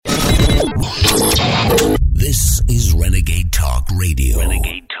Talk Radio.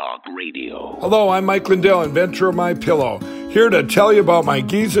 Renegade Talk Radio. Hello, I'm Mike Lindell, inventor of My Pillow, here to tell you about my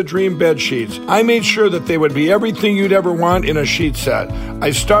Giza Dream bed sheets. I made sure that they would be everything you'd ever want in a sheet set. I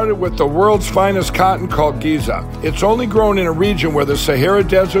started with the world's finest cotton called Giza. It's only grown in a region where the Sahara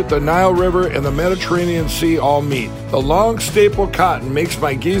Desert, the Nile River, and the Mediterranean Sea all meet. The long staple cotton makes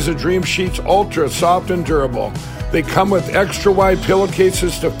my Giza Dream sheets ultra soft and durable. They come with extra wide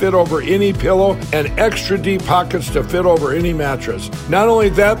pillowcases to fit over any pillow and extra deep pockets to fit over any mattress. Not only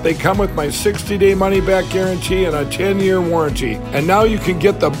that, they come with my 60-day money-back guarantee and a 10-year warranty. And now you can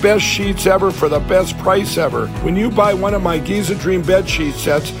get the best sheets ever for the best price ever. When you buy one of my Giza Dream bed sheet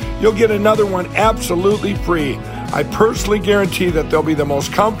sets, you'll get another one absolutely free. I personally guarantee that they'll be the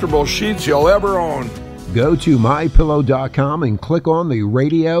most comfortable sheets you'll ever own. Go to mypillow.com and click on the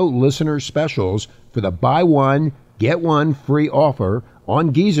radio listener specials for the buy one, get one free offer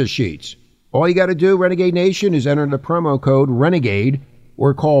on Giza sheets. All you got to do, Renegade Nation, is enter the promo code RENEGADE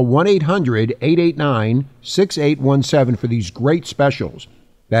or call 1-800-889-6817 for these great specials.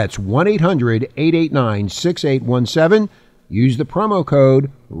 That's 1-800-889-6817. Use the promo code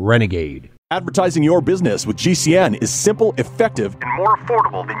RENEGADE. Advertising your business with GCN is simple, effective, and more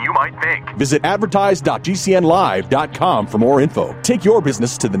affordable than you might think. Visit advertise.gcnlive.com for more info. Take your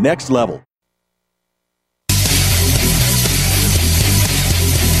business to the next level.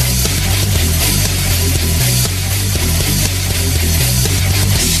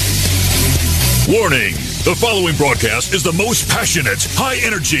 Warning! The following broadcast is the most passionate,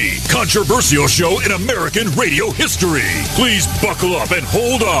 high-energy, controversial show in American radio history. Please buckle up and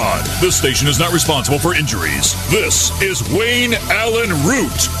hold on. This station is not responsible for injuries. This is Wayne Allyn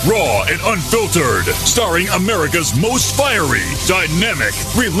Root, raw and unfiltered, starring America's most fiery, dynamic,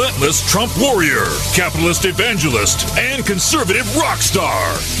 relentless Trump warrior, capitalist evangelist, and conservative rock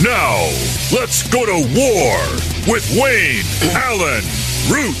star. Now, let's go to war with Wayne Allyn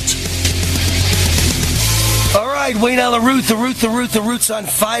Root. All right, Wayne Allyn Root, the root's on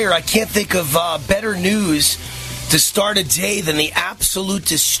fire. I can't think of better news to start a day than the absolute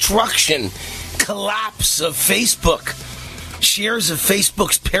destruction, collapse of Facebook. Shares of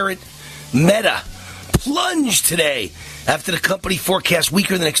Facebook's parent, Meta, plunged today after the company forecast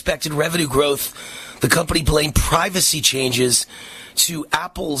weaker than expected revenue growth. The company blamed privacy changes to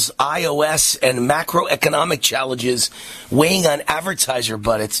Apple's iOS and macroeconomic challenges weighing on advertiser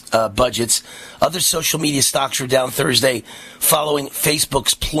budgets. Other social media stocks were down Thursday following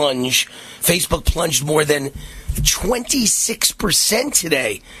Facebook's plunge. Facebook plunged more than 26%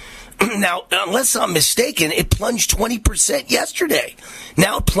 today. Now, unless I'm mistaken, it plunged 20% yesterday.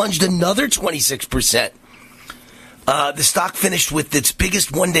 Now it plunged another 26%. The stock finished with its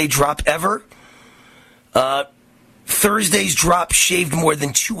biggest one-day drop ever. Thursday's drop shaved more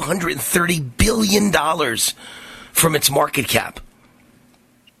than $230 billion from its market cap.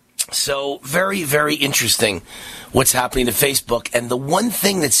 So very, very interesting what's happening to Facebook. And the one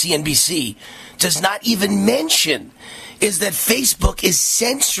thing that CNBC does not even mention is that Facebook is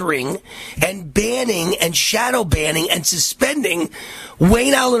censoring and banning and shadow banning and suspending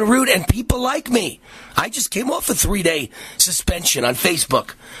Wayne Allyn Root and people like me. I just came off a 3-day suspension on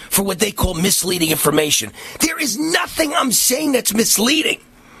Facebook for what they call misleading information. There is nothing I'm saying that's misleading.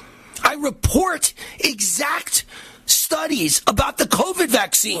 I report exact studies about the COVID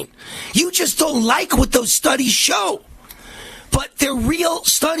vaccine. You just don't like what those studies show. But they're real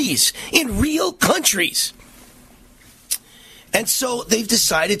studies in real countries. And so they've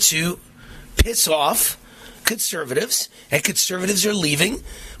decided to piss off conservatives, and conservatives are leaving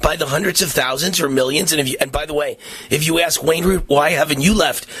by the hundreds of thousands or millions. And by the way, if you ask Wayne Root, why haven't you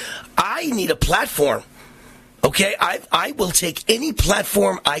left? I need a platform. Okay, I will take any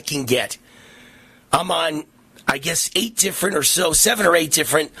platform I can get. I'm on, I guess, 7 or 8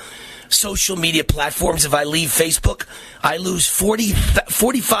 different social media platforms. If I leave Facebook, I lose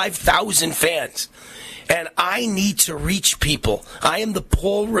 45,000 fans. And I need to reach people. I am the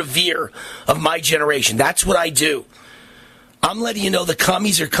Paul Revere of my generation. That's what I do. I'm letting you know the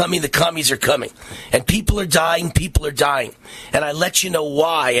commies are coming, And people are dying. And I let you know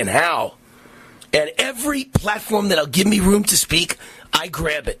why and how. And every platform that'll give me room to speak, I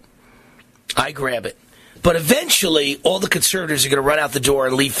grab it. But eventually, all the conservatives are going to run out the door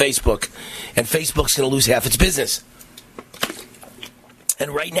and leave Facebook. And Facebook's going to lose half its business.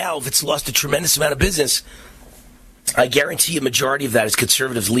 And right now, if it's lost a tremendous amount of business, I guarantee a majority of that is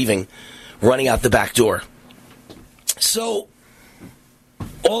conservatives leaving, running out the back door. So,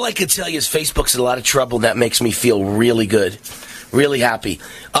 all I can tell you is Facebook's in a lot of trouble, and that makes me feel really good, really happy.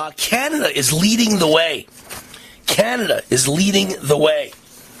 Canada is leading the way.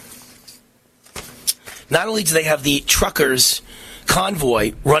 Not only do they have the truckers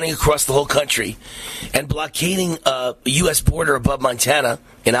convoy running across the whole country and blockading a U.S. border above Montana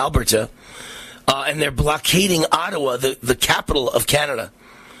in Alberta, and they're blockading Ottawa, the capital of Canada.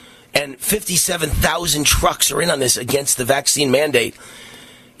 And 57,000 trucks are in on this against the vaccine mandate.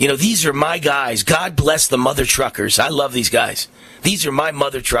 You know, these are my guys. God bless the mother truckers. I love these guys. These are my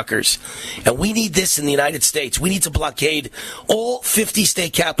mother truckers. And we need this in the United States. We need to blockade all 50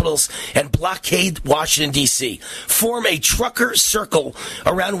 state capitals and blockade Washington, D.C. Form a trucker circle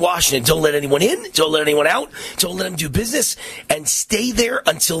around Washington. Don't let anyone in. Don't let anyone out. Don't let them do business. And stay there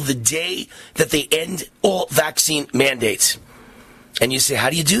until the day that they end all vaccine mandates. And you say, how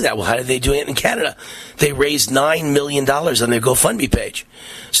do you do that? Well, how are they doing it in Canada? They raised $9 million on their GoFundMe page.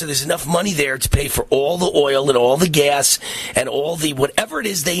 So there's enough money there to pay for all the oil and all the gas and all the whatever it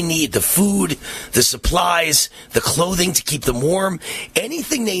is they need, the food, the supplies, the clothing to keep them warm.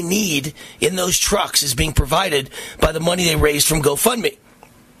 Anything they need in those trucks is being provided by the money they raised from GoFundMe.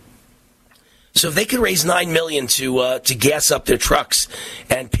 So if they could raise $9 million to gas up their trucks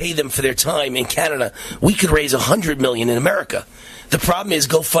and pay them for their time in Canada, we could raise $100 million in America. The problem is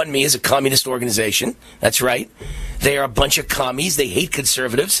GoFundMe is a communist organization. That's right. They are a bunch of commies. They hate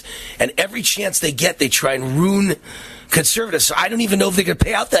conservatives. And every chance they get, they try and ruin conservatives. So I don't even know if they could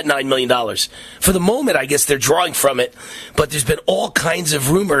pay out that $9 million. For the moment, I guess they're drawing from it. But there's been all kinds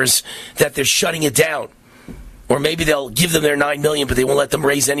of rumors that they're shutting it down. Or maybe they'll give them their $9 million, but they won't let them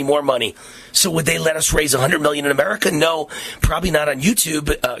raise any more money. So would they let us raise $100 million in America? No, probably not on YouTube.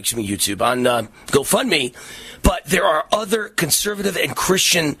 On GoFundMe. But there are other conservative and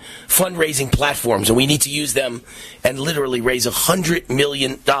Christian fundraising platforms, and we need to use them and literally raise $100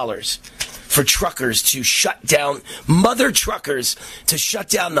 million for truckers to shut down, mother truckers to shut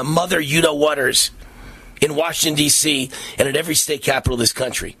down the mother you-know-whaters in Washington, D.C. and in every state capital of this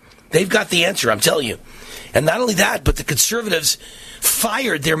country. They've got the answer, I'm telling you. And not only that, but the conservatives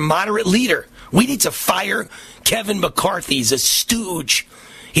fired their moderate leader. We need to fire Kevin McCarthy. He's a stooge.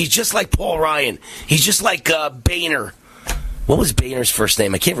 He's just like Paul Ryan. He's just like Boehner. What was Boehner's first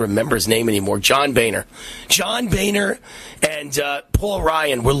name? I can't remember his name anymore. John Boehner. John Boehner and Paul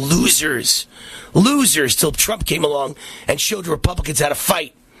Ryan were losers. Losers till Trump came along and showed Republicans how to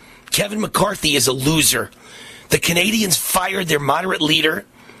fight. Kevin McCarthy is a loser. The Canadians fired their moderate leader.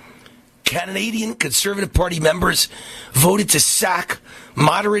 Canadian Conservative Party members voted to sack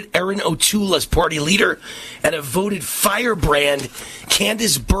moderate Erin O'Toole as party leader and have voted firebrand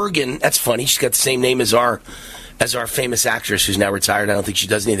Candice Bergen. That's funny. She's got the same name as our famous actress who's now retired. I don't think she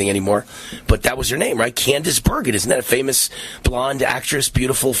does anything anymore. But that was her name, right? Candice Bergen. Isn't that a famous blonde actress,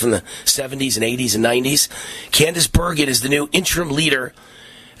 beautiful from the 70s and 80s and 90s? Candice Bergen is the new interim leader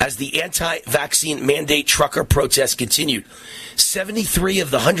as the anti-vaccine mandate trucker protest continued. 73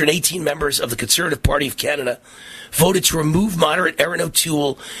 of the 118 members of the Conservative Party of Canada voted to remove moderate Erin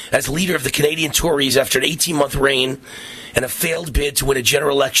O'Toole as leader of the Canadian Tories after an 18-month reign and a failed bid to win a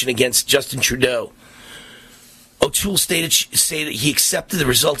general election against Justin Trudeau. O'Toole stated he accepted the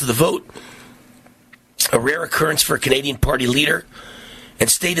result of the vote, a rare occurrence for a Canadian party leader, and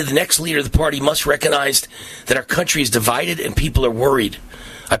stated the next leader of the party must recognize that our country is divided and people are worried.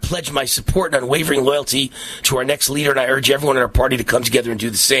 I pledge my support and unwavering loyalty to our next leader, and I urge everyone in our party to come together and do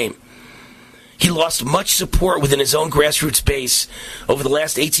the same. He lost much support within his own grassroots base over the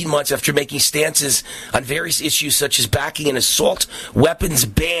last 18 months after making stances on various issues such as backing an assault weapons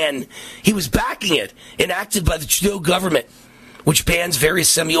ban. He was backing it, enacted by the Trudeau government, which bans various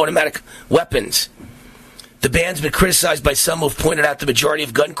semi-automatic weapons. The ban's been criticized by some who have pointed out the majority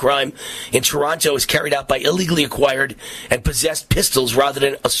of gun crime in Toronto is carried out by illegally acquired and possessed pistols rather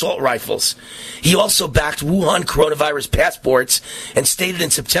than assault rifles. He also backed Wuhan coronavirus passports and stated in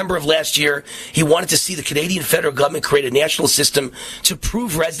September of last year he wanted to see the Canadian federal government create a national system to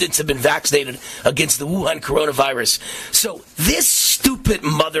prove residents have been vaccinated against the Wuhan coronavirus. So this stupid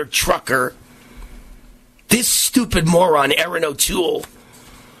mother trucker, this stupid moron, Erin O'Toole,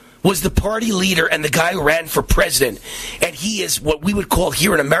 was the party leader and the guy who ran for president. And he is what we would call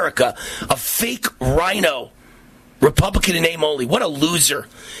here in America a fake rhino, Republican in name only. What a loser.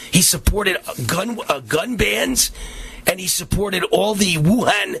 He supported gun bans, and he supported all the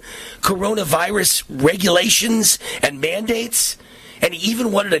Wuhan coronavirus regulations and mandates. And he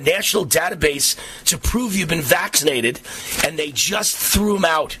even wanted a national database to prove you've been vaccinated, and they just threw him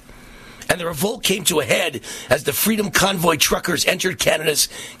out. And the revolt came to a head as the Freedom Convoy truckers entered Canada's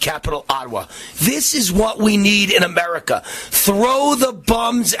capital, Ottawa. This is what we need in America. Throw the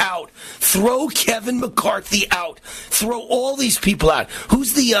bums out. Throw Kevin McCarthy out. Throw all these people out.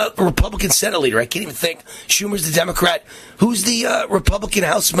 Who's the Republican Senate leader? I can't even think. Schumer's the Democrat. Who's the Republican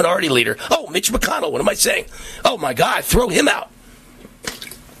House Minority Leader? Oh, Mitch McConnell. What am I saying? Oh, my God. Throw him out.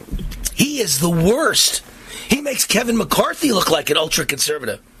 He is the worst. He makes Kevin McCarthy look like an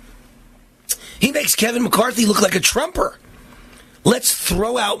ultra-conservative. He makes Kevin McCarthy look like a Trumper. Let's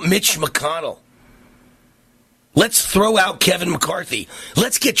throw out Mitch McConnell. Let's throw out Kevin McCarthy.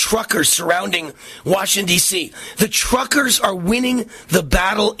 Let's get truckers surrounding Washington, D.C. The truckers are winning the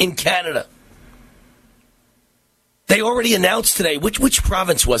battle in Canada. They already announced today, which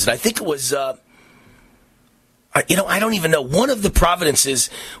province was it? I think it was, I don't even know. One of the provinces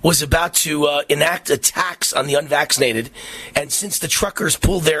was about to enact a tax on the unvaccinated. And since the truckers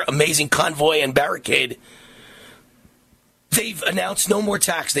pulled their amazing convoy and barricade, they've announced no more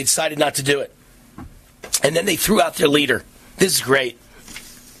tax. They decided not to do it. And then they threw out their leader. This is great.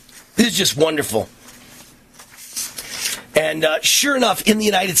 This is just wonderful. And sure enough, in the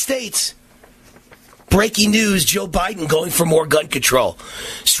United States, breaking news, Joe Biden going for more gun control.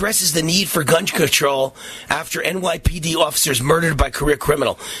 Stresses the need for gun control after NYPD officers murdered by career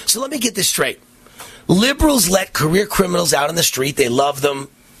criminal. So let me get this straight. Liberals let career criminals out on the street. They love them.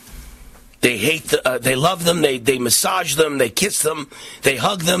 They love them. They massage them. They kiss them. They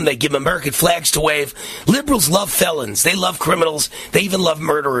hug them. They give them American flags to wave. Liberals love felons. They love criminals. They even love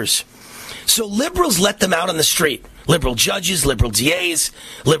murderers. So liberals let them out on the street. Liberal judges, liberal DAs,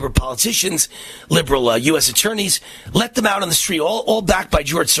 liberal politicians, liberal U.S. attorneys, let them out on the street, all backed by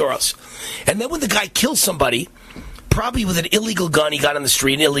George Soros. And then when the guy kills somebody, probably with an illegal gun he got on the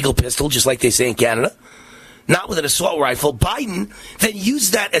street, an illegal pistol, just like they say in Canada, not with an assault rifle, Biden then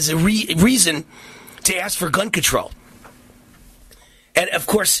used that as a reason to ask for gun control. And, of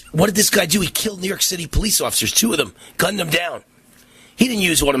course, what did this guy do? He killed New York City police officers, 2 of them, gunned them down. He didn't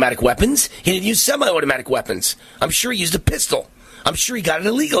use automatic weapons. He didn't use semi-automatic weapons. I'm sure he used a pistol. I'm sure he got it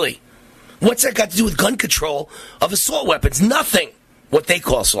illegally. What's that got to do with gun control of assault weapons? Nothing. What they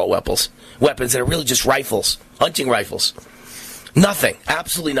call assault weapons that are really just rifles, hunting rifles. Nothing.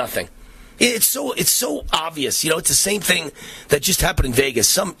 Absolutely nothing. It's so obvious. It's the same thing that just happened in Vegas.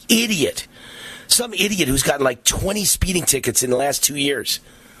 Some idiot who's gotten like 20 speeding tickets in the last 2 years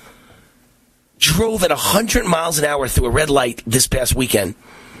drove at 100 miles an hour through a red light this past weekend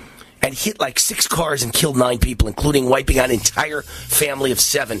and hit like 6 cars and killed 9 people, including wiping out an entire family of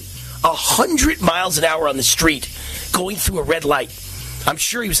 7. 100 miles an hour on the street going through a red light. I'm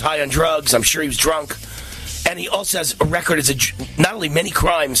sure he was high on drugs. I'm sure he was drunk. And he also has a record as not only many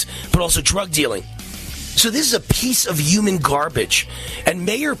crimes, but also drug dealing. So this is a piece of human garbage. And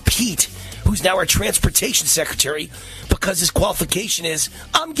Mayor Pete, who's now our transportation secretary, because his qualification is,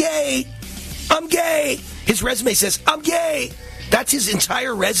 I'm gay. I'm gay. His resume says, I'm gay. That's his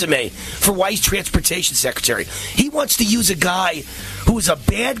entire resume for why he's transportation secretary. He wants to use a guy who is a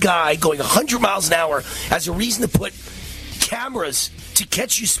bad guy going 100 miles an hour as a reason to put cameras to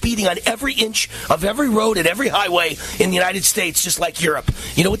catch you speeding on every inch of every road and every highway in the United States, just like Europe.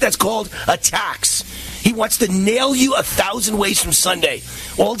 You know what that's called? A tax. He wants to nail you 1,000 ways from Sunday.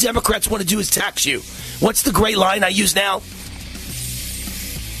 All Democrats want to do is tax you. What's the great line I use now?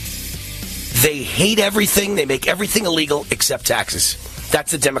 They hate everything. They make everything illegal except taxes.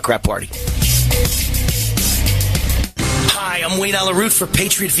 That's the Democrat Party. Hi, I'm Wayne Allyn for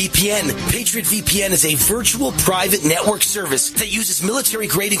Patriot VPN. Patriot VPN is a virtual private network service that uses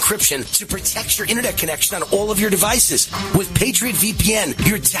military-grade encryption to protect your internet connection on all of your devices. With Patriot VPN,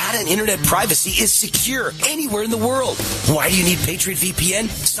 your data and internet privacy is secure anywhere in the world. Why do you need Patriot VPN?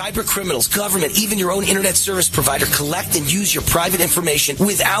 Cyber criminals, government, even your own internet service provider collect and use your private information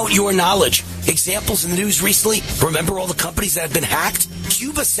without your knowledge. Examples in the news recently, remember all the companies that have been hacked?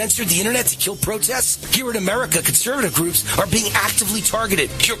 Cuba censored the internet to kill protests? Here in America, conservative groups are being actively targeted.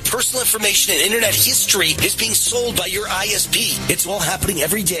 Your personal information and internet history is being sold by your ISP. It's all happening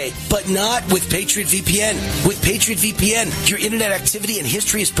every day, but not with Patriot VPN. With Patriot VPN, your internet activity and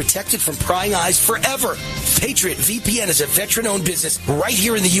history is protected from prying eyes forever. Patriot VPN is a veteran-owned business right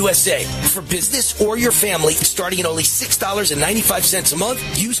here in the USA. For business or your family, starting at only $6.95 a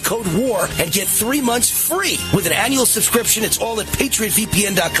month, use code WAR and get 3 months free. With an annual subscription, it's all at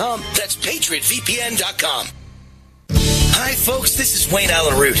PatriotVPN.com. That's PatriotVPN.com. Hi, folks. This is Wayne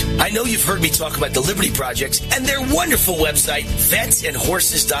Allyn Root. I know you've heard me talk about the Liberty Projects and their wonderful website,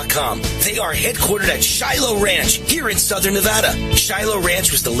 vetsandhorses.com. They are headquartered at Shiloh Ranch here in southern Nevada. Shiloh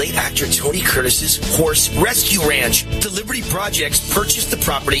Ranch was the late actor Tony Curtis's horse rescue ranch. The Liberty Projects purchased the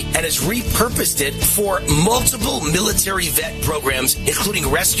property and has repurposed it for multiple military vet programs, including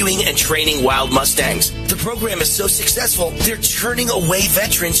rescuing and training wild Mustangs. The program is so successful, they're turning away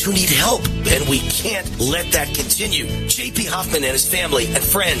veterans who need help, and we can't let that continue. J.P. Hoffman and his family and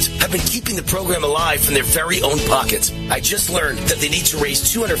friends have been keeping the program alive from their very own pockets. I just learned that they need to raise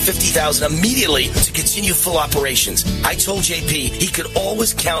 $250,000 immediately to continue full operations. I told J.P. he could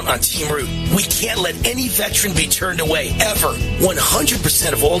always count on Team Root. We can't let any veteran be turned away, ever.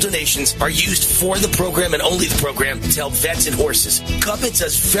 100% of all donations are used for the program and only the program to help vets and horses. Government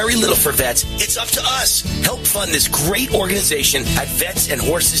does very little for vets. It's up to us. Help fund this great organization at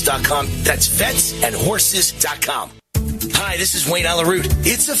vetsandhorses.com. That's vetsandhorses.com. Hi, this is Wayne Allyn.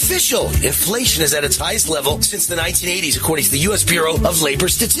 It's official. Inflation is at its highest level since the 1980s, according to the U.S. Bureau of Labor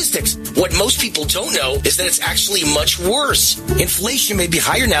Statistics. What most people don't know is that it's actually much worse. Inflation may be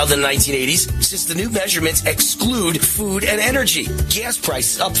higher now than the 1980s since the new measurements exclude food and energy. Gas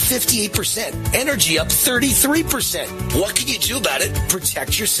prices up 58%. Energy up 33%. What can you do about it?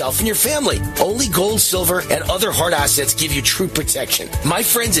 Protect yourself and your family. Only gold, silver, and other hard assets give you true protection. My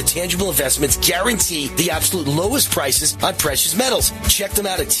friends at Tangible Investments guarantee the absolute lowest prices on precious metals. Check them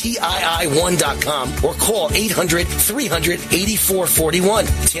out at TII1.com or call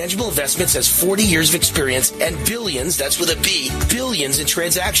 800-300-8441. Tangible Investments has 40 years of experience and billions, that's with a B, billions in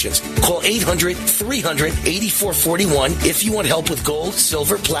transactions. Call 800-300-8441 if you want help with gold,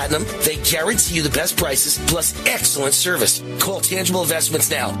 silver, platinum. They guarantee you the best prices plus excellent service. Call Tangible Investments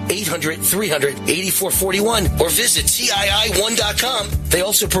now, 800-300-8441 or visit TII1.com. They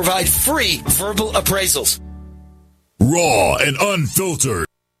also provide free verbal appraisals. Raw and unfiltered.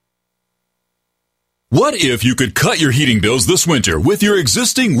 What if you could cut your heating bills this winter with your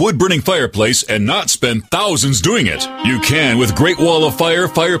existing wood-burning fireplace and not spend thousands doing it? You can with Great Wall of Fire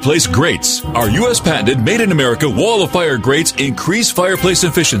fireplace grates. Our U.S. patented made-in-America Wall of Fire grates increase fireplace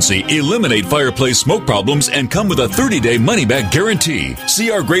efficiency, eliminate fireplace smoke problems, and come with a 30-day money-back guarantee.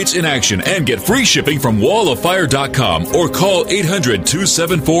 See our grates in action and get free shipping from walloffire.com or call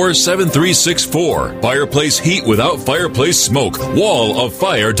 800-274-7364. Fireplace heat without fireplace smoke.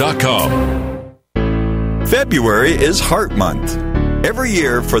 walloffire.com. February is Heart Month. Every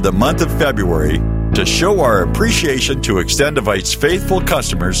year for the month of February, to show our appreciation to Extendivite's faithful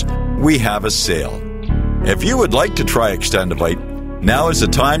customers, we have a sale. If you would like to try Extendivite, now is the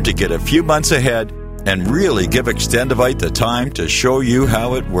time to get a few months ahead and really give Extendivite the time to show you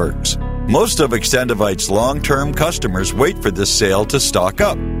how it works. Most of Extendivite's long-term customers wait for this sale to stock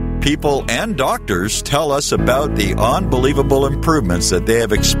up. People and doctors tell us about the unbelievable improvements that they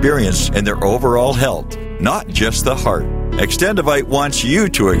have experienced in their overall health, not just the heart. Extendivite wants you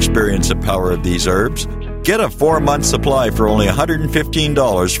to experience the power of these herbs. Get a 4-month supply for only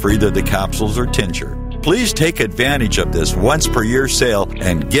 $115 for either the capsules or tincture. Please take advantage of this once-per-year sale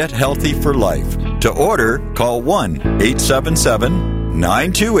and get healthy for life. To order, call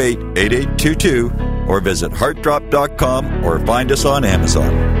 1-877-928-8822 or visit heartdrop.com or find us on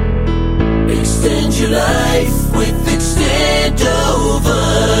Amazon. Extend your life with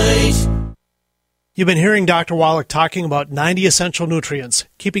Extendovite. You've been hearing Dr. Wallach talking about 90 essential nutrients,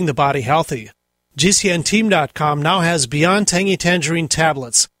 keeping the body healthy. GCNteam.com now has Beyond Tangy Tangerine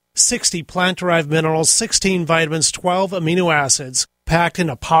tablets, 60 plant-derived minerals, 16 vitamins, 12 amino acids, packed in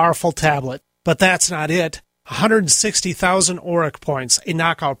a powerful tablet. But that's not it. 160,000 auric points, a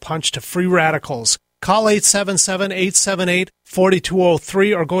knockout punch to free radicals. Call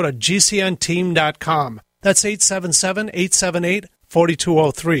 877-878-4203 or go to GCNteam.com. That's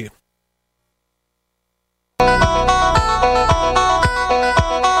 877-878-4203.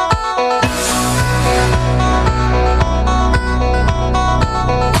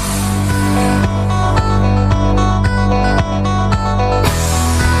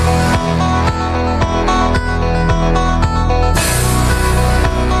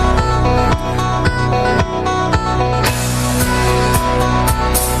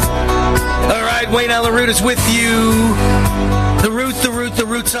 Wayne Allyn is with you. The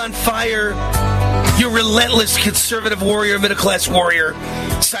root's on fire. Your relentless conservative warrior, middle-class warrior,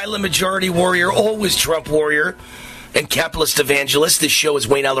 silent majority warrior, always Trump warrior, and capitalist evangelist. This show is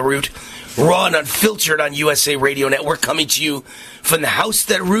Wayne Allyn, raw and unfiltered on USA Radio Network, coming to you from the house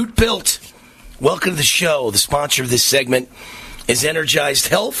that Root built. Welcome to the show. The sponsor of this segment is Energized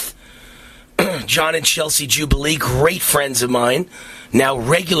Health. John and Chelsea Jubilee, great friends of mine, now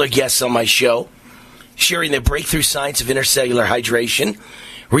regular guests on my show, sharing the breakthrough science of intercellular hydration.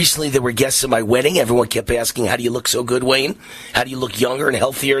 Recently, they were guests at my wedding. Everyone kept asking, how do you look so good, Wayne? How do you look younger and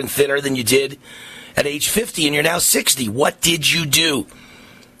healthier and thinner than you did at age 50 and you're now 60? What did you do?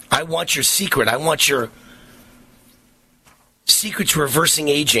 I want your secret. I want your secret to reversing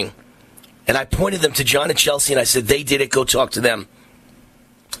aging. And I pointed them to John and Chelsea, and I said, they did it. Go talk to them.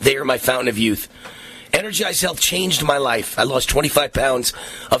 They are my fountain of youth. Energized Health changed my life. I lost 25 pounds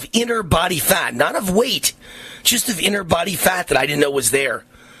of inner body fat, not of weight. just of inner body fat that I didn't know was there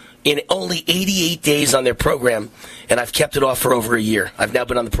in only 88 days on their program, and I've kept it off for over a year. I've now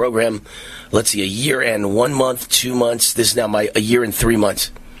been on the program, a year and 1 month, 2 months. This is now a year and 3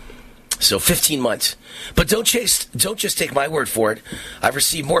 months. So 15 months. But don't just take my word for it. I've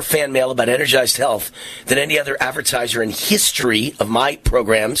received more fan mail about Energized Health than any other advertiser in history of my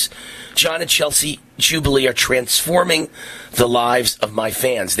programs. John and Chelsea Jubilee are transforming the lives of my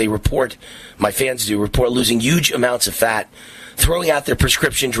fans. My fans report losing huge amounts of fat, throwing out their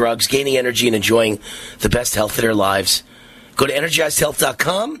prescription drugs, gaining energy, and enjoying the best health of their lives. Go to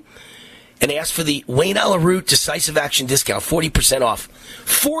EnergizedHealth.com and ask for the Wayne Allyn Root Decisive Action Discount, 40% off.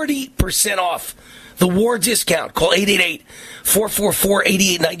 40% off. The war discount. Call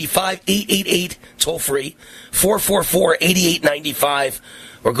 888-444-8895, 888, toll free, 444-8895,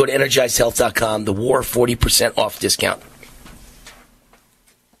 or go to EnergizedHealth.com, the war 40% off discount.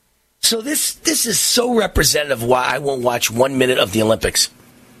 So this is so representative of why I won't watch 1 minute of the Olympics.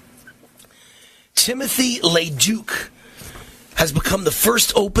 Timothy LeDuc has become the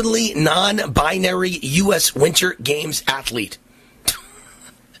first openly non-binary U.S. Winter Games athlete.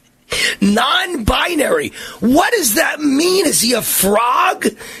 Non-binary. What does that mean? Is he a frog?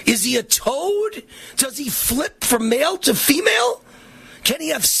 Is he a toad? Does he flip from male to female? Can he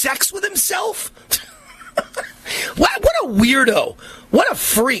have sex with himself? What a weirdo. What a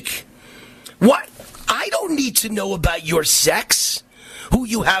freak. What? I don't need to know about your sex, who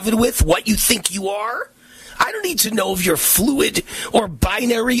you have it with, what you think you are. I don't need to know if you're fluid or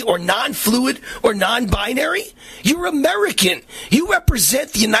binary or non-fluid or non-binary. You're American. You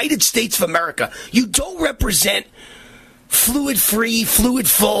represent the United States of America. You don't represent fluid-free,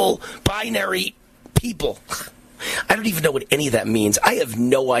 fluid-full, binary people. I don't even know what any of that means. I have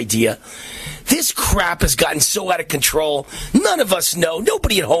no idea. This crap has gotten so out of control. None of us know.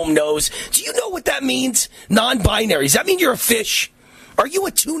 Nobody at home knows. Do you know what that means? Non-binary. Does that mean you're a fish? Are you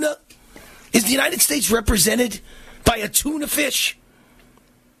a tuna? Is the United States represented by a tuna fish?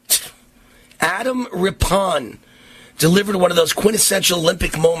 Adam Rippon delivered one of those quintessential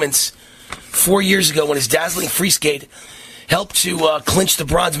Olympic moments 4 years ago when his dazzling free skate helped to clinch the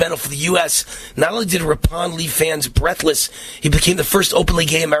bronze medal for the U.S. Not only did Rippon leave fans breathless, he became the first openly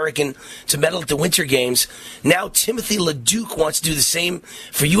gay American to medal at the Winter Games. Now Timothy LeDuc wants to do the same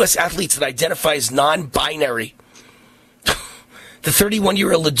for U.S. athletes that identify as non-binary. The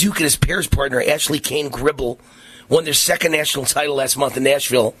 31-year-old LeDuc and his pairs partner, Ashley Kane Gribble, won their second national title last month in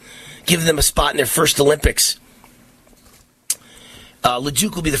Nashville, giving them a spot in their first Olympics.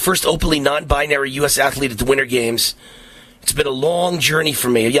 LeDuc will be the first openly non-binary U.S. athlete at the Winter Games. It's been a long journey for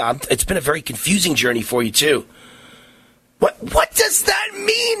me. Yeah, it's been a very confusing journey for you, too. What does that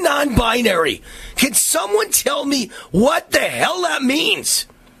mean, non-binary? Can someone tell me what the hell that means?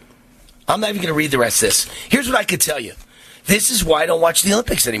 I'm not even going to read the rest of this. Here's what I could tell you. This is why I don't watch the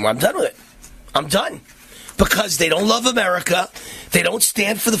Olympics anymore. I'm done with it. I'm done. Because they don't love America. They don't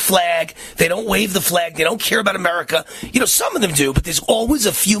stand for the flag. They don't wave the flag. They don't care about America. You know, some of them do, but there's always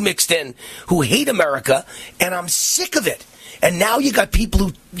a few mixed in who hate America, and I'm sick of it. And now you got people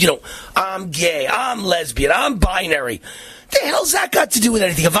who, I'm gay, I'm lesbian, I'm binary. The hell's that got to do with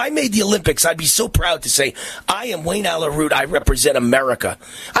anything? If I made the Olympics, I'd be so proud to say, I am Wayne Allyn Root, I represent America.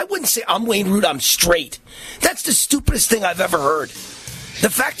 I wouldn't say, I'm Wayne Root, I'm straight. That's the stupidest thing I've ever heard. The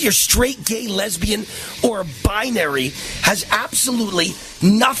fact you're straight, gay, lesbian, or binary has absolutely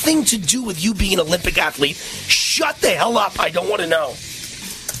nothing to do with you being an Olympic athlete. Shut the hell up, I don't want to know.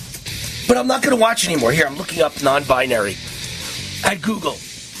 But I'm not going to watch anymore. Here, I'm looking up non-binary at Google.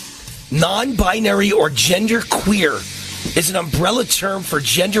 Non-binary or genderqueer is an umbrella term for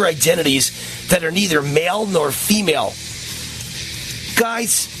gender identities that are neither male nor female.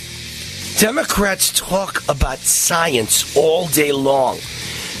 Guys, Democrats talk about science all day long.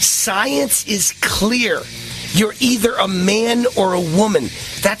 Science is clear. You're either a man or a woman.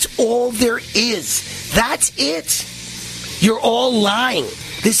 That's all there is. That's it. You're all lying.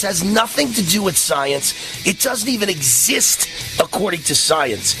 This has nothing to do with science. It doesn't even exist according to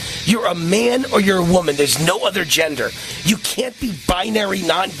science. You're a man or you're a woman. There's no other gender. You can't be binary,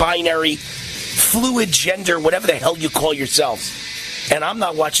 non-binary, fluid gender, whatever the hell you call yourselves. And I'm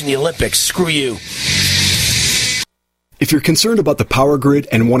not watching the Olympics. Screw you. If you're concerned about the power grid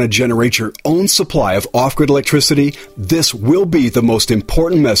and want to generate your own supply of off-grid electricity, this will be the most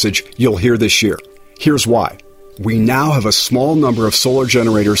important message you'll hear this year. Here's why. We now have a small number of solar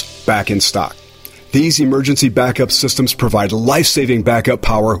generators back in stock. These emergency backup systems provide life-saving backup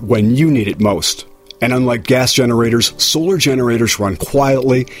power when you need it most. And unlike gas generators, solar generators run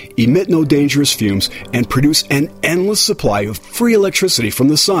quietly, emit no dangerous fumes, and produce an endless supply of free electricity from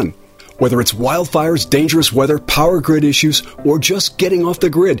the sun. Whether it's wildfires, dangerous weather, power grid issues, or just getting off the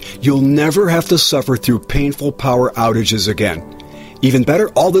grid, you'll never have to suffer through painful power outages again. Even better,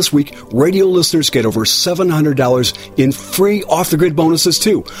 all this week, radio listeners get over $700 in free off-the-grid bonuses,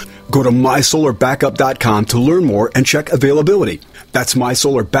 too. Go to mysolarbackup.com to learn more and check availability. That's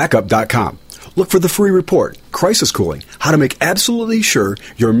mysolarbackup.com. Look for the free report, Crisis Cooling, how to make absolutely sure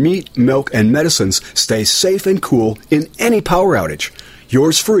your meat, milk, and medicines stay safe and cool in any power outage.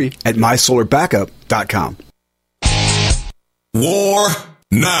 Yours free at mysolarbackup.com. War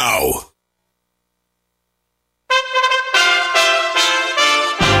now.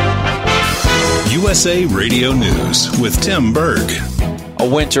 USA Radio News with Tim Berg. A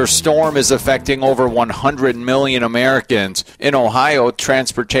winter storm is affecting over 100 million Americans. In Ohio,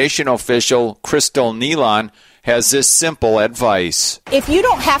 transportation official Crystal Nealon has this simple advice. If you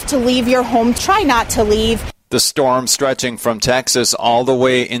don't have to leave your home, try not to leave. The storm stretching from Texas all the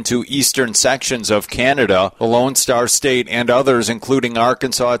way into eastern sections of Canada. The Lone Star State and others, including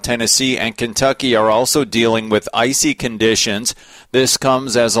Arkansas, Tennessee, and Kentucky, are also dealing with icy conditions. This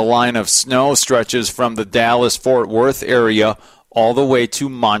comes as a line of snow stretches from the Dallas-Fort Worth area all the way to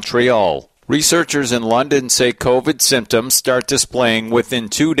Montreal. Researchers in London say COVID symptoms start displaying within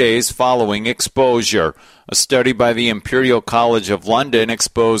 2 days following exposure. A study by the Imperial College of London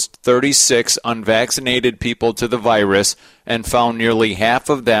exposed 36 unvaccinated people to the virus and found nearly half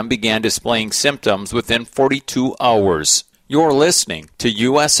of them began displaying symptoms within 42 hours. You're listening to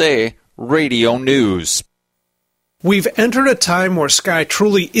USA Radio News. We've entered a time where sky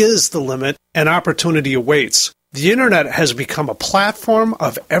truly is the limit and opportunity awaits. The Internet has become a platform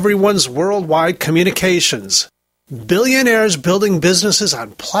of everyone's worldwide communications. Billionaires building businesses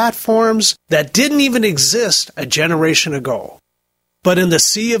on platforms that didn't even exist a generation ago. But in the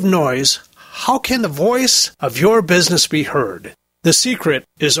sea of noise, how can the voice of your business be heard? The secret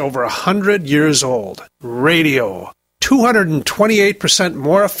is over 100 years old. Radio. 228%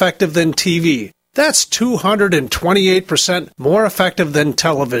 more effective than TV. That's 228% more effective than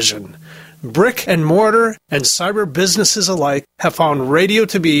television. Brick and mortar and cyber businesses alike have found radio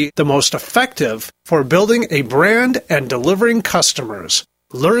to be the most effective for building a brand and delivering customers.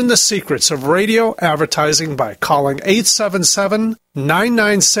 Learn the secrets of radio advertising by calling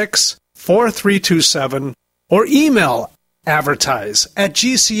 877-996-4327 or email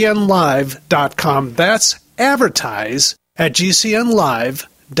advertise@gcnlive.com. That's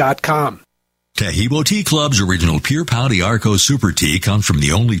advertise@gcnlive.com. Tahibo Tea Club's original Pure Pau Arco Super Tea comes from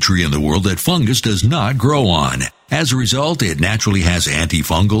the only tree in the world that fungus does not grow on. As a result, it naturally has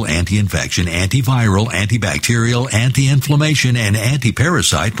antifungal, anti-infection, antiviral, antibacterial, anti-inflammation, and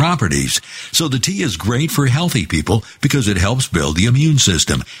anti-parasite properties. So the tea is great for healthy people because it helps build the immune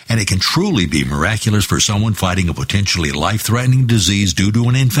system, and it can truly be miraculous for someone fighting a potentially life-threatening disease due to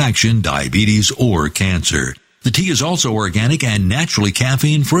an infection, diabetes, or cancer. The tea is also organic and naturally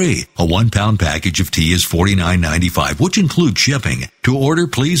caffeine-free. A 1-pound package of tea is $49.95, which includes shipping. To order,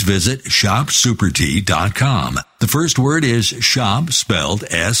 please visit shopsupertea.com. The first word is shop, spelled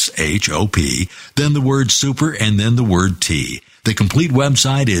S-H-O-P, then the word super, and then the word tea. The complete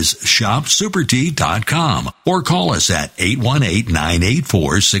website is shopsupertea.com or call us at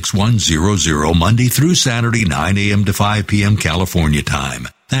 818-984-6100 Monday through Saturday, 9 a.m. to 5 p.m. California time.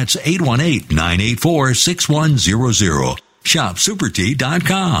 That's 818-984-6100.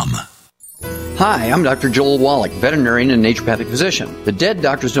 ShopSuperTea.com. Hi, I'm Dr. Joel Wallach, veterinarian and naturopathic physician. The Dead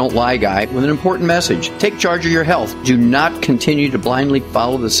Doctors Don't Lie guy with an important message. Take charge of your health. Do not continue to blindly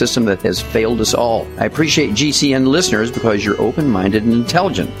follow the system that has failed us all. I appreciate GCN listeners because you're open-minded and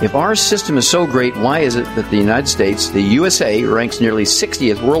intelligent. If our system is so great, why is it that the United States, the USA, ranks nearly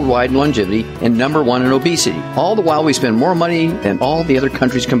 60th worldwide in longevity and number 1 in obesity? All the while we spend more money than all the other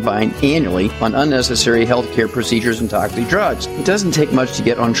countries combined annually on unnecessary healthcare procedures and toxic drugs. It doesn't take much to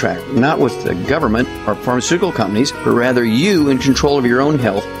get on track. Not with the government or pharmaceutical companies, but rather you in control of your own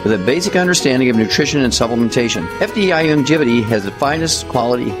health with a basic understanding of nutrition and supplementation. FDI Longevity has the finest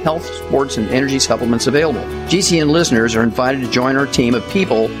quality health, sports, and energy supplements available. GCN listeners are invited to join our team of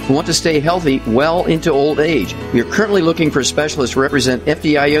people who want to stay healthy well into old age. We are currently looking for specialists to represent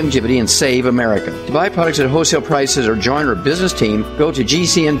FDI Longevity and Save America. To buy products at wholesale prices or join our business team, go to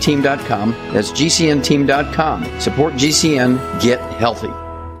GCNteam.com. That's GCNteam.com. Support GCN. Get healthy.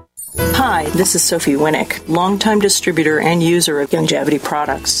 Hi, this is Sophie Winnick, longtime distributor and user of Youngevity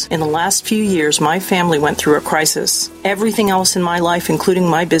products. In the last few years, my family went through a crisis. Everything else in my life, including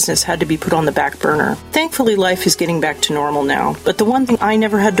my business, had to be put on the back burner. Thankfully, life is getting back to normal now. But the one thing I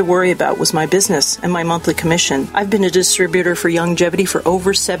never had to worry about was my business and my monthly commission. I've been a distributor for Youngevity for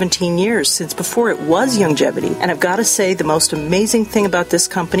over 17 years, since before it was Youngevity. And I've got to say, the most amazing thing about this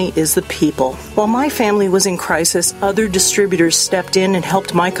company is the people. While my family was in crisis, other distributors stepped in and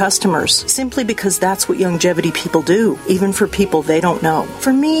helped my customers, simply because that's what Youngevity people do, even for people they don't know.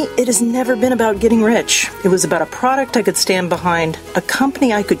 For me, it has never been about getting rich. It was about a product I could stand behind, a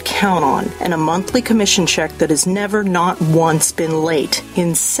company I could count on, and a monthly commission check that has never, not once, been late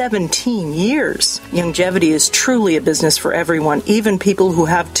in 17 years. Youngevity is truly a business for everyone, even people who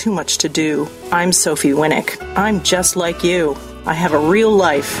have too much to do. I'm Sophie Winnick. I'm just like you. I have a real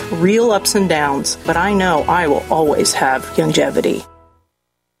life, real ups and downs, but I know I will always have Youngevity.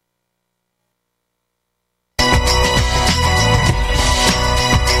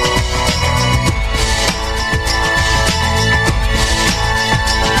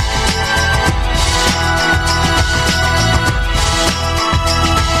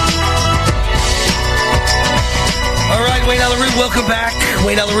 Welcome back.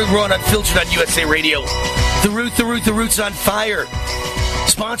 Wayne Allyn, we're on Unfiltered on USA Radio. The Root's on fire.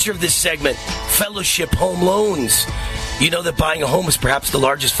 Sponsor of this segment, Fellowship Home Loans. You know that buying a home is perhaps the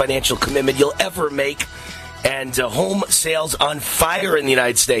largest financial commitment you'll ever make. And home sales on fire in the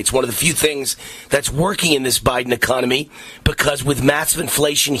United States. One of the few things that's working in this Biden economy, because with massive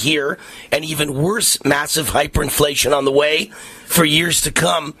inflation here and even worse, massive hyperinflation on the way for years to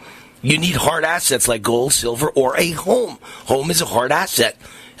come, you need hard assets like gold, silver, or a home. Home is a hard asset.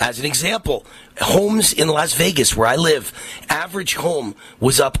 As an example, homes in Las Vegas, where I live, average home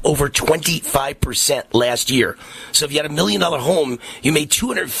was up over 25% last year. So if you had $1 million home, you made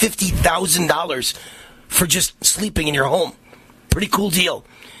 $250,000 for just sleeping in your home. Pretty cool deal.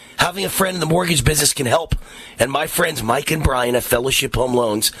 Having a friend in the mortgage business can help. And my friends Mike and Brian at Fellowship Home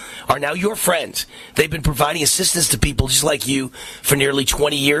Loans are now your friends. They've been providing assistance to people just like you for nearly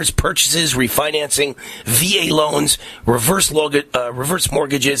 20 years. Purchases, refinancing, VA loans, reverse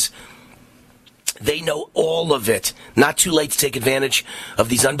mortgages. They know all of it. Not too late to take advantage of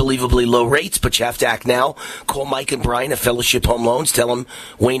these unbelievably low rates, but you have to act now. Call Mike and Brian at Fellowship Home Loans. Tell them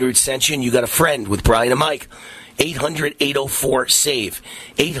Wayne Root sent you and you got a friend with Brian and Mike. 800-804-SAVE.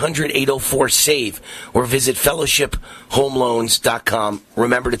 800-804-SAVE. Or visit fellowshiphomeloans.com.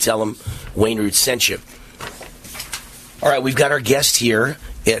 Remember to tell them Wayne Root sent you. All right, we've got our guest here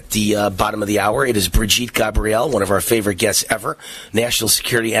at the bottom of the hour. It is Brigitte Gabriel, one of our favorite guests ever, national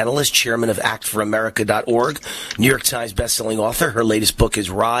security analyst, chairman of actforamerica.org, New York Times bestselling author. Her latest book is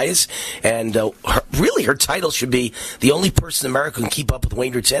Rise, and her title should be The Only Person in America Who Can Keep Up with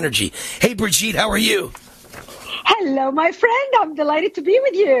Wayne Root's Energy. Hey, Brigitte, how are you? Hello, my friend. I'm delighted to be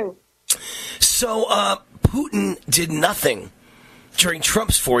with you. So, Putin did nothing during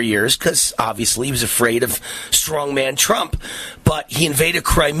Trump's 4 years because obviously he was afraid of strongman Trump. But he invaded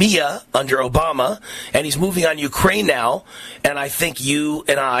Crimea under Obama, and he's moving on Ukraine now. And I think you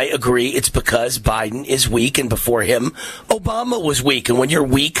and I agree it's because Biden is weak, and before him, Obama was weak. And when you're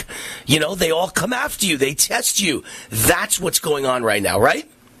weak, they all come after you. They test you. That's what's going on right now, right?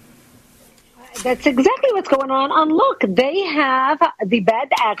 That's exactly what's going on. And look, they have the bad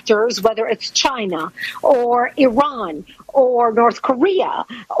actors, whether it's China or Iran or North Korea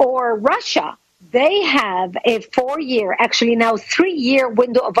or Russia. They have a 4-year, actually now 3-year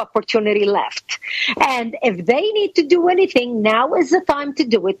window of opportunity left. And if they need to do anything, now is the time to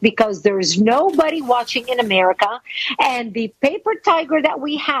do it because there's nobody watching in America. And the paper tiger that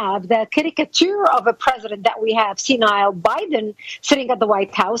we have, the caricature of a president that we have, senile Biden sitting at the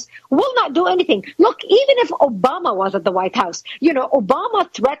White House, will not do anything. Look, even if Obama was at the White House, Obama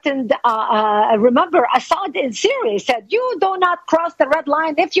threatened, remember, Assad in Syria said, you do not cross the red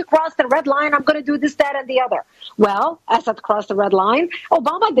line. If you cross the red line, I'm going to do this, that, and the other. Well, Assad crossed the red line.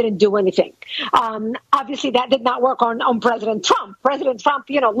 Obama didn't do anything. Obviously, that did not work on President Trump. President Trump,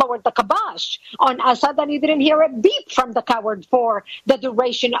 lowered the kibosh on Assad, and you didn't hear a beep from the coward for the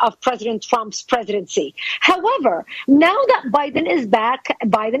duration of President Trump's presidency. However, now that Biden is back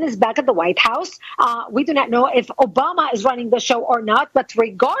at the White House. We do not know if Obama is running the show or not, but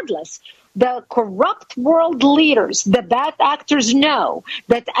regardless, the corrupt world leaders, the bad actors know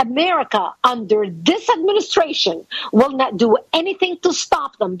that America under this administration will not do anything to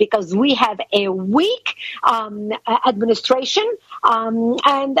stop them because we have a weak administration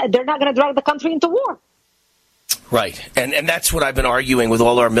and they're not going to drag the country into war. Right. And that's what I've been arguing with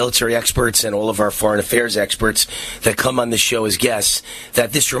all our military experts and all of our foreign affairs experts that come on this show as guests,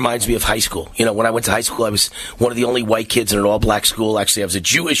 that this reminds me of high school. You know, when I went to high school, I was one of the only white kids in an all-black school. Actually, I was a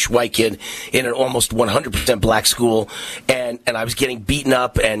Jewish white kid in an almost 100% black school. And I was getting beaten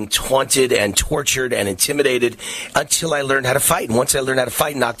up and taunted and tortured and intimidated until I learned how to fight. And once I learned how to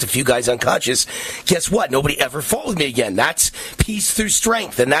fight and knocked a few guys unconscious, guess what? Nobody ever fought with me again. That's peace through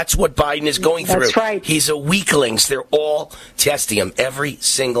strength. And that's what Biden is going through. That's right. He's a weakling. They're all testing him, every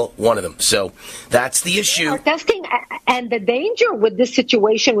single one of them. So that's the issue. They are testing, and the danger with this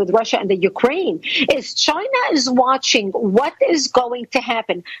situation with Russia and the Ukraine is China is watching what is going to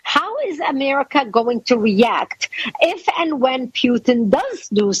happen. How is America going to react if and when Putin does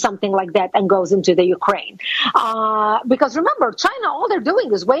do something like that and goes into the Ukraine? Because remember, China, all they're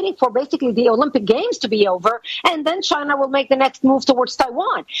doing is waiting for basically the Olympic Games to be over, and then China will make the next move towards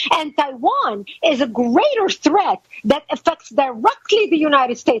Taiwan. And Taiwan is a greater threat that affects directly the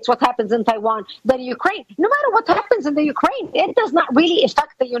United States, what happens in Taiwan, than Ukraine. No matter what happens in the Ukraine, it does not really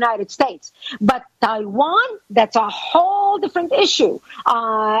affect the United States. But Taiwan, that's a whole different issue.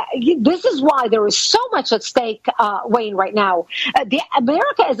 This is why there is so much at stake, Wayne, right now.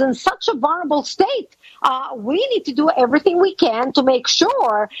 America is in such a vulnerable state. We need to do everything we can to make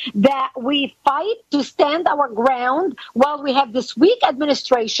sure that we fight to stand our ground while we have this weak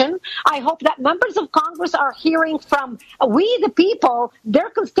administration. I hope that members of Congress are hearing from we, the people, their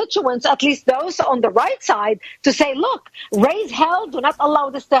constituents, at least those on the right side, to say, look, raise hell, do not allow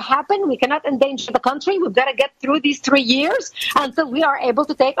this to happen. We cannot endanger the country. We've got to get through these 3 years until we are able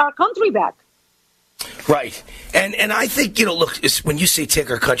to take our country back. Right. And I think, look, when you say take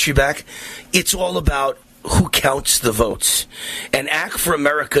our country back, it's all about who counts the votes. And Act for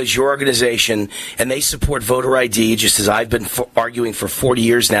America is your organization, and they support voter ID, just as I've been arguing for 40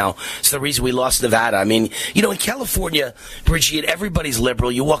 years now. It's the reason we lost Nevada. I mean, in California, Brigitte, everybody's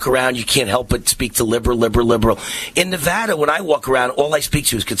liberal. You walk around, you can't help but speak to liberal. In Nevada, when I walk around, all I speak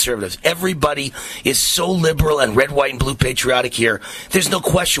to is conservatives. Everybody is so liberal and red, white, and blue patriotic here. There's no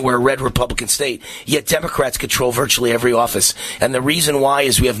question we're a red Republican state, yet Democrats control virtually every office. And the reason why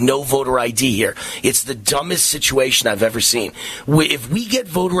is we have no voter ID here. It's the dumbest situation I've ever seen. If we get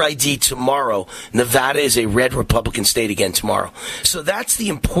voter ID tomorrow, Nevada is a red Republican state again tomorrow. So that's the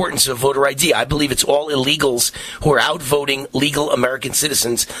importance of voter ID. I believe it's all illegals who are outvoting legal American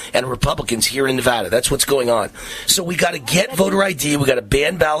citizens and Republicans here in Nevada. That's what's going on. So we got to get voter ID, we got to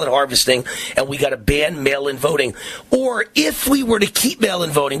ban ballot harvesting, and we got to ban mail-in voting. Or if we were to keep mail-in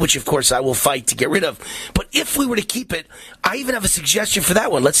voting, which of course I will fight to get rid of, but if we were to keep it, I even have a suggestion for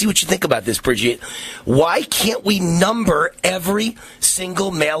that one. Let's see what you think about this, Brigitte. Why can't we number every single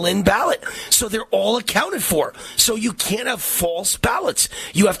mail-in ballot so they're all accounted for? So you can't have false ballots.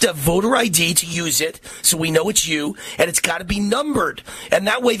 You have to have voter ID to use it so we know it's you, and it's got to be numbered. And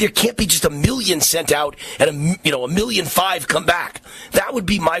that way there can't be just 1 million sent out and 1.5 million come back. That would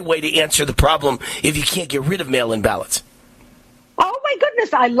be my way to answer the problem if you can't get rid of mail-in ballots. Oh, my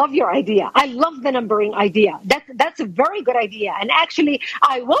goodness, I love your idea. I love the numbering idea. That's a very good idea. And actually,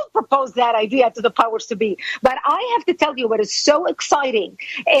 I will propose that idea to the powers to be. But I have to tell you what is so exciting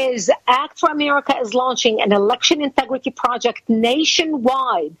is Act for America is launching an election integrity project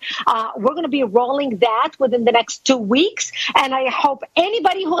nationwide. We're going to be rolling that within the next 2 weeks. And I hope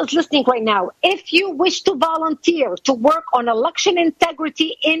anybody who is listening right now, if you wish to volunteer to work on election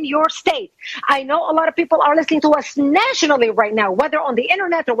integrity in your state, I know a lot of people are listening to us nationally right now, whether on the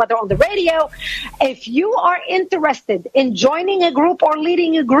internet or whether on the radio. If you are interested in joining a group or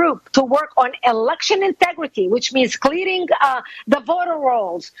leading a group to work on election integrity, which means clearing the voter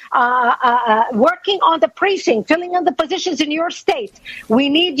rolls, working on the precinct, filling in the positions in your state, we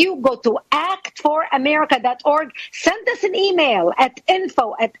need you. Go to actforamerica.org. Send us an email at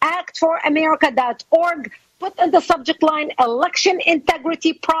info@actforamerica.org. Put in the subject line, Election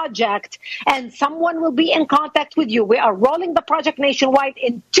Integrity Project, and someone will be in contact with you. We are rolling the project nationwide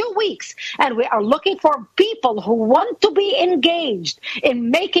in 2 weeks, and we are looking for people who want to be engaged in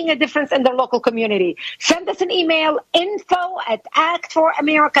making a difference in their local community. Send us an email,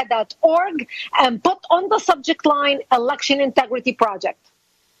 info@actforamerica.org, and put on the subject line, Election Integrity Project.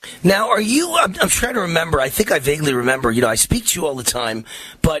 Now, I'm trying to remember. I think I vaguely remember. I speak to you all the time,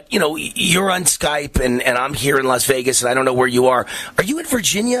 but, you're on Skype and I'm here in Las Vegas and I don't know where you are. Are you in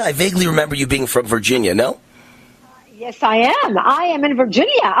Virginia? I vaguely remember you being from Virginia, no? Yes, I am. I am in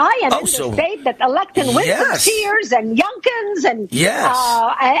Virginia. I am in the state that elected Winston Sears and Youngkins and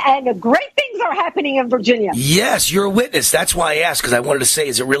great things are happening in Virginia. Yes, you're a witness. That's why I asked, because I wanted to say,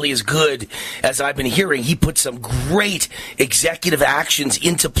 is it really as good as I've been hearing? He put some great executive actions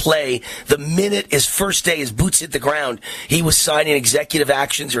into play the minute his first day, his boots hit the ground. He was signing executive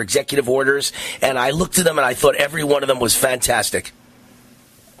actions or executive orders, and I looked at them and I thought every one of them was fantastic.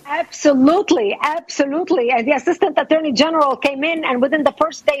 Absolutely, absolutely. And the Assistant Attorney General came in and within the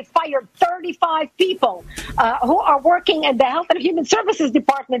first day fired 35 people who are working in the Health and Human Services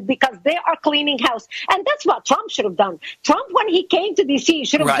Department because they are cleaning house. And that's what Trump should have done. Trump, when he came to D.C.,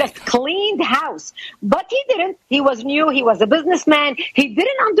 should have just cleaned house. But he didn't. He was new. He was a businessman. He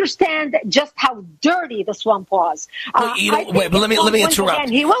didn't understand just how dirty the swamp was. But let me interrupt.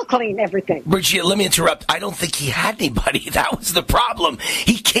 Again, he will clean everything. Brigitte, let me interrupt. I don't think he had anybody. That was the problem.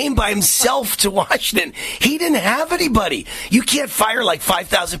 He came by himself to Washington. He didn't have anybody. You can't fire like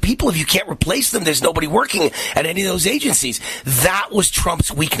 5,000 people if you can't replace them. There's nobody working at any of those agencies. That was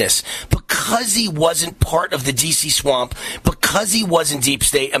Trump's weakness. Because he wasn't part of the D.C. swamp, because he wasn't deep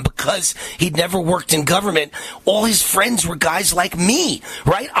state, and because he'd never worked in government, all his friends were guys like me,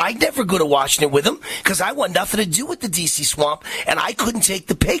 right? I'd never go to Washington with him because I want nothing to do with the D.C. swamp, and I couldn't take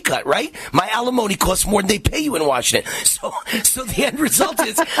the pay cut, right? My alimony costs more than they pay you in Washington. So the end result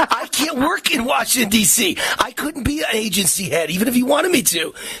is I can't work in Washington, D.C. I couldn't be an agency head, even if he wanted me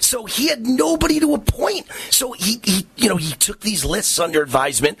to. So he had nobody to appoint. So he took these lists under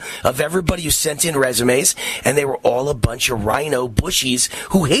advisement of everybody who sent in resumes, and they were all a bunch of rhino bushies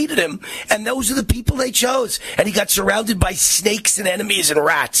who hated him, and those are the people they chose. And he got surrounded by snakes and enemies and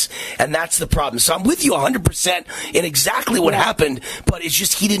rats, and that's the problem. So I'm with you 100% in exactly what happened, but it's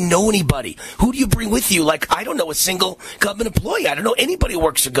just he didn't know anybody. Who do you bring with you? Like, I don't know a single government employee. I don't know anybody who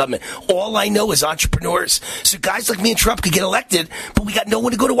works for government. All I know is entrepreneurs. So guys like me and Trump could get elected, but we got no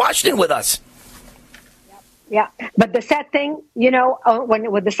one to go to Washington with us. Yeah, but the sad thing,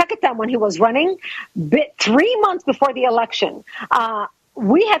 with the second time when he was running, 3 months before the election,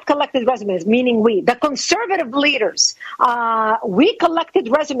 we had collected resumes, meaning the conservative leaders, we collected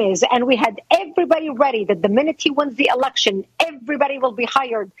resumes and we had everybody ready that the minute he wins the election, everybody will be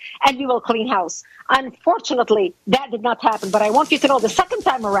hired and we will clean house. Unfortunately, that did not happen. But I want you to know the second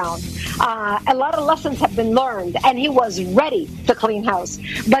time around, a lot of lessons have been learned and he was ready to clean house.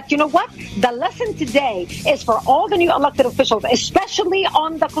 But you know what? The lesson today is for all the new elected officials, especially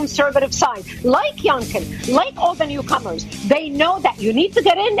on the conservative side, like Youngkin, like all the newcomers. They know that you need to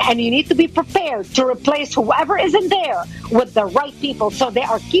get in and you need to be prepared to replace whoever is in there with the right people. So they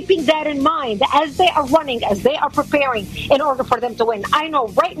are keeping that in mind as they are running, as they are preparing in order for them to win. I know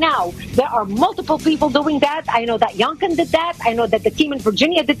right now there are multiple people doing that. I know that Youngkin did that. I know that the team in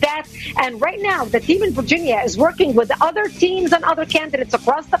Virginia did that. And right now the team in Virginia is working with other teams and other candidates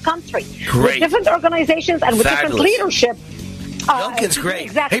across the country. With different organizations and with different leadership. Youngkin's great.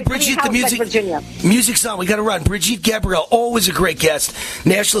 Exactly. Hey, Brigitte, music's on. We got to run. Brigitte Gabriel, always a great guest.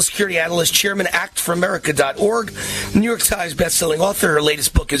 National security analyst, chairman, actforamerica.org, New York Times bestselling author. Her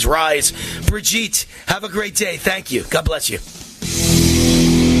latest book is Rise. Brigitte, have a great day. Thank you. God bless you.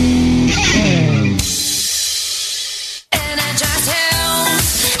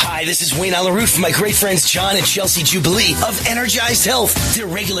 Hi, this is Wayne Alaroot from my great friends John and Chelsea Jubilee of Energized Health. They're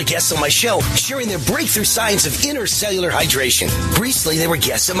regular guests on my show, sharing their breakthrough science of intercellular hydration. Recently, they were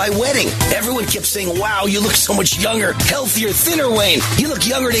guests at my wedding. Everyone kept saying, wow, you look so much younger, healthier, thinner, Wayne. You look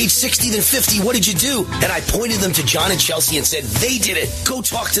younger at age 60 than 50. What did you do? And I pointed them to John and Chelsea and said, they did it. Go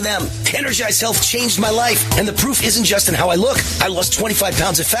talk to them. Energized Health changed my life. And the proof isn't just in how I look. I lost 25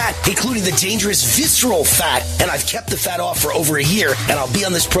 pounds of fat, including the dangerous visceral fat. And I've kept the fat off for over a year. And I'll be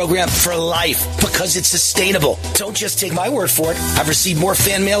on this program for life because it's sustainable. Don't just take my word for it. I've received more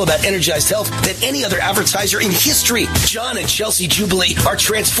fan mail about Energized Health than any other advertiser in history. John and Chelsea Jubilee are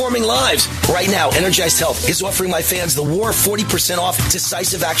transforming lives. Right now, Energized Health is offering my fans the War 40% off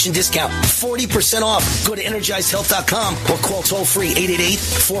decisive action discount. 40% off. Go to EnergizedHealth.com or call toll-free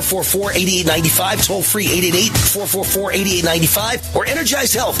 888-444-8895, toll-free 888-444-8895, or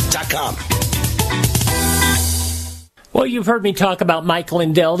EnergizedHealth.com. Well, you've heard me talk about Mike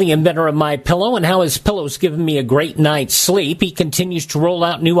Lindell, the inventor of MyPillow, and how his pillow's given me a great night's sleep. He continues to roll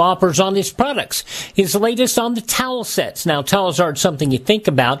out new offers on his products. His latest on the towel sets. Now, towels aren't something you think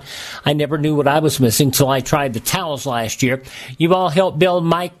about. I never knew what I was missing till I tried the towels last year. You've all helped build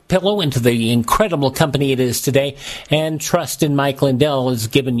MyPillow into the incredible company it is today, and trust in Mike Lindell has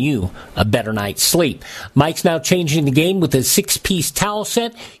given you a better night's sleep. Mike's now changing the game with a 6-piece towel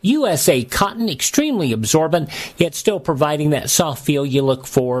set, USA cotton, extremely absorbent, yet still providing that soft feel you look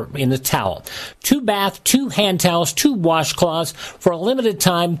for in the towel. 2 bath, 2 hand towels, 2 washcloths for a limited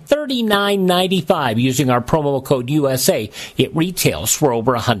time, $39.95 using our promo code USA. It retails for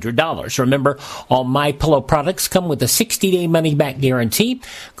over $100. Remember, all MyPillow products come with a 60-day money-back guarantee.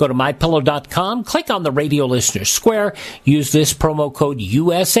 Go to MyPillow.com, click on the Radio Listener Square, use this promo code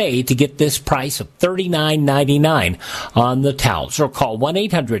USA to get this price of $39.99 on the towels, or call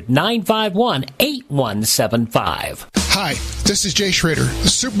 1-800-951-8175. Hi, this is Jay Schrader, the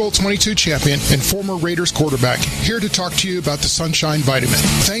Super Bowl 22 champion and former Raiders quarterback, here to talk to you about the Sunshine Vitamin.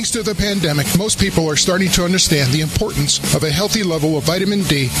 Thanks to the pandemic, most people are starting to understand the importance of a healthy level of vitamin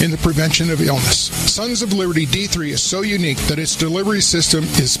D in the prevention of illness. Sons of Liberty D3 is so unique that its delivery system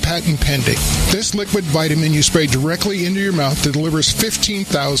is patent pending. This liquid vitamin you spray directly into your mouth delivers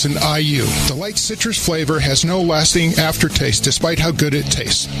 15,000 IU. The light citrus flavor has no lasting aftertaste despite how good it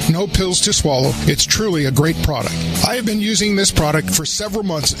tastes. No pills to swallow. It's truly a great product. I have been using this product for several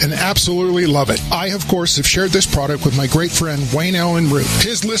months and absolutely love it. I, of course, have shared this product with my great friend Wayne Allyn Root.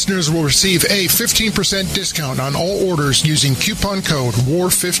 His listeners will receive a 15% discount on all orders using coupon code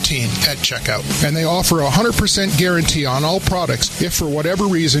WAR15 at checkout. And they offer a 100% guarantee on all products if for whatever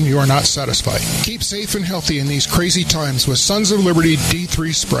reason you are not satisfied. Keep safe and healthy in these crazy times with Sons of Liberty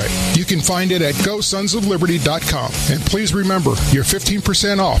D3 Spray. You can find it at GoSonsOfLiberty.com. And please remember, you're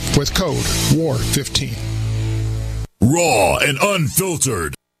 15% off with code WAR15. Raw and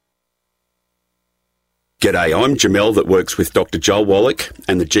unfiltered. G'day, I'm Jamel that works with Dr. Joel Wallach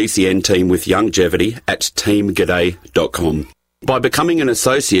and the GCN team with Longevity at teamg'day.com. By becoming an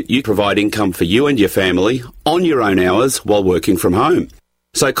associate, you provide income for you and your family on your own hours while working from home.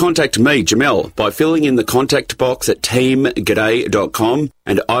 So contact me, Jamel, by filling in the contact box at teamg'day.com,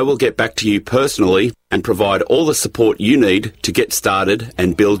 and I will get back to you personally and provide all the support you need to get started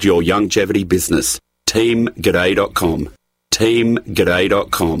and build your longevity business. teamg'day.com.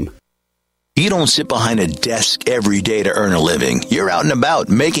 teamg'day.com. You don't sit behind a desk every day to earn a living. You're out and about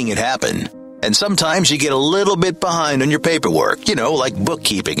making it happen. And sometimes you get a little bit behind on your paperwork, like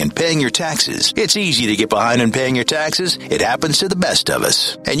bookkeeping and paying your taxes. It's easy to get behind on paying your taxes. It happens to the best of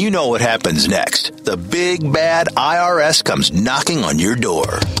us. And you know what happens next. The big bad IRS comes knocking on your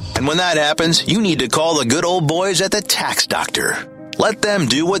door. And when that happens, you need to call the good old boys at the Tax Doctor. Let them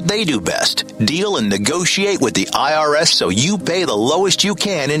do what they do best. Deal and negotiate with the IRS so you pay the lowest you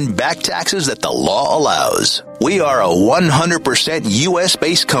can in back taxes that the law allows. We are a 100%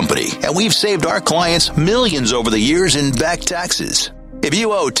 U.S.-based company, and we've saved our clients millions over the years in back taxes. If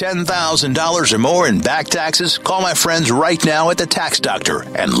you owe $10,000 or more in back taxes, call my friends right now at the Tax Doctor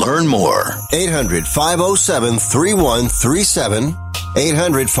and learn more. 800-507-3137.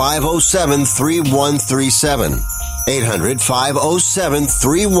 800-507-3137.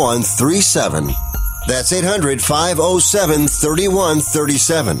 800-507-3137. That's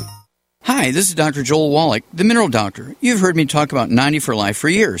 800-507-3137. Hi, this is Dr. Joel Wallach, the Mineral Doctor. You've heard me talk about 90 for Life for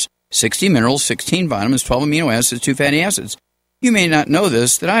years. 60 minerals, 16 vitamins, 12 amino acids, 2 fatty acids. You may not know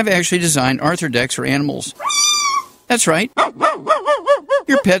this, that I've actually designed Arthrodex for animals. That's right.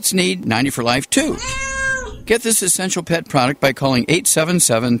 Your pets need 90 for Life, too. Get this essential pet product by calling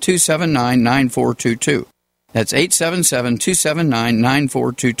 877-279-9422. That's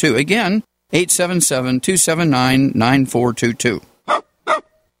 877-279-9422. Again, 877-279-9422.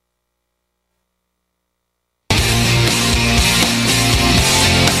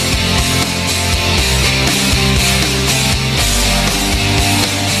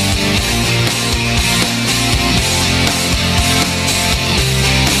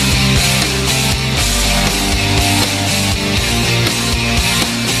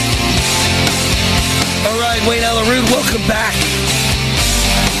 Wayne Allyn, welcome back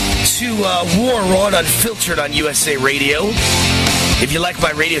to War Raw and Unfiltered on USA Radio. If you like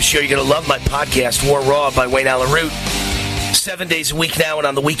my radio show, you're going to love my podcast, War Raw by Wayne Allyn. 7 days a week now, and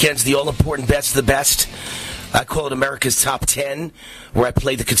on the weekends, the all-important best of the best. I call it America's Top 10, where I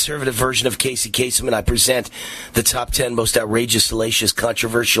play the conservative version of Casey Kasem, and I present the top 10 most outrageous, salacious,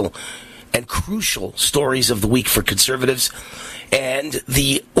 controversial, and crucial stories of the week for conservatives. And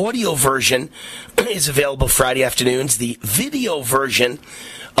the audio version is available Friday afternoons. The video version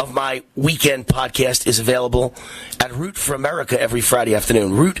of my weekend podcast is available at Root for America every Friday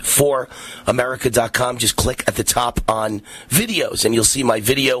afternoon. Root4America.com. Just click at the top on videos, and you'll see my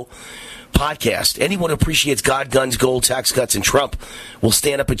video podcast. Anyone who appreciates God, guns, gold, tax cuts, and Trump will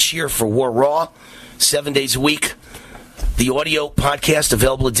stand up and cheer for War Raw 7 days a week. The audio podcast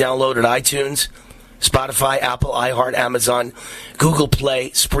available to download at iTunes, Spotify, Apple, iHeart, Amazon, Google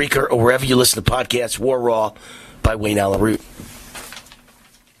Play, Spreaker, or wherever you listen to podcasts. War Raw by Wayne Allyn.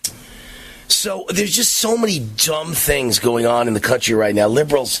 So there's just so many dumb things going on in the country right now.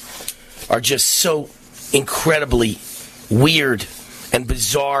 Liberals are just so incredibly weird and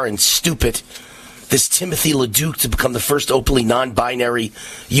bizarre and stupid. This Timothy LeDuc to become the first openly non-binary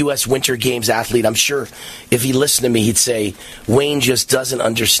U.S. Winter Games athlete. I'm sure if he listened to me, he'd say, Wayne just doesn't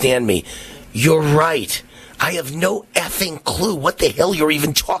understand me. You're right. I have no effing clue what the hell you're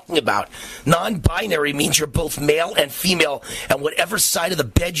even talking about. Non-binary means you're both male and female, and whatever side of the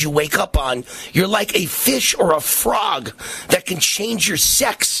bed you wake up on, you're like a fish or a frog that can change your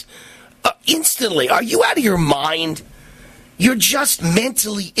sex instantly. Are you out of your mind? You're just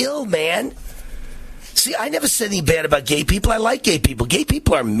mentally ill, man. See, I never said anything bad about gay people. I like gay people. Gay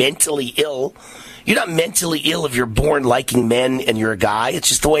people are mentally ill. You're not mentally ill if you're born liking men and you're a guy. It's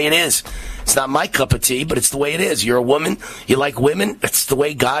just the way it is. It's not my cup of tea, but it's the way it is. You're a woman. You like women. It's the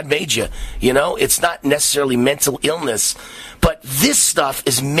way God made you. You know, it's not necessarily mental illness. But this stuff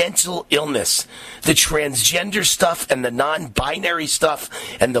is mental illness. The transgender stuff and the non-binary stuff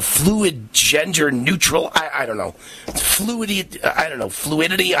and the fluid gender neutral, I don't know. Fluidity, I don't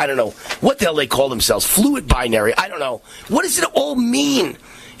know. What the hell they call themselves? Fluid binary, I don't know. What does it all mean?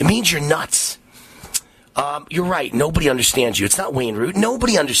 It means you're nuts. You're right. Nobody understands you. It's not Wayne Root.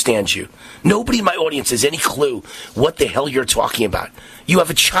 Nobody understands you. Nobody in my audience has any clue what the hell you're talking about. You have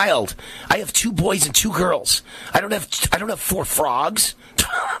a child. I have 2 boys and 2 girls. I don't have 4 frogs.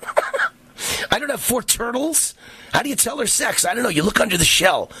 I don't have 4 turtles. How do you tell their sex? I don't know. You look under the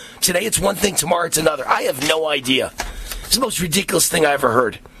shell. Today it's one thing, tomorrow it's another. I have no idea. It's the most ridiculous thing I ever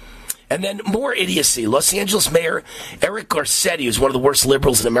heard. And then more idiocy. Los Angeles Mayor Eric Garcetti, who's one of the worst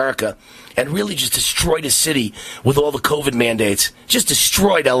liberals in America, and really just destroyed his city with all the COVID mandates. Just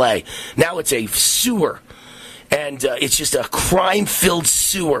destroyed L.A. Now it's a sewer. And it's just a crime-filled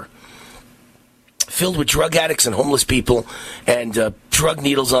sewer. Filled with drug addicts and homeless people and drug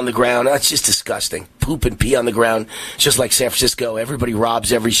needles on the ground. That's just disgusting. Poop and pee on the ground. Just like San Francisco. Everybody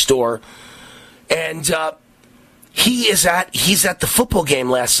robs every store. And he's at the football game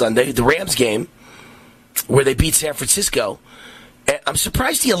last Sunday, the Rams game, where they beat San Francisco. And I'm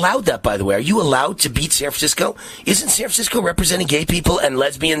surprised he allowed that, by the way. Are you allowed to beat San Francisco? Isn't San Francisco representing gay people and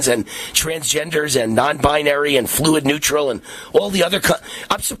lesbians and transgenders and non-binary and fluid neutral and all the other...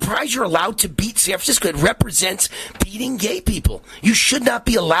 I'm surprised you're allowed to beat San Francisco. It represents beating gay people. You should not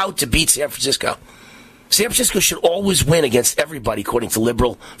be allowed to beat San Francisco. San Francisco should always win against everybody, according to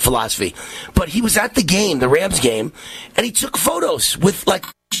liberal philosophy. But he was at the game, the Rams game, and he took photos with,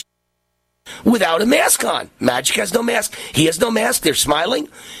 without a mask on. Magic has no mask. He has no mask. They're smiling.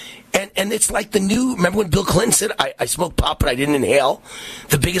 And it's like the new... Remember when Bill Clinton said, I smoked pot, but I didn't inhale?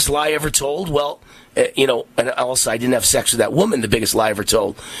 The biggest lie ever told? Well, and also I didn't have sex with that woman, the biggest lie ever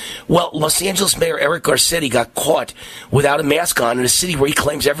told. Well, Los Angeles Mayor Eric Garcetti got caught without a mask on in a city where he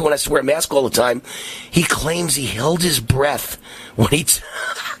claims everyone has to wear a mask all the time. He claims he held his breath when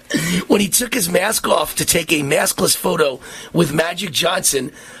he took his mask off to take a maskless photo with Magic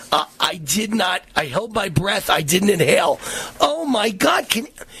Johnson. I held my breath. I didn't inhale. Oh my God.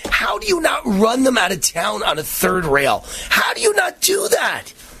 How do you not run them out of town on a third rail? How do you not do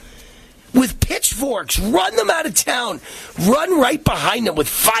that? With pitchforks, run them out of town. Run right behind them with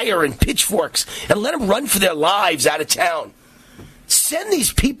fire and pitchforks and let them run for their lives out of town. Send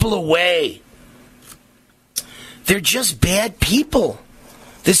these people away. They're just bad people.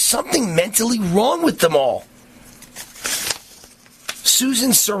 There's something mentally wrong with them all.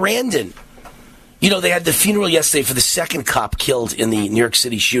 Susan Sarandon. They had the funeral yesterday for the second cop killed in the New York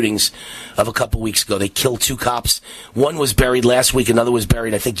City shootings of a couple weeks ago. They killed 2 cops. One was buried last week. Another was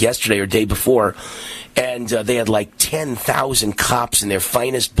buried, I think, yesterday or day before. And they had 10,000 cops in their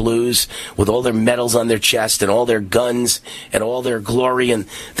finest blues with all their medals on their chest and all their guns and all their glory. And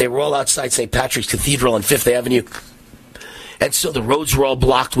they were all outside St. Patrick's Cathedral on 5th Avenue. And so the roads were all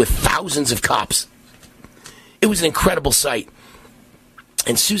blocked with thousands of cops. It was an incredible sight.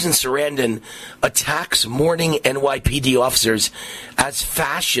 And Susan Sarandon attacks mourning NYPD officers as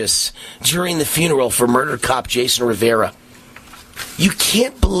fascists during the funeral for murdered cop Jason Rivera. You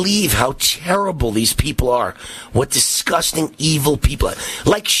can't believe how terrible these people are. What disgusting, evil people are.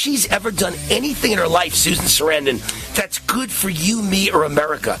 Like she's ever done anything in her life, Susan Sarandon, that's good for you, me, or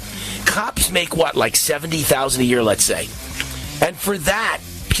America. Cops make what, $70,000 a year, let's say. And for that,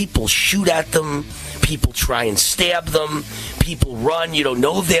 people shoot at them. People try and stab them. People run. You don't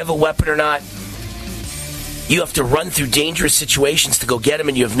know if they have a weapon or not. You have to run through dangerous situations to go get them,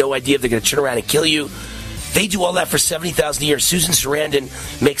 and you have no idea if they're going to turn around and kill you. They do all that for $70,000 a year. Susan Sarandon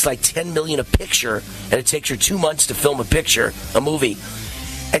makes $10 million a picture, and it takes her 2 months to film a movie.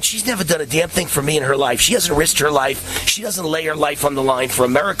 And she's never done a damn thing for me in her life. She hasn't risked her life. She doesn't lay her life on the line for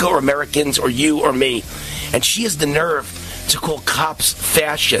America or Americans or you or me. And she has the nerve to call cops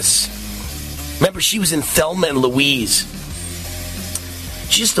fascists. Remember, she was in Thelma and Louise.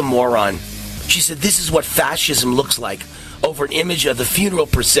 She's just a moron. She said, this is what fascism looks like, over an image of the funeral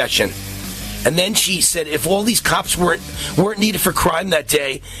procession. And then she said, if all these cops weren't needed for crime that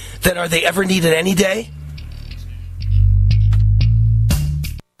day, then are they ever needed any day?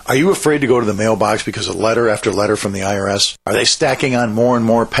 Are you afraid to go to the mailbox because of letter after letter from the IRS? Are they stacking on more and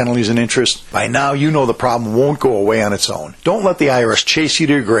more penalties and interest? By now, you know the problem won't go away on its own. Don't let the IRS chase you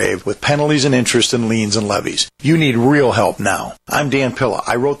to your grave with penalties and interest and liens and levies. You need real help now. I'm Dan Pilla.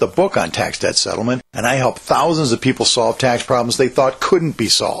 I wrote the book on tax debt settlement, and I help thousands of people solve tax problems they thought couldn't be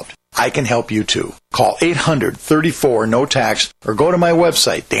solved. I can help you too. Call 800-34-NO-TAX or go to my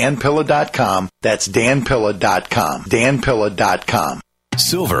website, danpilla.com. That's danpilla.com. danpilla.com.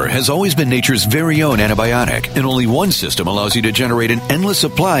 Silver has always been nature's very own antibiotic, and only one system allows you to generate an endless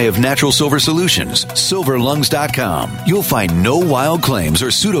supply of natural silver solutions. Silverlungs.com. You'll find no wild claims or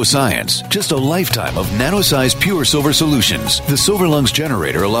pseudoscience, just a lifetime of nano-sized pure silver solutions. The Silver Lungs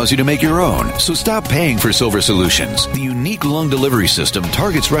generator allows you to make your own, so stop paying for silver solutions. The unique lung delivery system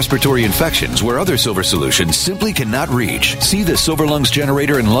targets respiratory infections where other silver solutions simply cannot reach. See the Silver Lungs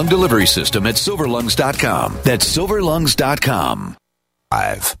generator and lung delivery system at silverlungs.com. That's silverlungs.com.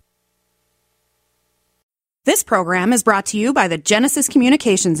 This program is brought to you by the Genesis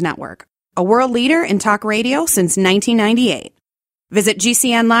Communications Network, a world leader in talk radio since 1998. Visit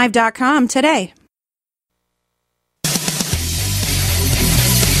GCNlive.com today.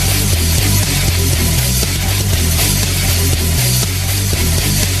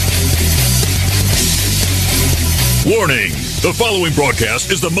 Warning! The following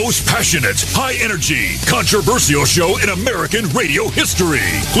broadcast is the most passionate, high-energy, controversial show in American radio history.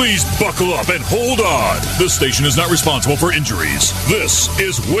 Please buckle up and hold on. This station is not responsible for injuries. This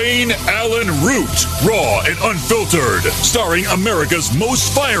is Wayne Allyn Root, raw and unfiltered, starring America's most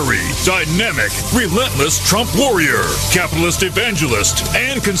fiery, dynamic, relentless Trump warrior, capitalist evangelist,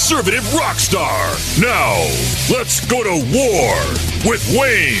 and conservative rock star. Now, let's go to war with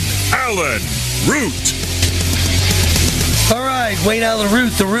Wayne Allyn Root. All right, Wayne Allyn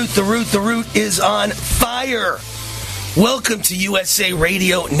Root, the root is on fire. Welcome to USA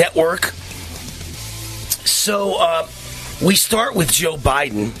Radio Network. So, we start with Joe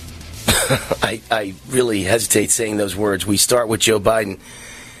Biden. I really hesitate saying those words. We start with Joe Biden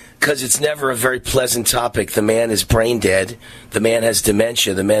because it's never a very pleasant topic. The man is brain dead. The man has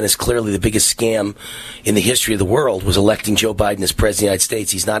dementia. The man is clearly the biggest scam in the history of the world, was electing Joe Biden as president of the United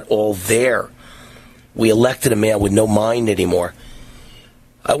States. He's not all there. We elected a man with no mind anymore.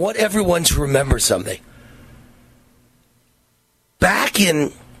 I want everyone to remember something. Back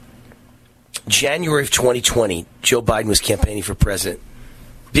in January of 2020, Joe Biden was campaigning for president.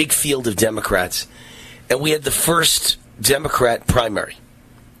 Big field of Democrats. And we had the first Democrat primary.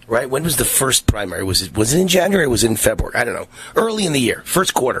 Right? When was the first primary? Was it in January or was it in February? I don't know. Early in the year,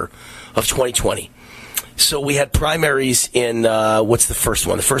 first quarter of 2020. So we had primaries in, what's the first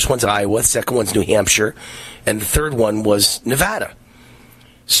one? The first one's Iowa, the second one's New Hampshire, and the third one was Nevada.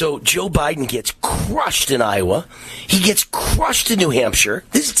 So Joe Biden gets crushed in Iowa. He gets crushed in New Hampshire.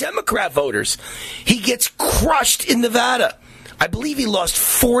 This is Democrat voters. He gets crushed in Nevada. I believe he lost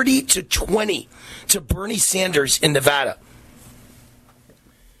 40-20 to Bernie Sanders in Nevada.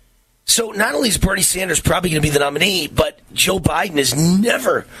 So not only is Bernie Sanders probably going to be the nominee, but Joe Biden is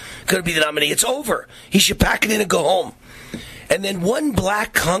never going to be the nominee. It's over. He should pack it in and go home. And then one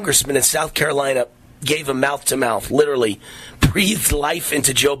black congressman in South Carolina gave him mouth-to-mouth, literally breathed life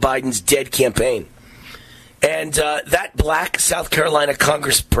into Joe Biden's dead campaign. And that black South Carolina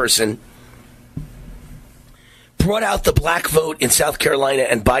congressperson brought out the black vote in South Carolina,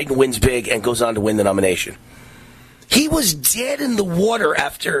 and Biden wins big and goes on to win the nomination. He was dead in the water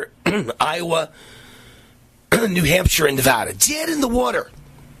after Iowa, New Hampshire, and Nevada. Dead in the water.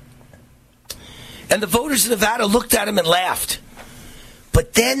 And the voters of Nevada looked at him and laughed.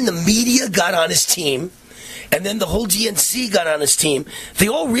 But then the media got on his team, and then the whole DNC got on his team. They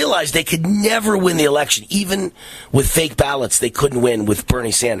all realized they could never win the election. Even with fake ballots, they couldn't win with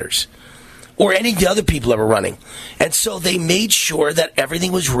Bernie Sanders or any of the other people that were running. And so they made sure that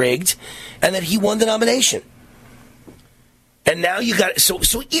everything was rigged and that he won the nomination. And now you got so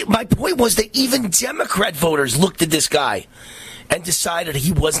my point was that even Democrat voters looked at this guy and decided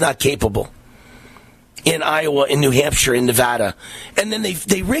he was not capable in Iowa, in New Hampshire, in Nevada. And then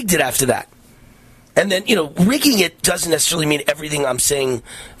they rigged it after that. And then, rigging it doesn't necessarily mean everything I'm saying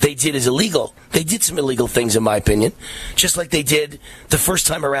they did is illegal. They did some illegal things, in my opinion, just like they did the first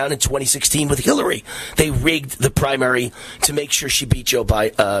time around in 2016 with Hillary. They rigged the primary to make sure she beat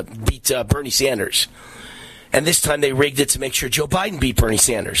Bernie Sanders. And this time they rigged it to make sure Joe Biden beat Bernie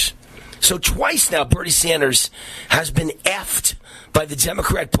Sanders. So twice now, Bernie Sanders has been effed by the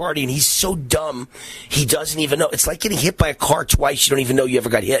Democrat Party, and he's so dumb, he doesn't even know. It's like getting hit by a car twice. You don't even know you ever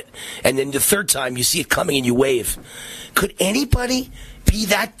got hit. And then the third time, you see it coming and you wave. Could anybody be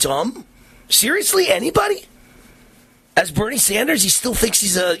that dumb? Seriously, anybody? As Bernie Sanders, he still thinks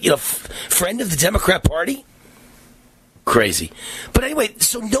he's a friend of the Democrat Party? Crazy. But anyway,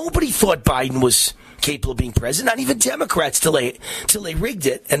 so nobody thought Biden was capable of being president, not even Democrats, till they rigged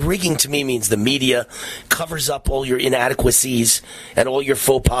it. And rigging to me means the media covers up all your inadequacies and all your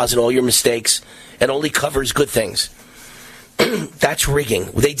faux pas and all your mistakes and only covers good things. That's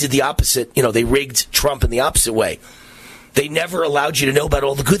rigging. They did the opposite. They rigged Trump in the opposite way. They never allowed you to know about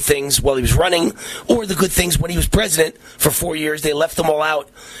all the good things while he was running or the good things when he was president for 4 years. They left them all out,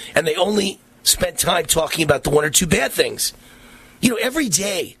 and they only spent time talking about the one or two bad things. Every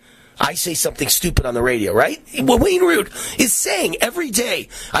day I say something stupid on the radio, right? Well, Wayne Root is saying every day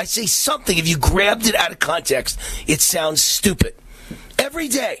I say something, if you grabbed it out of context, it sounds stupid. Every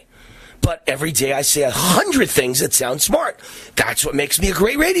day. But every day I say 100 things that sound smart. That's what makes me a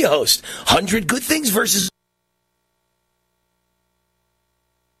great radio host. 100 good things versus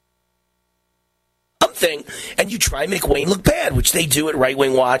something, and you try and make Wayne look bad, which they do at Right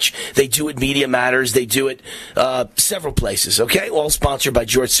Wing Watch. They do at Media Matters. They do it several places, okay? All sponsored by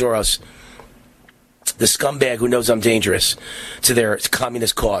George Soros, the scumbag who knows I'm dangerous to their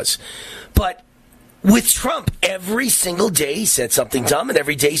communist cause. But with Trump, every single day he said something dumb, and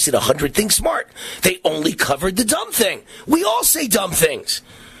every day he said 100 things smart. They only covered the dumb thing. We all say dumb things.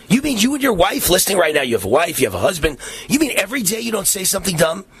 You mean you and your wife, listening right now, you have a wife, you have a husband, you mean every day you don't say something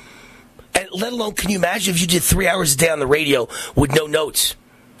dumb? And let alone, can you imagine if you did 3 hours a day on the radio with no notes?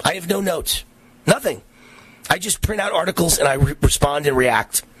 I have no notes. Nothing. I just print out articles and I respond and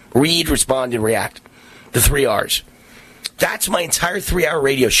react. Read, respond, and react. The 3 R's. That's my entire 3-hour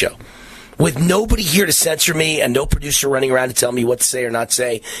radio show. With nobody here to censor me and no producer running around to tell me what to say or not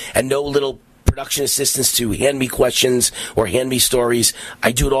say, and no little production assistants to hand me questions or hand me stories.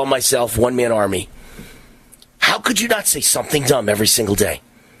 I do it all myself, one-man army. How could you not say something dumb every single day?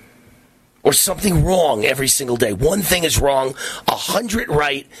 Or something wrong every single day? One thing is wrong, 100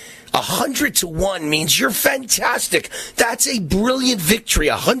 right. 100 to 1 means you're fantastic. That's a brilliant victory,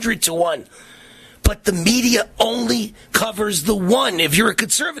 100 to 1. But the media only covers the one if you're a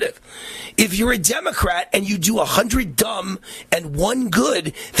conservative. If you're a Democrat and you do 100 dumb and 1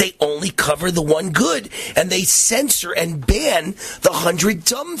 good, they only cover the 1 good. And they censor and ban the 100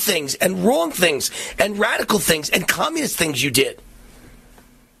 dumb things and wrong things and radical things and communist things you did.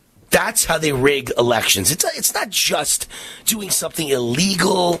 That's how they rig elections. It's not just doing something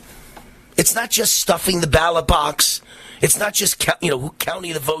illegal. It's not just stuffing the ballot box. It's not just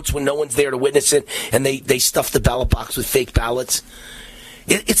counting the votes when no one's there to witness it, and they stuff the ballot box with fake ballots.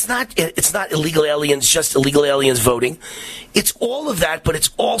 It's not illegal aliens, just illegal aliens voting. It's all of that, but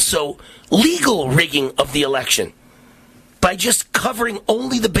it's also legal rigging of the election by just covering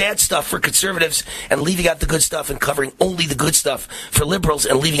only the bad stuff for conservatives and leaving out the good stuff, and covering only the good stuff for liberals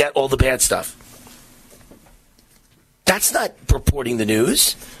and leaving out all the bad stuff. That's not reporting the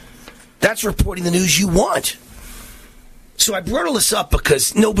news. That's reporting the news you want. So I brought all this up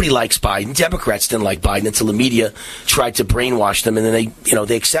because nobody likes Biden. Democrats didn't like Biden until the media tried to brainwash them, and then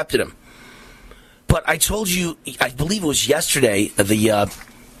they accepted him. But I told you, I believe it was yesterday,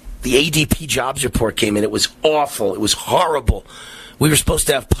 the ADP jobs report came in. It was awful. It was horrible. We were supposed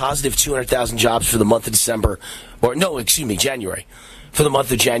to have positive 200,000 jobs for the month of January. For the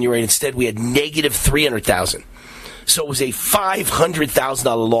month of January. Instead, we had negative 300,000. So it was a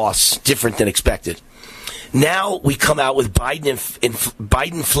 $500,000 loss, different than expected. Now we come out with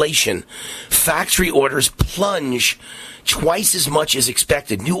Biden inflation. Factory orders plunge twice as much as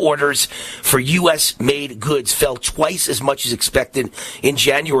expected. New orders for U.S.-made goods fell twice as much as expected in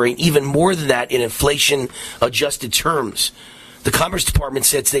January, and even more than that in inflation-adjusted terms. The Commerce Department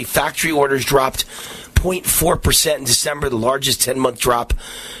said today factory orders dropped 0.4% in December, the largest 10-month drop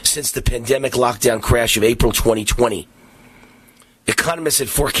since the pandemic lockdown crash of April 2020. Economists had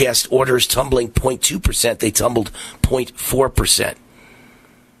forecast orders tumbling 0.2%. They tumbled 0.4%.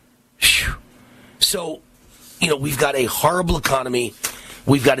 So, we've got a horrible economy.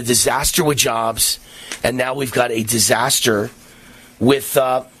 We've got a disaster with jobs. And now we've got a disaster with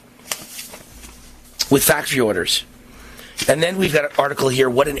factory orders. And then we've got an article here,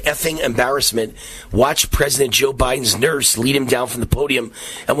 what an effing embarrassment. Watch President Joe Biden's nurse lead him down from the podium.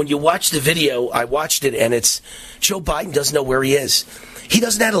 And when you watch the video, I watched it, and it's Joe Biden doesn't know where he is. He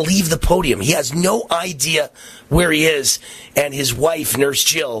doesn't know how to leave the podium. He has no idea where he is. And his wife, Nurse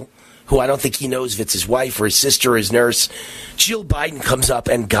Jill, who I don't think he knows if it's his wife or his sister or his nurse, Jill Biden comes up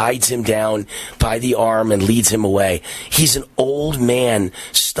and guides him down by the arm and leads him away. He's an old man,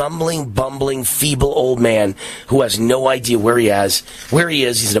 stumbling, bumbling, feeble old man who has no idea where he is.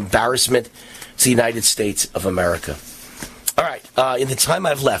 He's an embarrassment to the United States of America. All right, in the time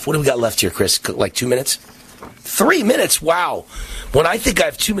I've left, what do we got left here, Chris? Like 2 minutes? 3 minutes? Wow. When I think I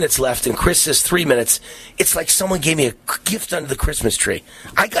have 2 minutes left and Chris says 3 minutes, it's like someone gave me a gift under the Christmas tree.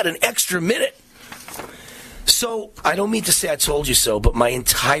 I got an extra minute. So, I don't mean to say I told you so, but my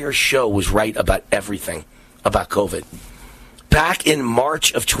entire show was right about everything about COVID. Back in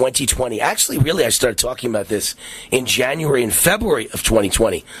March of 2020, actually, really, I started talking about this in January and February of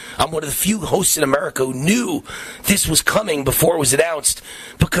 2020. I'm one of the few hosts in America who knew this was coming before it was announced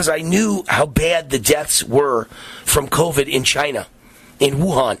because I knew how bad the deaths were from COVID in China, in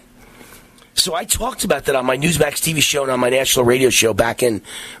Wuhan. So I talked about that on my Newsmax TV show and on my national radio show back in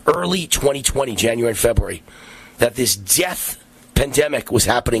early 2020, January and February, that this death pandemic was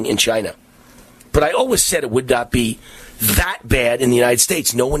happening in China. But I always said it would not be that bad in the United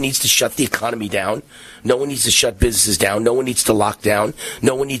States. No one needs to shut the economy down. No one needs to shut businesses down. No one needs to lock down.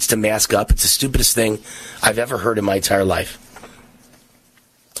 No one needs to mask up. It's the stupidest thing I've ever heard in my entire life.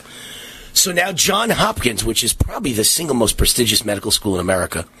 So now Johns Hopkins, which is probably the single most prestigious medical school in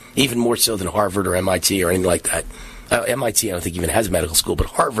America, even more so than Harvard or MIT or anything like that. MIT, I don't think even has a medical school, but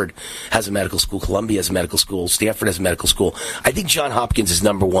Harvard has a medical school. Columbia has a medical school. Stanford has a medical school. I think Johns Hopkins is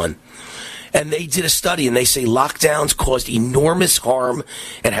number one. And they did a study, and they say lockdowns caused enormous harm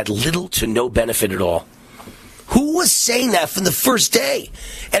and had little to no benefit at all. Who was saying that from the first day?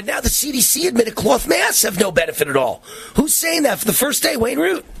 And now the CDC admitted cloth masks have no benefit at all. Who's saying that from the first day? Wayne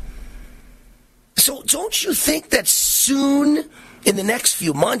Root. So don't you think that soon, in the next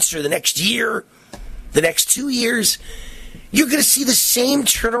few months or the next year, the next 2 years, you're going to see the same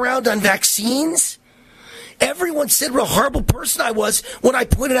turnaround on vaccines? Everyone said what a horrible person I was when I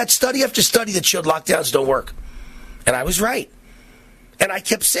pointed out study after study that showed lockdowns don't work. And I was right. And I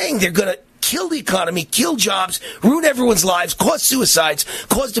kept saying they're going to kill the economy, kill jobs, ruin everyone's lives, cause suicides,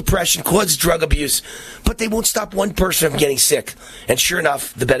 cause depression, cause drug abuse. But they won't stop one person from getting sick. And sure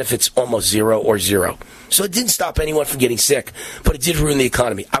enough, the benefit's almost zero or zero. So it didn't stop anyone from getting sick, but it did ruin the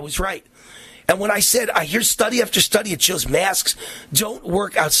economy. I was right. And when I said, I hear study after study, it shows masks don't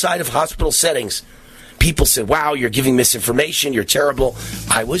work outside of hospital settings. People said, wow, you're giving misinformation, you're terrible.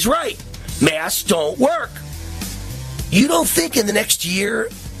 I was right. Masks don't work. You don't think in the next year,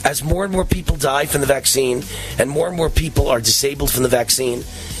 as more and more people die from the vaccine, and more people are disabled from the vaccine,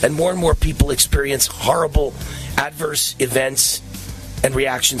 and more people experience horrible adverse events and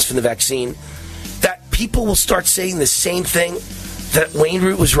reactions from the vaccine, that people will start saying the same thing, that Wayne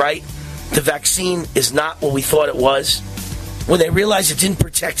Root was right, the vaccine is not what we thought it was, when they realize it didn't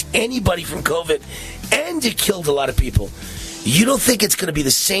protect anybody from COVID, and it killed a lot of people. You don't think it's going to be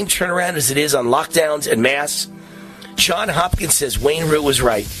the same turnaround as it is on lockdowns and masks? Johns Hopkins says Wayne Root was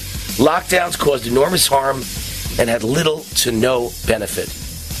right. Lockdowns caused enormous harm and had little to no benefit.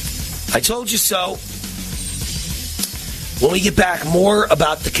 I told you so. When we get back, more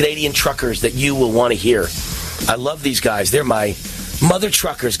about the Canadian truckers that you will want to hear. I love these guys. They're my mother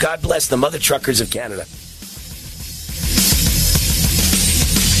truckers. God bless the mother truckers of Canada.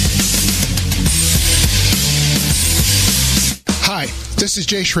 Hi, this is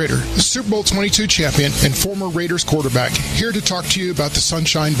Jay Schrader, the Super Bowl 22 champion and former Raiders quarterback, here to talk to you about the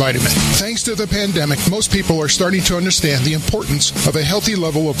Sunshine Vitamin. Thanks to the pandemic, most people are starting to understand the importance of a healthy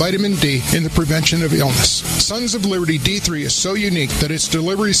level of vitamin D in the prevention of illness. Sons of Liberty D3 is so unique that its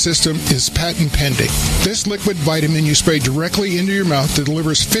delivery system is patent pending. This liquid vitamin you spray directly into your mouth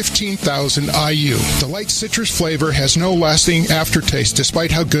delivers 15,000 IU. The light citrus flavor has no lasting aftertaste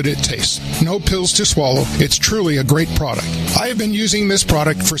despite how good it tastes. No pills to swallow. It's truly a great product. I have been using this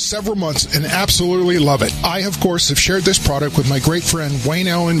product for several months and absolutely love it. I, of course, have shared this product with my great friend Wayne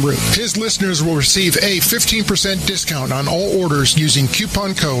Allyn Root. His listeners will receive a 15% discount on all orders using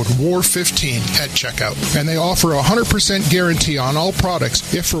coupon code WAR15 at checkout. And they offer a 100% guarantee on all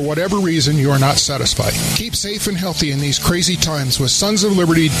products if for whatever reason you are not satisfied. Keep safe and healthy in these crazy times with Sons of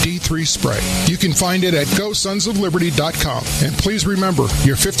Liberty D3 Spray. You can find it at GoSonsOfLiberty.com. And please remember,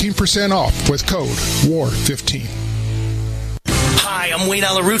 you're 15% off with code WAR15. Hi, I'm I'm Wayne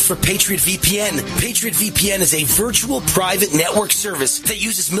Allyn for Patriot VPN. Patriot VPN is a virtual private network service that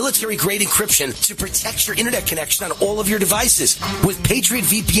uses military-grade encryption to protect your internet connection on all of your devices. With Patriot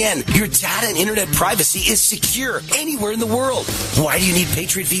VPN, your data and internet privacy is secure anywhere in the world. Why do you need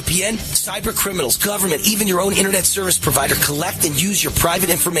Patriot VPN? Cyber criminals, government, even your own internet service provider collect and use your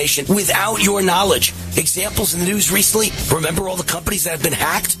private information without your knowledge. Examples in the news recently, remember all the companies that have been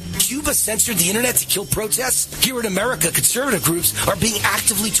hacked? Cuba censored the internet to kill protests? Here in America, conservative groups are being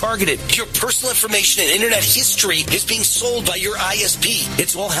actively targeted. Your personal information and internet history is being sold by your ISP.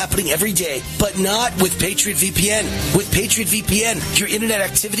 It's all happening every day, but not with Patriot VPN. With Patriot VPN, your internet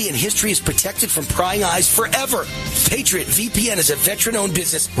activity and history is protected from prying eyes forever. Patriot VPN is a veteran-owned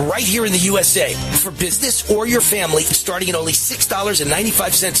business right here in the USA. For business or your family, starting at only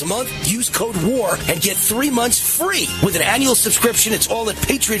 $6.95 a month, use code WAR and get 3 months free. With an annual subscription, it's all at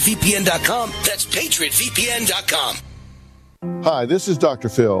PatriotVPN.com. That's PatriotVPN.com. Hi, this is Dr.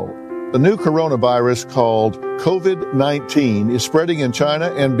 Phil. The new coronavirus called COVID-19 is spreading in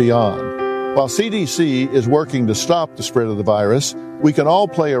China and beyond. While CDC is working to stop the spread of the virus, we can all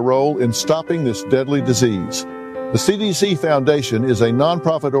play a role in stopping this deadly disease. The CDC Foundation is a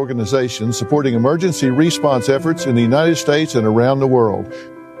nonprofit organization supporting emergency response efforts in the United States and around the world.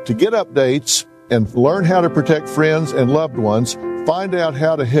 To get updates and learn how to protect friends and loved ones, find out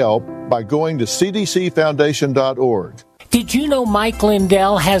how to help by going to cdcfoundation.org. Did you know Mike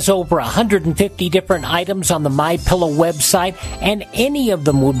Lindell has over 150 different items on the MyPillow website, and any of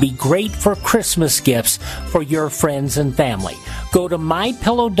them would be great for Christmas gifts for your friends and family? Go to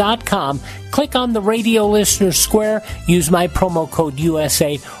MyPillow.com, click on the radio listener square, use my promo code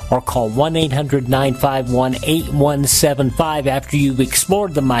USA, or call 1-800-951-8175 after you've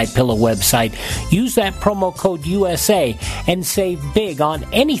explored the MyPillow website. Use that promo code USA and save big on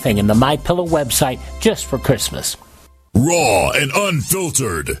anything in the MyPillow website just for Christmas. Raw and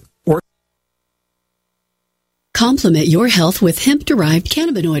unfiltered. Complement your health with hemp-derived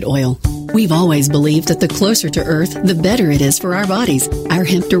cannabinoid oil. We've always believed that the closer to Earth, the better it is for our bodies. Our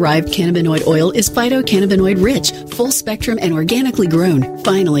hemp-derived cannabinoid oil is phytocannabinoid rich, full spectrum, and organically grown.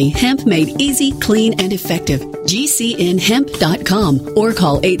 Finally, hemp made easy, clean, and effective. GCNhemp.com or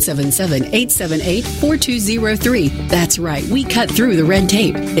call 877-878-4203. That's right, we cut through the red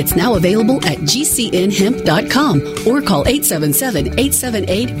tape. It's now available at GCNhemp.com or call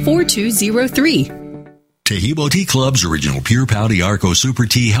 877-878-4203. Tehibo Tea Club's original Pure Pouty Arco Super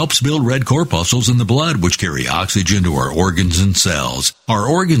Tea helps build red corpuscles in the blood, which carry oxygen to our organs and cells. Our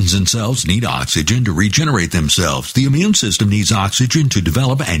organs and cells need oxygen to regenerate themselves. The immune system needs oxygen to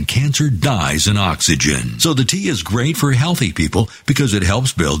develop, and cancer dies in oxygen. So the tea is great for healthy people because it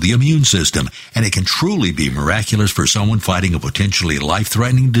helps build the immune system, and it can truly be miraculous for someone fighting a potentially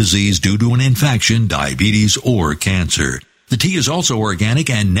life-threatening disease due to an infection, diabetes, or cancer. The tea is also organic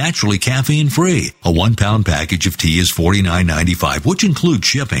and naturally caffeine-free. A 1-pound package of tea is $49.95, which includes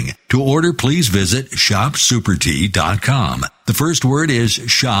shipping. To order, please visit shopsupertea.com. The first word is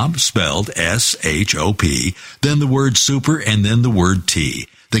shop, spelled S-H-O-P, then the word super, and then the word tea.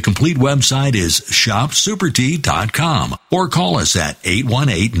 The complete website is shopsupertea.com, or call us at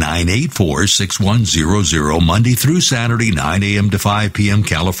 818-984-6100 Monday through Saturday, 9 a.m. to 5 p.m.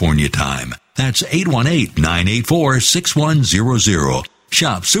 California time. That's 818-984-6100.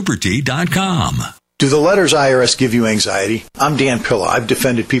 ShopSuperTea.com. Do the letters IRS give you anxiety? I'm Dan Pilla. I've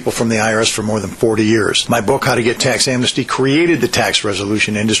defended people from the IRS for more than 40 years. My book, How to Get Tax Amnesty, created the tax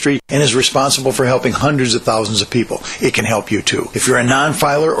resolution industry and is responsible for helping hundreds of thousands of people. It can help you too. If you're a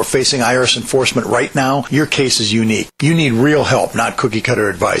non-filer or facing IRS enforcement right now, your case is unique. You need real help, not cookie-cutter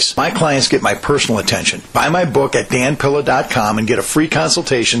advice. My clients get my personal attention. Buy my book at danpilla.com and get a free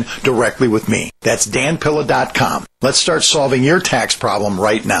consultation directly with me. That's danpilla.com. Let's start solving your tax problem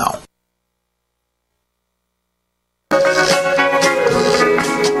right now.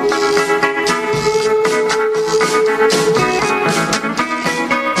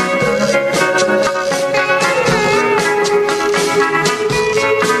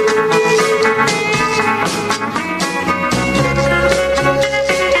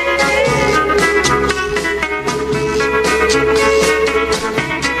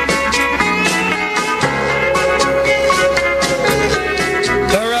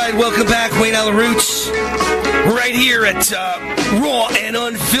 Welcome back, Wayne Allyn Roots, right here at Raw and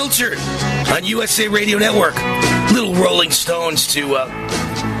Unfiltered on USA Radio Network. Little Rolling Stones to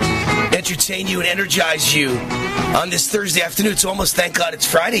entertain you and energize you on this Thursday afternoon. It's almost, thank God, it's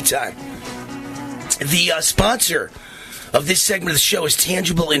Friday time. The sponsor of this segment of the show is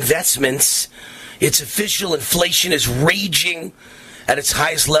Tangible Investments. It's official. Inflation is raging at its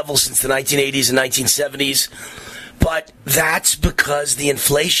highest level since the 1980s and 1970s. But that's because the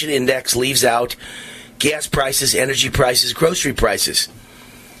inflation index leaves out gas prices, energy prices, grocery prices.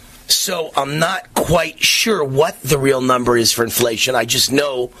 So I'm not quite sure what the real number is for inflation. I just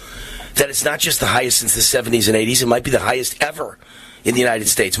know that it's not just the highest since the 70s and 80s. It might be the highest ever in the United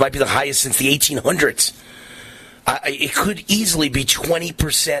States. It might be the highest since the 1800s. It could easily be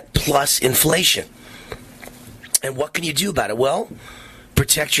 20% plus inflation. And what can you do about it? Well,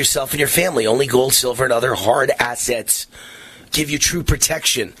 protect yourself and your family. Only gold, silver, and other hard assets give you true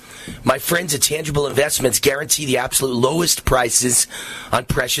protection. My friends at Tangible Investments guarantee the absolute lowest prices on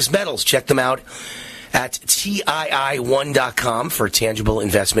precious metals. Check them out at TII1.com for Tangible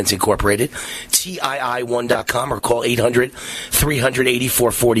Investments Incorporated. TII1.com or call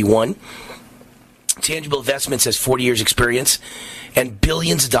 800-300-8441. Tangible Investments has 40 years experience and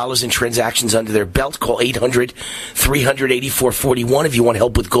billions of dollars in transactions under their belt. Call 800-300-8441 if you want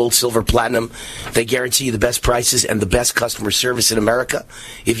help with gold, silver, platinum. They guarantee you the best prices and the best customer service in America.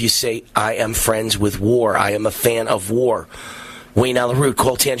 If you say, I am friends with war, I am a fan of war. Wayne on the route.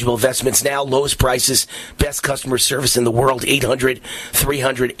 Call Tangible Investments now. Lowest prices, best customer service in the world.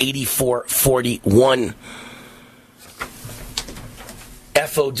 800-300-8441.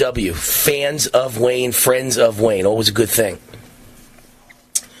 FOW, fans of Wayne, friends of Wayne. Always a good thing.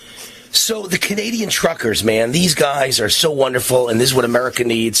 So the Canadian truckers, man, these guys are so wonderful, and this is what America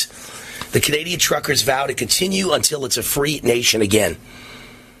needs. The Canadian truckers vow to continue until it's a free nation again.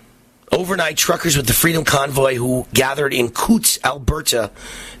 Overnight, truckers with the Freedom Convoy who gathered in Coutts, Alberta,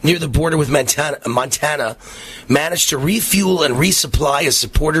 near the border with Montana, managed to refuel and resupply as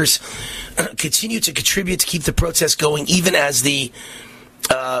supporters continue to contribute to keep the protests going, even as the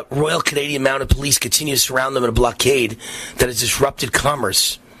Royal Canadian Mounted Police continue to surround them in a blockade that has disrupted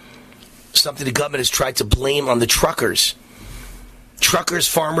commerce. Something the government has tried to blame on the truckers. Truckers,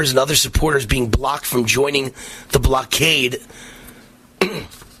 farmers, and other supporters being blocked from joining the blockade.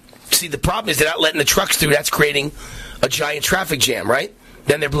 See, the problem is they're not letting the trucks through. That's creating a giant traffic jam, right?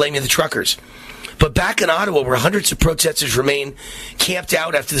 Then they're blaming the truckers. But back in Ottawa, where hundreds of protesters remain camped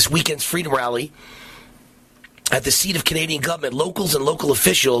out after this weekend's Freedom Rally, at the seat of Canadian government, locals and local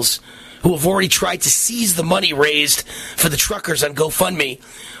officials who have already tried to seize the money raised for the truckers on GoFundMe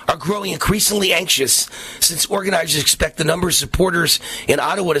are growing increasingly anxious since organizers expect the number of supporters in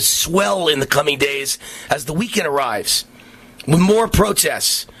Ottawa to swell in the coming days as the weekend arrives with more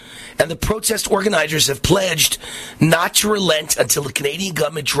protests. And the protest organizers have pledged not to relent until the Canadian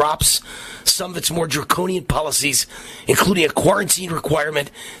government drops some of its more draconian policies, including a quarantine requirement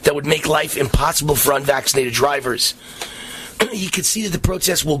that would make life impossible for unvaccinated drivers. You can see that the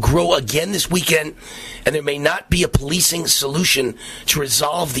protests will grow again this weekend, and there may not be a policing solution to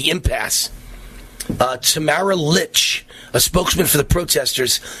resolve the impasse. Tamara Litch, a spokesman for the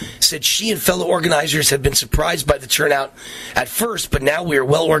protesters, said she and fellow organizers had been surprised by the turnout at first, but now we are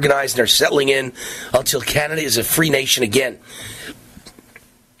well organized and are settling in until Canada is a free nation again.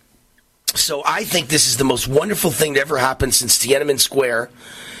 So I think this is the most wonderful thing to ever happen since Tiananmen Square.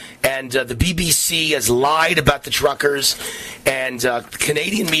 And the BBC has lied about the truckers, and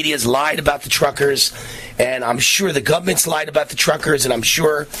Canadian media has lied about the truckers, and I'm sure the government's lied about the truckers, and I'm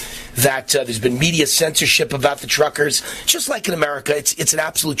sure that there's been media censorship about the truckers. Just like in America, it's an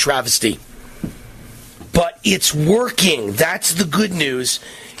absolute travesty. But it's working. That's the good news,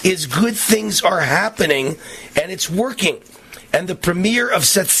 is good things are happening, and it's working. And the premier of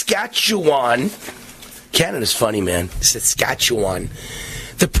Saskatchewan, Canada's funny, man, Saskatchewan.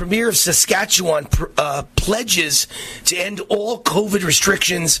 The premier of Saskatchewan pledges to end all COVID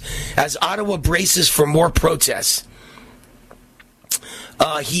restrictions as Ottawa braces for more protests.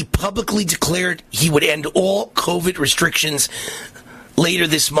 He publicly declared he would end all COVID restrictions later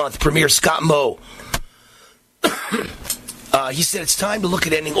this month. Premier Scott Moe. He said it's time to look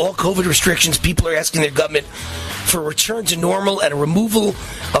at ending all COVID restrictions. People are asking their government for a return to normal and a removal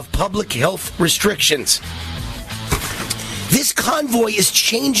of public health restrictions. This convoy is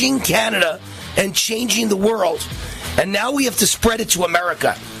changing Canada and changing the world. And now we have to spread it to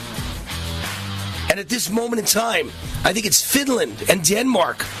America. And at this moment in time, I think it's Finland and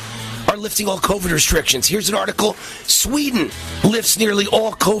Denmark are lifting all COVID restrictions. Here's an article. Sweden lifts nearly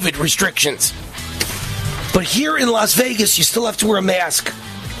all COVID restrictions. But here in Las Vegas, you still have to wear a mask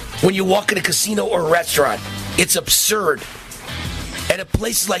when you walk in a casino or a restaurant. It's absurd. And at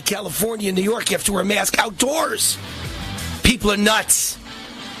places like California and New York, you have to wear a mask outdoors. People are nuts.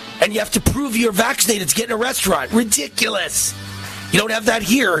 And you have to prove you're vaccinated to get in a restaurant. Ridiculous. You don't have that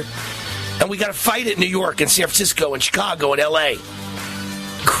here. And we got to fight it in New York and San Francisco and Chicago and L.A.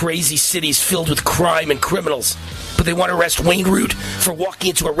 Crazy cities filled with crime and criminals. But they want to arrest Wayne Root for walking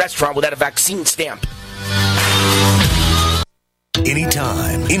into a restaurant without a vaccine stamp.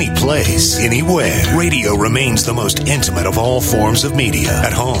 Anytime, any place, anywhere. Radio remains the most intimate of all forms of media.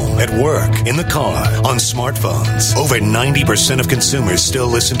 At home, at work, in the car, on smartphones. Over 90% of consumers still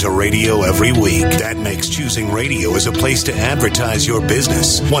listen to radio every week. That makes choosing radio as a place to advertise your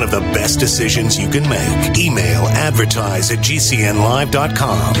business one of the best decisions you can make. Email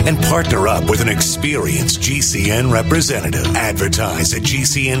advertise@gcnlive.com and partner up with an experienced GCN representative.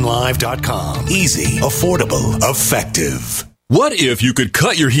 Advertise@gcnlive.com. Easy, affordable, effective. What if you could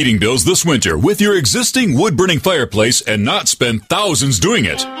cut your heating bills this winter with your existing wood-burning fireplace and not spend thousands doing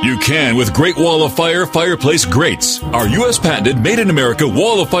it? You can with Great Wall of Fire fireplace grates. Our U.S. patented made-in-America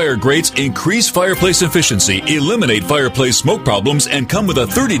Wall of Fire grates increase fireplace efficiency, eliminate fireplace smoke problems, and come with a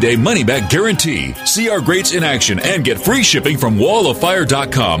 30-day money-back guarantee. See our grates in action and get free shipping from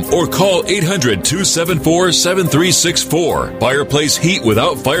walloffire.com or call 800-274-7364. Fireplace heat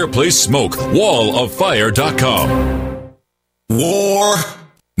without fireplace smoke. walloffire.com. War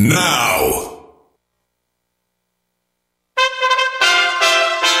now.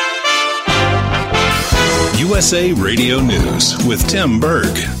 USA Radio News with Tim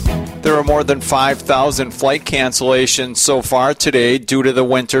Berg. There are more than 5,000 flight cancellations so far today due to the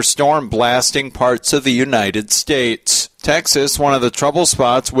winter storm blasting parts of the United States. Texas, one of the trouble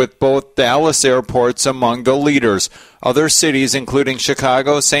spots with both Dallas airports among the leaders. Other cities, including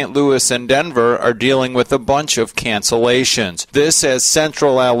Chicago, St. Louis, and Denver, are dealing with a bunch of cancellations. This as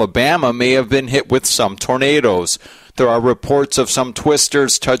central Alabama may have been hit with some tornadoes. There are reports of some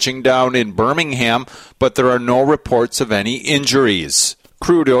twisters touching down in Birmingham, but there are no reports of any injuries.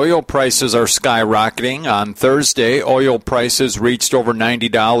 Crude oil prices are skyrocketing. On Thursday, oil prices reached over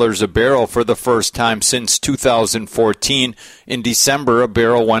 $90 a barrel for the first time since 2014. In December, a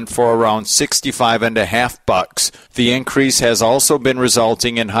barrel went for around $65.50. The increase has also been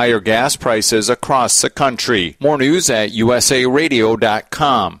resulting in higher gas prices across the country. More news at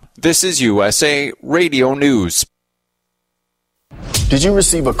usaradio.com. This is USA Radio News. Did you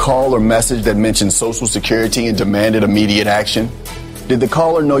receive a call or message that mentioned Social Security and demanded immediate action? Did the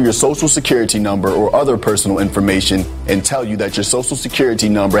caller know your Social Security number or other personal information and tell you that your Social Security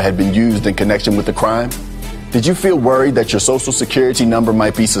number had been used in connection with the crime? Did you feel worried that your Social Security number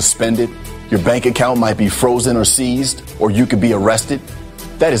might be suspended, your bank account might be frozen or seized, or you could be arrested?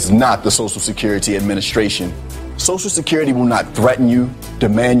 That is not the Social Security Administration. Social Security will not threaten you,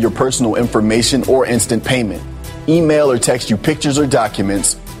 demand your personal information, or instant payment, email or text you pictures or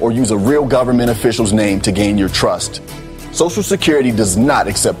documents, or use a real government official's name to gain your trust. Social Security does not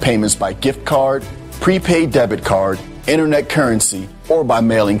accept payments by gift card, prepaid debit card, internet currency, or by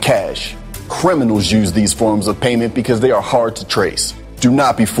mailing cash. Criminals use these forms of payment because they are hard to trace. Do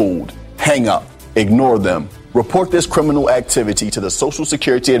not be fooled. Hang up. Ignore them. Report this criminal activity to the Social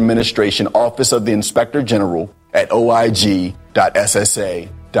Security Administration Office of the Inspector General at oig.ssa.gov.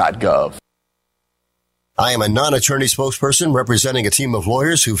 I am a non-attorney spokesperson representing a team of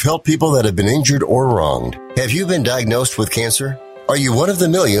lawyers who've helped people that have been injured or wronged. Have you been diagnosed with cancer? Are you one of the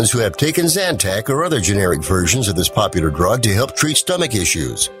millions who have taken Zantac or other generic versions of this popular drug to help treat stomach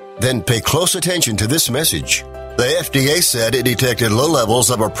issues? Then pay close attention to this message. The FDA said it detected low levels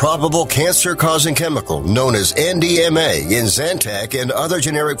of a probable cancer-causing chemical known as NDMA in Zantac and other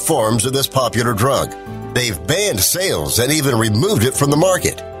generic forms of this popular drug. They've banned sales and even removed it from the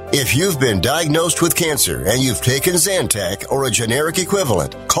market. If you've been diagnosed with cancer and you've taken Zantac or a generic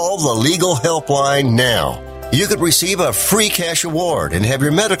equivalent, call the legal helpline now. You could receive a free cash award and have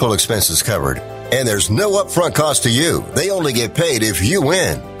your medical expenses covered. And there's no upfront cost to you. They only get paid if you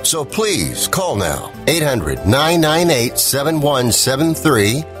win. So please call now.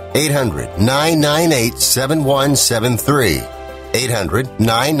 800-998-7173. 800-998-7173.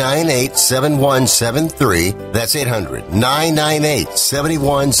 800-998-7173. That's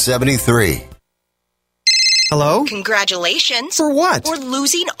 800-998-7173. Hello? Congratulations. For what? For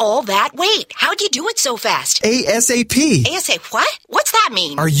losing all that weight. How'd you do it so fast? ASAP. ASAP what? What's that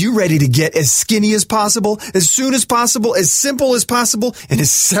mean? Are you ready to get as skinny as possible, as soon as possible, as simple as possible, and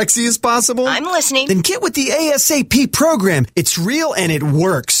as sexy as possible? I'm listening. Then get with the ASAP program. It's real and it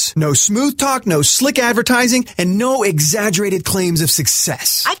works. No smooth talk, no slick advertising, and no exaggerated claims of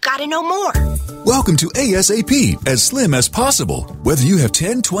success. I've got to know more. Welcome to ASAP, as slim as possible. Whether you have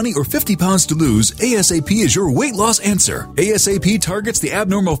 10, 20, or 50 pounds to lose, ASAP is your your weight loss answer. ASAP targets the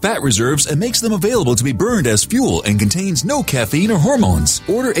abnormal fat reserves and makes them available to be burned as fuel and contains no caffeine or hormones.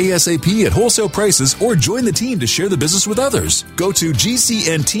 Order ASAP at wholesale prices or join the team to share the business with others. Go to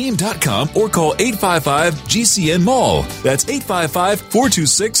GCNteam.com or call 855-GCN-MALL. That's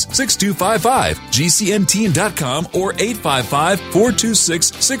 855-426-6255. GCNteam.com or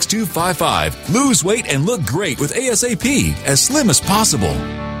 855-426-6255. Lose weight and look great with ASAP, as slim as possible.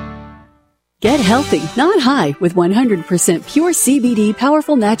 Get healthy, not high, with 100% pure CBD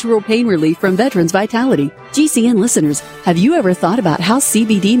powerful natural pain relief from Veterans Vitality. GCN listeners, have you ever thought about how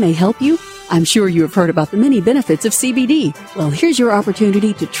CBD may help you? I'm sure you have heard about the many benefits of CBD. Well, here's your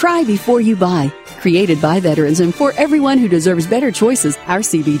opportunity to try before you buy. Created by veterans and for everyone who deserves better choices, our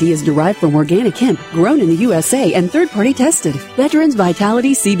CBD is derived from organic hemp, grown in the USA and third-party tested. Veterans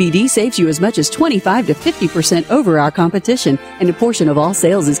Vitality CBD saves you as much as 25 to 50% over our competition, and a portion of all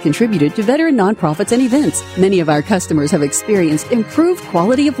sales is contributed to veteran nonprofits and events. Many of our customers have experienced improved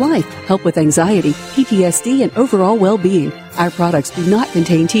quality of life, help with anxiety, PTSD, and overall well-being. Our products do not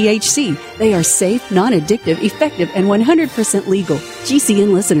contain THC. They are safe, non-addictive, effective, and 100% legal.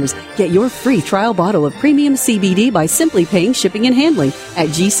 GCN listeners, get your free trial bottle of premium CBD by simply paying shipping and handling at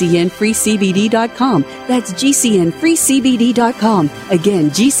GCNFreeCBD.com. That's GCNFreeCBD.com. Again,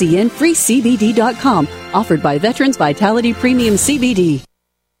 GCNFreeCBD.com. Offered by Veterans Vitality Premium CBD.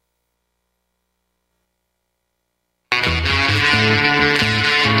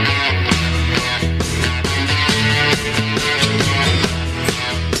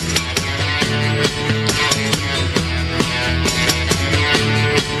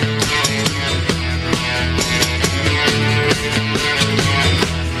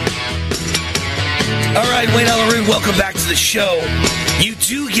 Wayne Allyn, welcome back to the show. You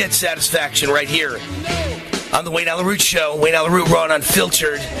do get satisfaction right here on the Wayne Allyn Show. Wayne Allyn, Raw and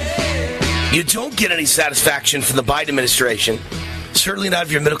Unfiltered. You don't get any satisfaction from the Biden administration. Certainly not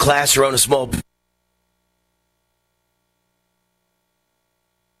if you're middle class or own a small business.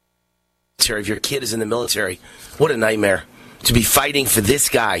 If your kid is in the military, what a nightmare to be fighting for this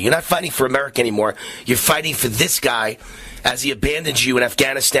guy. You're not fighting for America anymore. You're fighting for this guy as he abandons you in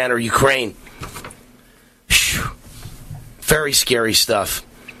Afghanistan or Ukraine. Very scary stuff.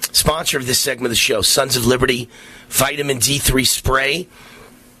 Sponsor of this segment of the show, Sons of Liberty Vitamin D3 Spray.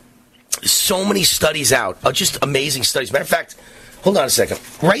 So many studies out. Just amazing studies. Matter of fact, hold on a second.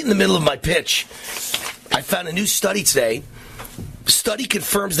 Right in the middle of my pitch, I found a new study today. Study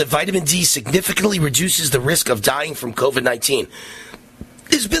confirms that vitamin D significantly reduces the risk of dying from COVID-19.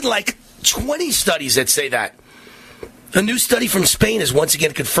 There's been like 20 studies that say that. A new study from Spain has once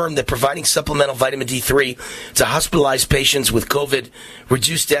again confirmed that providing supplemental vitamin D3 to hospitalized patients with COVID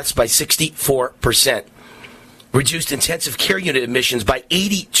reduced deaths by 64%, reduced intensive care unit admissions by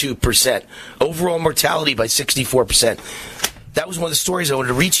 82%, overall mortality by 64%. That was one of the stories I wanted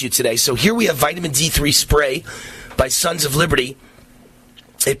to reach you today. So here we have vitamin D3 spray by Sons of Liberty.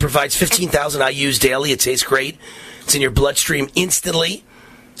 It provides 15,000 IUs daily. It tastes great. It's in your bloodstream instantly.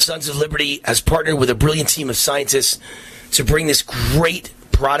 Sons of Liberty has partnered with a brilliant team of scientists to bring this great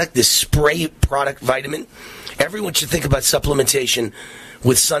product, this spray product vitamin. Everyone should think about supplementation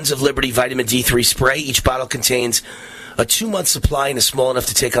with Sons of Liberty Vitamin D3 Spray. Each bottle contains a 2-month supply and is small enough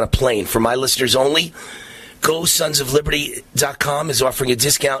to take on a plane. For my listeners only, GoSonsofLiberty.com is offering a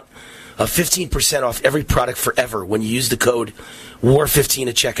discount of 15% off every product forever when you use the code WAR15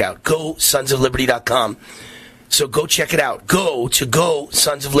 at checkout. GoSonsofLiberty.com. So go check it out. Go to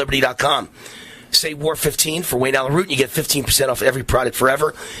GoSonsofLiberty.com. Say WAR15 for Wayne Allyn, and you get 15% off every product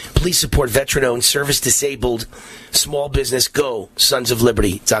forever. Please support veteran-owned, service-disabled, small business.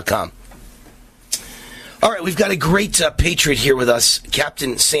 GoSonsofLiberty.com. All right, we've got a great patriot here with us,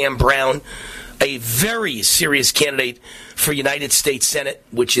 Captain Sam Brown, a very serious candidate for United States Senate,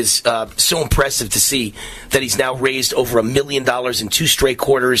 which is so impressive to see that he's now raised over $1 million in 2 straight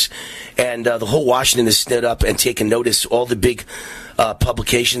quarters, and the whole Washington has stood up and taken notice. All the big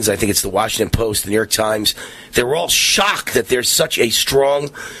publications, I think it's the Washington Post, the New York Times, they were all shocked that there's such a strong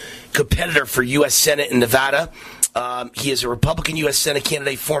competitor for U.S. Senate in Nevada. He is a Republican U.S. Senate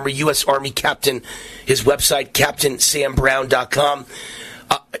candidate, former U.S. Army captain. His website, CaptainSamBrown.com.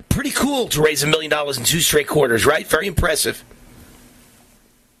 Pretty cool to raise $1 million in 2 straight quarters, right? Very impressive.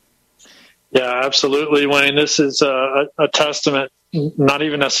 Yeah, absolutely, Wayne. This is a testament, not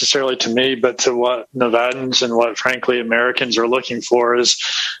even necessarily to me, but to what Nevadans and what, frankly, Americans are looking for as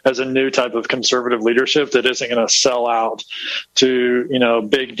a new type of conservative leadership that isn't going to sell out to,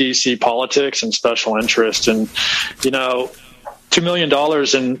 big D.C. politics and special interest. And, $2 million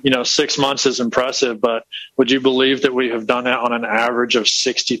in 6 months is impressive, but would you believe that we have done that on an average of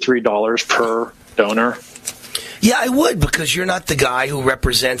 $63 per donor? Yeah, I would, because you're not the guy who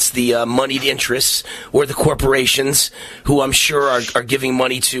represents the moneyed interests or the corporations who I'm sure are giving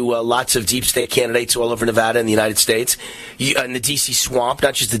money to lots of deep state candidates all over Nevada and the United States. And the D.C. swamp,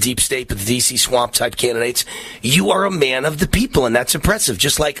 not just the deep state, but the D.C. swamp type candidates. You are a man of the people, and that's impressive.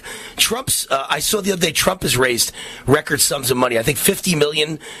 Just like Trump's, I saw the other day, Trump has raised record sums of money. I think $50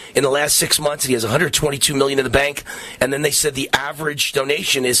 million in the last 6 months. He has $122 million in the bank. And then they said the average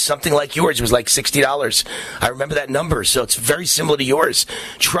donation is something like yours. It was like $60. I remember that number, so it's very similar to yours.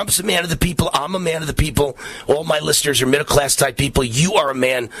 Trump's a man of the people. I'm a man of the people. All my listeners are middle-class type people. You are a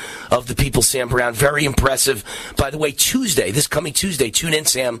man of the people, Sam Brown. Very impressive. By the way, this coming Tuesday, tune in,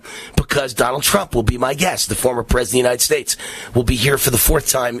 Sam, because Donald Trump will be my guest. The former president of the United States will be here for the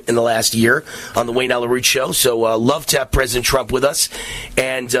 4th time in the last year on the Wayne Allyn Root Show. So love to have President Trump with us.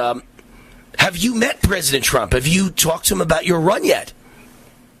 And have you met President Trump? Have you talked to him about your run yet?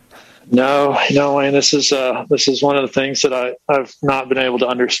 No, Wayne. This is one of the things that I've not been able to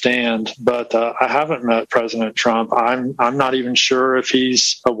understand. But I haven't met President Trump. I'm not even sure if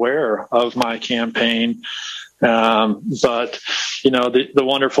he's aware of my campaign. But the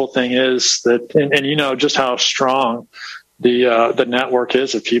wonderful thing is that, and you know just how strong the network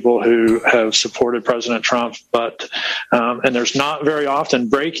is of people who have supported President Trump. But and there's not very often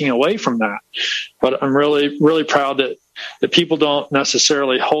breaking away from that. But I'm really, really proud that people don't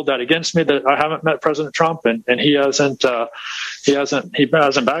necessarily hold that against me, that I haven't met President Trump, and he hasn't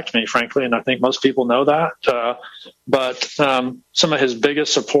backed me, frankly, and I think most people know that. But some of his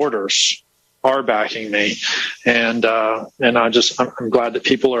biggest supporters are backing me, and I'm glad that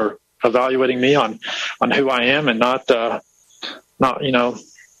people are evaluating me on who I am, and not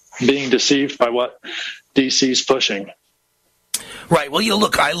being deceived by what DC's pushing. Right. Well,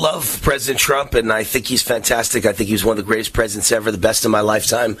 look, I love President Trump, and I think he's fantastic. I think he was one of the greatest presidents ever, the best in my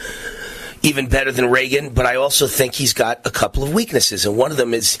lifetime, even better than Reagan. But I also think he's got a couple of weaknesses, and one of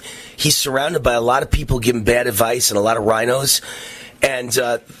them is he's surrounded by a lot of people giving bad advice and a lot of rhinos. And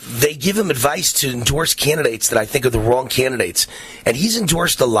they give him advice to endorse candidates that I think are the wrong candidates. And he's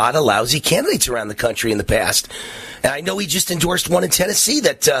endorsed a lot of lousy candidates around the country in the past. And I know he just endorsed one in Tennessee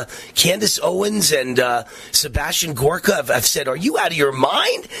that Candace Owens and Sebastian Gorka have said, are you out of your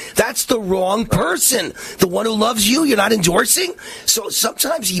mind? That's the wrong person. The one who loves you, you're not endorsing? So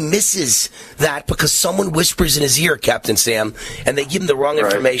sometimes he misses that because someone whispers in his ear, Captain Sam, and they give him the wrong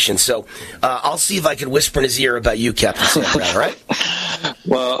information. So I'll see if I can whisper in his ear about you, Captain Sam Brown, all right?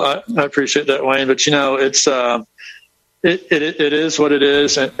 Well, I appreciate that, Wayne, but it's it is what it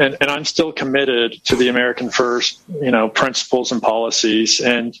is, and I'm still committed to the American First, principles and policies,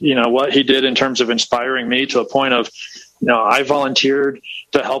 and what he did in terms of inspiring me to a point of, I volunteered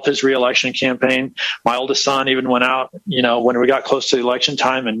to help his reelection campaign. My oldest son even went out, when we got close to the election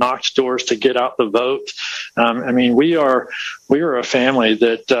time, and knocked doors to get out the vote. We are a family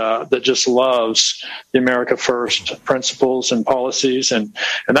that just loves the America First principles and policies, and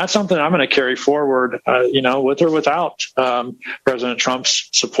that's something I'm going to carry forward, with or without President Trump's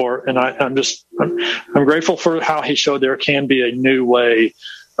support. And I'm grateful for how he showed there can be a new way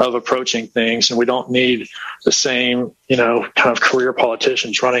of approaching things, and we don't need the same, kind of career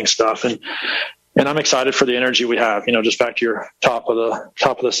politicians running stuff. And I'm excited for the energy we have. Just back to your top of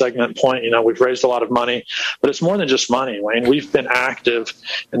the segment point. We've raised a lot of money, but it's more than just money, Wayne. We've been active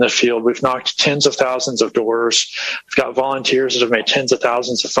in the field. We've knocked tens of thousands of doors. We've got volunteers that have made tens of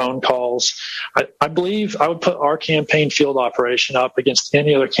thousands of phone calls. I believe I would put our campaign field operation up against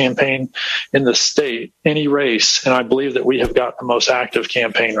any other campaign in the state, any race, and I believe that we have got the most active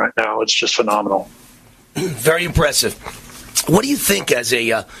campaign right now. It's just phenomenal. Very impressive. What do you think, as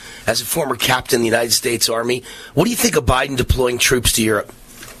a former captain in the United States Army, what do you think of Biden deploying troops to Europe?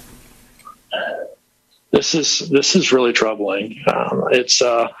 This is really troubling.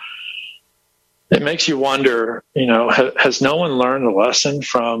 It makes you wonder. Has no one learned the lesson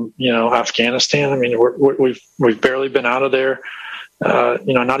from Afghanistan? We've barely been out of there.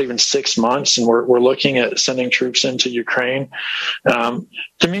 Not even 6 months, and we're looking at sending troops into Ukraine.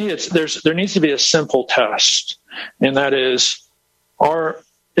 To me, there needs to be a simple test, and that is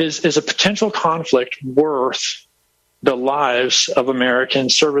a potential conflict worth the lives of American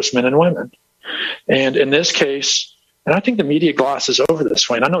servicemen and women? And in this case, and I think the media glosses over this,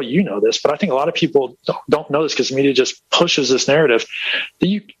 Wayne. I know you know this, but I think a lot of people don't know this because the media just pushes this narrative.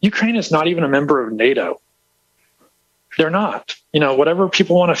 Ukraine is not even a member of NATO. They're not. Whatever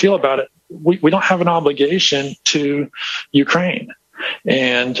people want to feel about it, we don't have an obligation to Ukraine.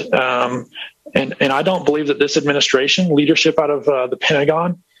 And I don't believe that this administration, leadership out of the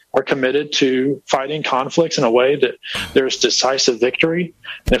Pentagon, are committed to fighting conflicts in a way that there's decisive victory.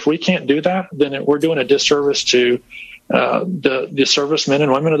 And if we can't do that, then we're doing a disservice to the servicemen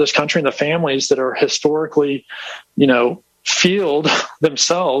and women of this country and the families that are historically, field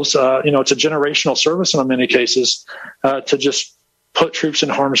themselves. It's a generational service in many cases to just put troops in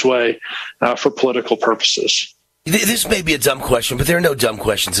harm's way for political purposes. This may be a dumb question, but there are no dumb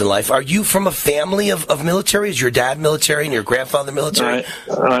questions in life. Are you from a family of military? Is your dad military and your grandfather military?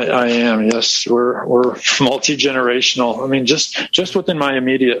 I am, yes. We're multi-generational. I mean, just within my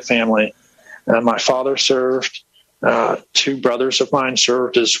immediate family, my father served. 2 brothers of mine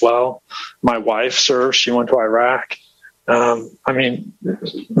served as well. My wife served. She went to Iraq. Both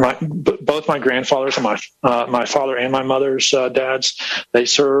my grandfathers and my father and my mother's dads, they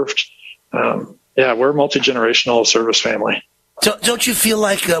served. We're a multi-generational service family. Don't you feel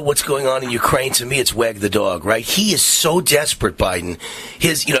like what's going on in Ukraine, to me, it's Wag the dog, right? He is so desperate, Biden.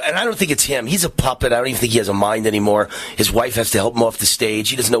 And I don't think it's him. He's a puppet. I don't even think he has a mind anymore. His wife has to help him off the stage.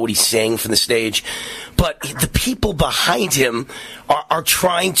 He doesn't know what he's saying from the stage. But the people behind him are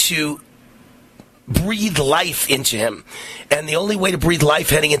trying to breathe life into him. And the only way to breathe life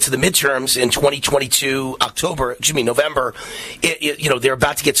heading into the midterms in 2022, November, they're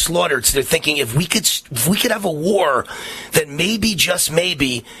about to get slaughtered. So they're thinking if we could have a war, then maybe, just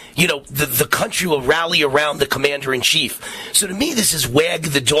maybe, the country will rally around the commander in chief. So to me, this is Wag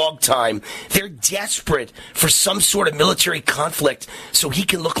the dog time. They're desperate for some sort of military conflict so he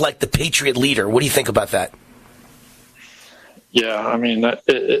can look like the patriot leader. What do you think about that? Yeah, I mean,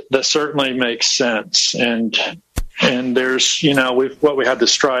 that certainly makes sense. And there's, we had the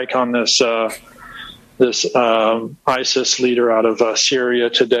strike on this ISIS leader out of Syria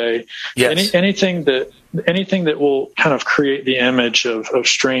today. Yes. Anything that will kind of create the image of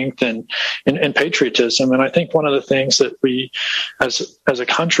strength and patriotism. And I think one of the things that we as a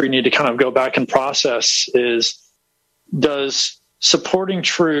country need to kind of go back and process is, does supporting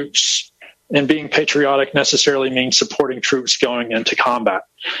troops and being patriotic necessarily means supporting troops going into combat?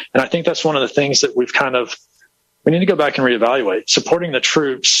 And I think that's one of the things that we need to go back and reevaluate. Supporting the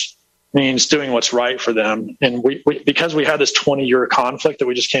troops means doing what's right for them. And we because we had this 20-year conflict that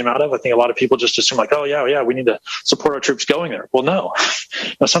we just came out of, I think a lot of people just assume like, oh yeah, we need to support our troops going there. Well, no.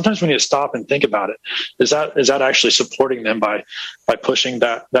 Now, sometimes we need to stop and think about it. Is that actually supporting them by pushing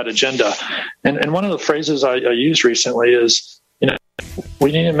that agenda? And one of the phrases I used recently is,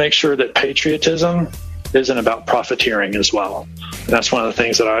 we need to make sure that patriotism isn't about profiteering as well. And that's one of the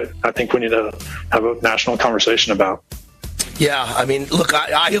things that I think we need to have a national conversation about. Yeah, I mean, look,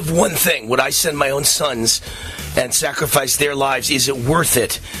 I have one thing. Would I send my own sons and sacrifice their lives? Is it worth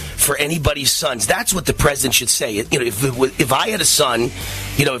it for anybody's sons? That's what the president should say. If I had a son,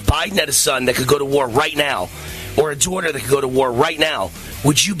 if Biden had a son that could go to war right now, or a daughter that could go to war right now,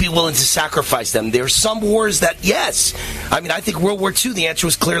 would you be willing to sacrifice them? There are some wars that, yes. I mean, I think World War II, the answer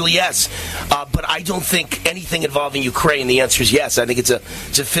was clearly yes. But I don't think anything involving Ukraine, the answer is yes. I think it's a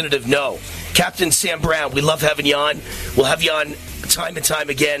definitive no. Captain Sam Brown, we love having you on. We'll have you on time and time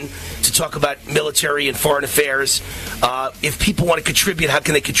again to talk about military and foreign affairs. If people want to contribute, how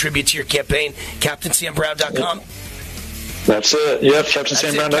can they contribute to your campaign? CaptainSamBrown.com. That's it. Yep,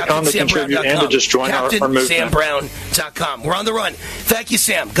 CaptainSamBrown.com to contribute and to just join our movement. CaptainSamBrown.com. We're on the run. Thank you,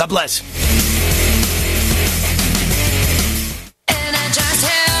 Sam. God bless.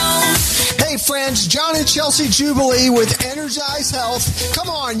 Hey friends, John and Chelsea Jubilee with Energize Health. Come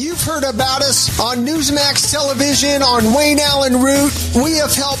on, you've heard about us on Newsmax Television, on Wayne Allyn Root. We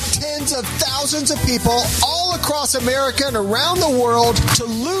have helped tens of thousands of people all across America and around the world to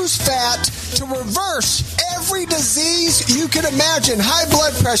lose fat, to reverse every disease you can imagine. High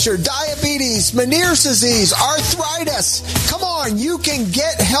blood pressure, diabetes, Meniere's disease, arthritis. Come on, you can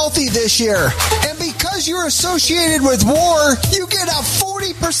get healthy this year. And because you're associated with war, you get a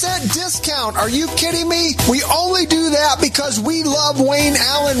 40% discount. Are you kidding me? We only do that because we love Wayne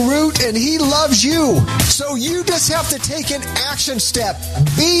Allyn Root and he loves you. So you just have to take an action step.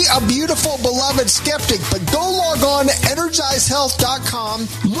 Be a beautiful, beloved skeptic, but go log on to EnergizeHealth.com.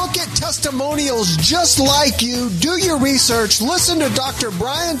 Look at testimonials just like you. Do your research. Listen to Dr.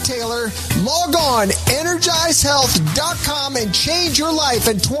 Brian Taylor. Log on EnergizeHealth.com and change your life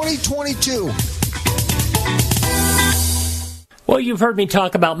in 2022. Well, you've heard me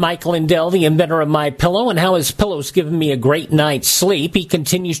talk about Mike Lindell, the inventor of MyPillow, and how his pillow's given me a great night's sleep. He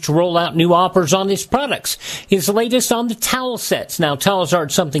continues to roll out new offers on his products. His latest on the towel sets. Now, towels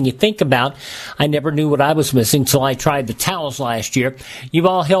aren't something you think about. I never knew what I was missing till I tried the towels last year. You've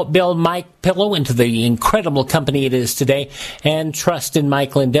all helped build MyPillow into the incredible company it is today, and trust in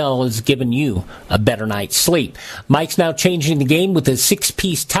Mike Lindell has given you a better night's sleep. Mike's now changing the game with his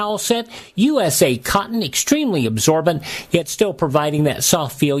 6-piece towel set, USA cotton, extremely absorbent, yet still providing that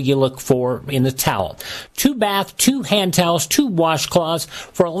soft feel you look for in a towel. 2 bath, 2 hand towels, 2 washcloths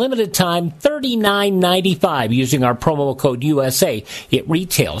for a limited time, $39.95 using our promo code USA. It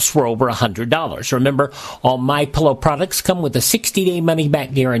retails for over $100. Remember, all MyPillow products come with a 60-day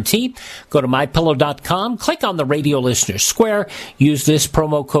money-back guarantee. Go to MyPillow.com, click on the radio listener square, use this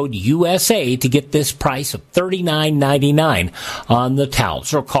promo code USA to get this price of $39.99 on the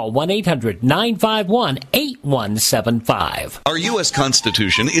towels, or call 1-800-951-8175. Our U.S.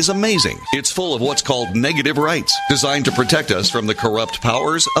 Constitution is amazing. It's full of what's called negative rights, designed to protect us from the corrupt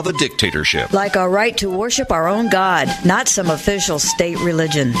powers of a dictatorship. Like our right to worship our own God, not some official state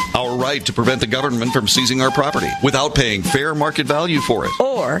religion. Our right to prevent the government from seizing our property without paying fair market value for it.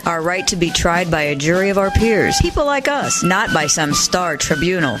 Or our right to be tried by a jury of our peers, people like us, not by some star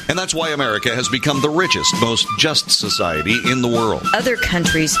tribunal. And that's why America has become the richest, most just society in the world. Other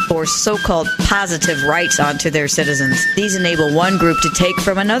countries force so-called positive rights onto their citizens. These enable one group to take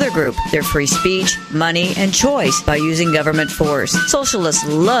from another group their free speech, money, and choice by using government force. Socialists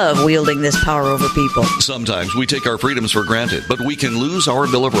love wielding this power over people. Sometimes we take our freedoms for granted, but we can lose our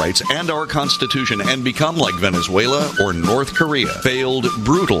Bill of Rights and our Constitution and become like Venezuela or North Korea, failed,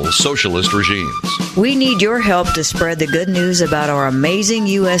 brutal socialist regimes. We need your help to spread the good news about our amazing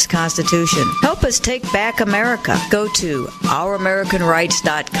U.S. Constitution. Help us take back America. Go to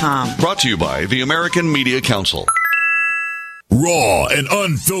ouramericanrights.com. Brought to you by the American Media Council. Raw and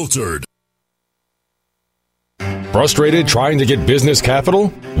unfiltered. Frustrated trying to get business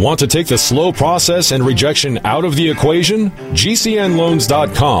capital? Want to take the slow process and rejection out of the equation?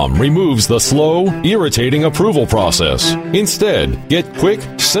 GCNloans.com removes the slow, irritating approval process. Instead, get quick,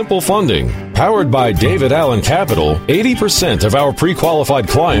 simple funding. Powered by David Allyn Capital, 80% of our pre-qualified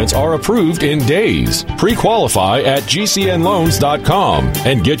clients are approved in days. Pre-qualify at GCNloans.com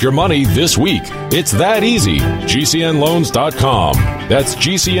and get your money this week. It's that easy. GCNloans.com. That's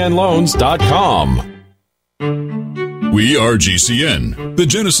GCNloans.com. We are GCN, the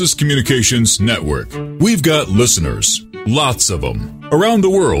Genesis Communications Network. We've got listeners, lots of them. Around the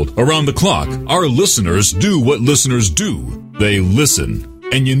world, around the clock, our listeners do what listeners do. They listen.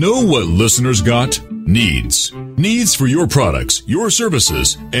 And you know what listeners got? Needs. Needs for your products, your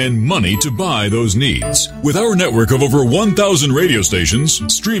services, and money to buy those needs. With our network of over 1,000 radio stations,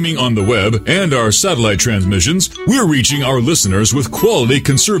 streaming on the web, and our satellite transmissions, we're reaching our listeners with quality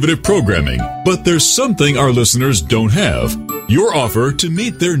conservative programming. But there's something our listeners don't have. Your offer to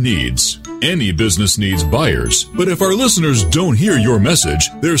meet their needs. Any business needs buyers, but if our listeners don't hear your message,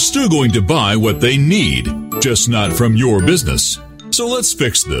 they're still going to buy what they need, just not from your business. So let's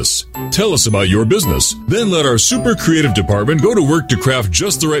fix this. Tell us about your business. Then let our super creative department go to work to craft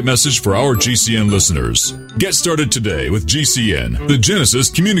just the right message for our GCN listeners. Get started today with GCN, the Genesis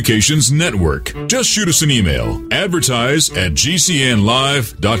Communications Network. Just shoot us an email.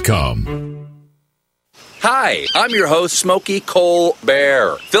 Advertise@GCNlive.com. Hi, I'm your host, Smokey Cole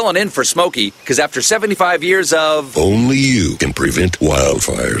Bear, filling in for Smokey because after 75 years of... Only you can prevent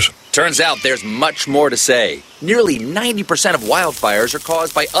wildfires. Turns out there's much more to say. Nearly 90% of wildfires are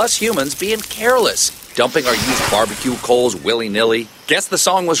caused by us humans being careless, dumping our used barbecue coals willy-nilly. Guess the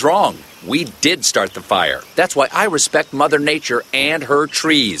song was wrong. We did start the fire. That's why I respect Mother Nature and her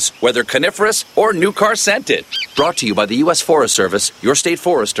trees, whether coniferous or new car scented. Brought to you by the U.S. Forest Service, your state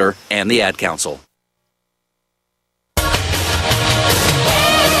forester, and the Ad Council.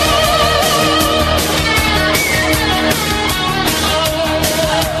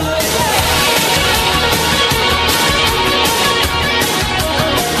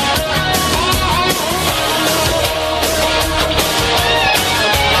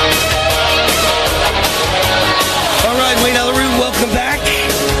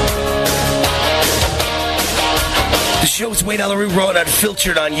 It's Wayne Allyn, Raw and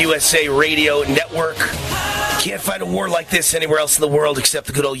Unfiltered on USA Radio Network. Can't find a war like this anywhere else in the world except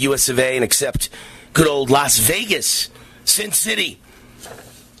the good old US of A and except good old Las Vegas, Sin City.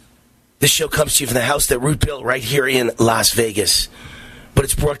 This show comes to you from the house that Root built right here in Las Vegas. But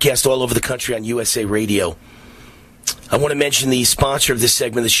it's broadcast all over the country on USA Radio. I want to mention the sponsor of this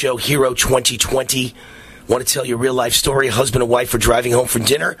segment of the show, Hero 2020. I want to tell you a real-life story. A husband and wife are driving home from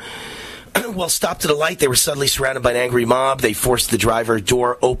dinner While stopped at a light, they were suddenly surrounded by an angry mob. They forced the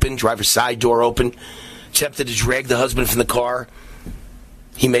driver's side door open, attempted to drag the husband from the car.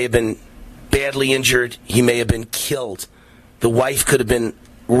 He may have been badly injured. He may have been killed. The wife could have been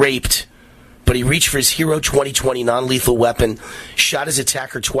raped. But he reached for his Hero 2020 non-lethal weapon, shot his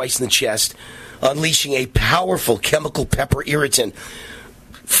attacker twice in the chest, unleashing a powerful chemical pepper irritant,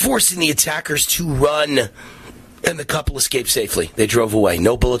 forcing the attackers to run. And the couple escaped safely. They drove away.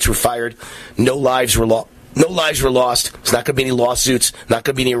 No bullets were fired. No lives were lost. There's not going to be any lawsuits. Not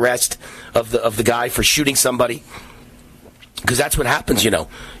going to be any arrest of the guy for shooting somebody. Because that's what happens, you know.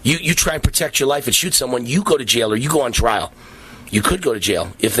 You try and protect your life and shoot someone, you go to jail or you go on trial. You could go to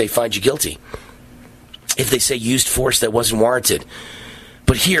jail if they find you guilty. If they say used force that wasn't warranted.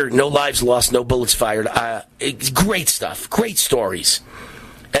 But here, no lives lost, no bullets fired. Great stuff. Great stories.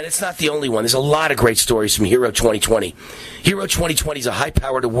 And it's not the only one. There's a lot of great stories from Hero 2020. Hero 2020 is a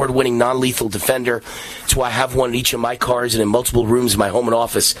high-powered, award-winning, non-lethal defender. That's why I have one in each of my cars and in multiple rooms in my home and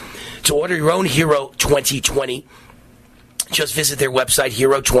office. To order your own Hero 2020, just visit their website,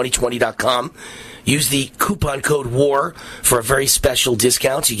 hero2020.com. Use the coupon code WAR for a very special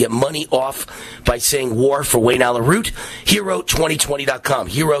discount. You get money off by saying WAR for Wayne Allyn Root. Hero2020.com.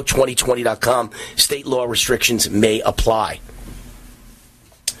 Hero2020.com. State law restrictions may apply.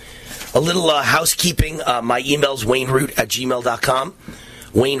 A little housekeeping. My email's wayneroot@gmail.com.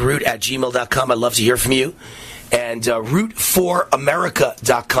 wayneroot@gmail.com. I'd love to hear from you. And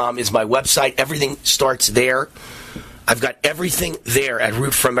root4america.com is my website. Everything starts there. I've got everything there at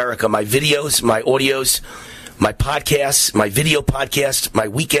Root for America. My videos, my audios, my podcasts, my video podcast, my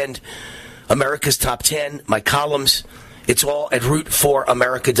weekend, America's Top 10, my columns. It's all at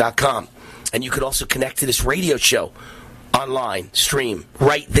root4america.com. And you can also connect to this radio show online, stream,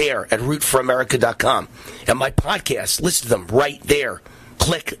 right there at rootforamerica.com. And my podcasts, list them right there.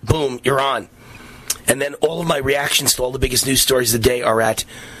 Click, boom, you're on. And then all of my reactions to all the biggest news stories of the day are at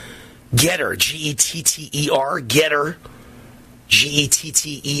Getter, Getter, Getter,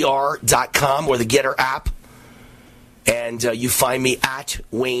 Getter.com, or the Getter app. And you find me at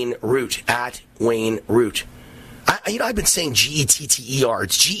Wayne Root, I've been saying Getter.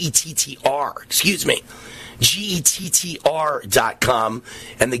 It's Getter, excuse me. Getter.com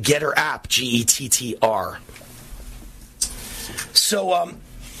and the Getter app, Getter. So,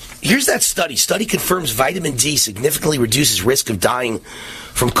 here's that study. Study confirms vitamin D significantly reduces risk of dying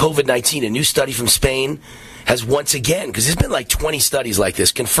from COVID-19. A new study from Spain has once again, because there's been like 20 studies like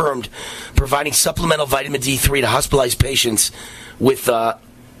this, confirmed providing supplemental vitamin D3 to hospitalized patients with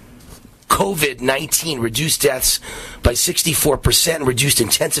COVID-19 reduced deaths by 64% and reduced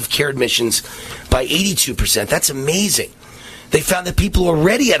intensive care admissions by 82%. That's amazing. They found that people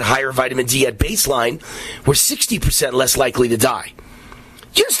already at higher vitamin D at baseline were 60% less likely to die.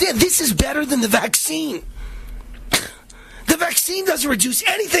 Do you understand? This is better than the vaccine. The vaccine doesn't reduce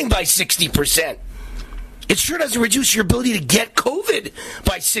anything by 60%. It sure doesn't reduce your ability to get COVID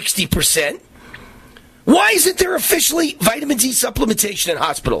by 60%. Why isn't there officially vitamin D supplementation in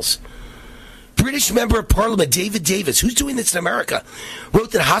hospitals? British Member of Parliament David Davis, who's doing this in America,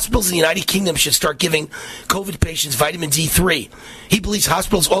 wrote that hospitals in the United Kingdom should start giving COVID patients vitamin D3. He believes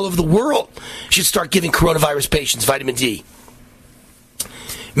hospitals all over the world should start giving coronavirus patients vitamin D.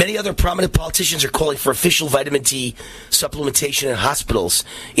 Many other prominent politicians are calling for official vitamin D supplementation in hospitals.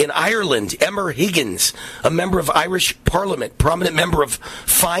 In Ireland, Emma Higgins, a member of Irish Parliament, prominent member of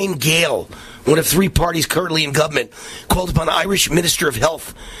Fine Gael, one of three parties currently in government, called upon Irish Minister of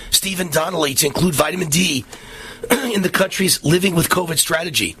Health, Stephen Donnelly, to include vitamin D in the country's living with COVID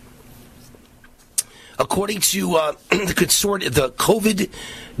strategy. According to the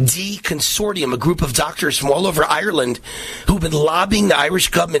COVID-D Consortium, a group of doctors from all over Ireland who've been lobbying the Irish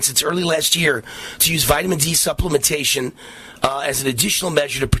government since early last year to use vitamin D supplementation as an additional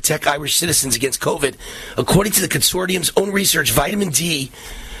measure to protect Irish citizens against COVID. According to the consortium's own research, vitamin D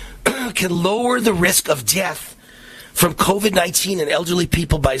can lower the risk of death from COVID-19 in elderly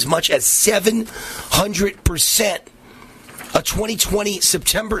people by as much as 700%. A 2020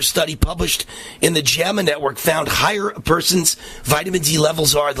 September study published in the JAMA Network found higher a person's vitamin D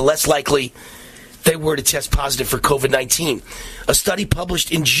levels are, the less likely they were to test positive for COVID-19. A study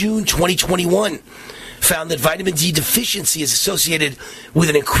published in June 2021 found that vitamin D deficiency is associated with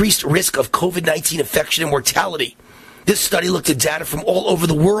an increased risk of COVID-19 infection and mortality. This study looked at data from all over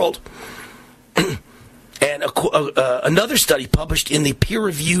the world. And another study published in the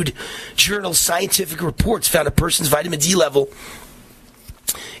peer-reviewed journal Scientific Reports found a person's vitamin D level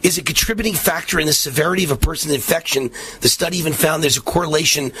is a contributing factor in the severity of a person's infection. The study even found there's a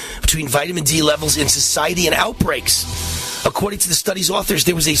correlation between vitamin D levels in society and outbreaks. According to the study's authors,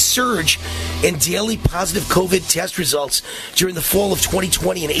 there was a surge in daily positive COVID test results during the fall of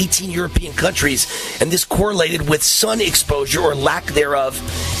 2020 in 18 European countries, and this correlated with sun exposure or lack thereof,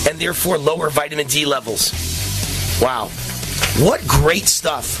 and therefore lower vitamin D levels. Wow. What great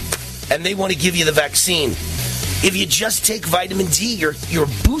stuff. And they want to give you the vaccine. If you just take vitamin D, you're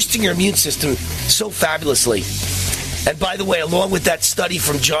boosting your immune system so fabulously. And by the way, along with that study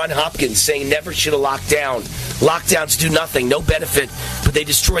from Johns Hopkins saying never should have locked down, lockdowns do nothing, no benefit, but they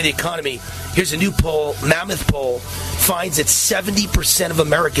destroy the economy. Here's a new poll, Mammoth poll, finds that 70% of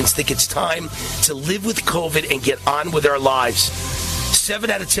Americans think it's time to live with COVID and get on with our lives.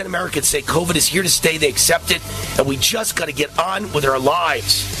 7 out of 10 Americans say COVID is here to stay, they accept it, and we just got to get on with our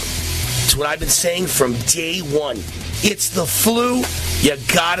lives. It's what I've been saying from day one. It's the flu, you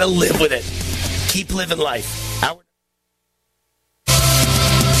got to live with it. Keep living life.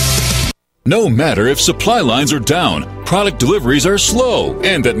 No matter if supply lines are down, product deliveries are slow,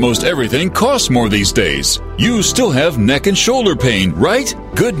 and that most everything costs more these days, you still have neck and shoulder pain, right?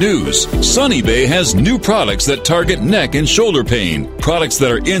 Good news. Sunny Bay has new products that target neck and shoulder pain. Products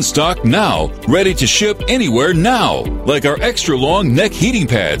that are in stock now, ready to ship anywhere now. Like our extra long neck heating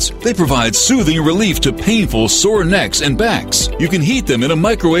pads. They provide soothing relief to painful sore necks and backs. You can heat them in a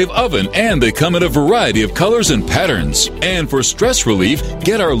microwave oven, and they come in a variety of colors and patterns. And for stress relief,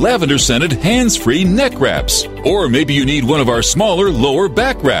 get our lavender scented hands-free neck wraps. Or maybe you need one of our smaller lower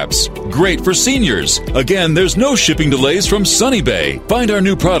back wraps. Great for seniors. Again, there's no shipping delays from Sunny Bay. Find our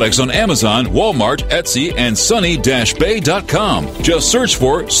new products on Amazon, Walmart, Etsy, and sunny-bay.com. Just search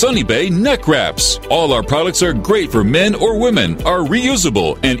for Sunny Bay neck wraps. All our products are great for men or women, are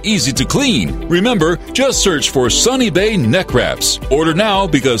reusable and easy to clean. Remember, just search for Sunny Bay neck wraps. Order now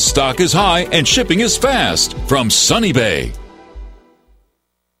because stock is high and shipping is fast. From Sunny Bay.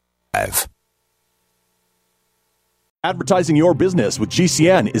 Advertising your business with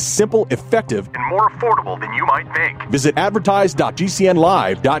GCN is simple, effective, and more affordable than you might think. Visit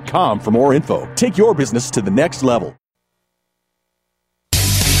advertise.gcnlive.com for more info. Take your business to the next level.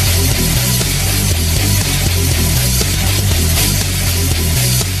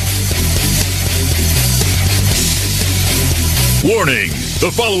 Warning! The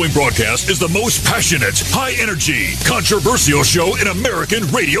following broadcast is the most passionate, high-energy, controversial show in American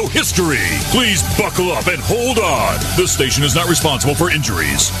radio history. Please buckle up and hold on. This station is not responsible for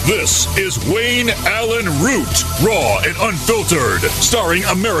injuries. This is Wayne Allyn Root, raw and unfiltered, starring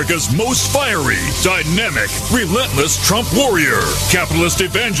America's most fiery, dynamic, relentless Trump warrior, capitalist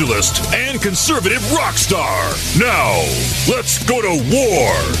evangelist, and conservative rock star. Now, let's go to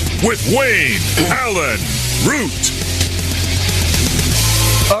war with Wayne Allyn Root.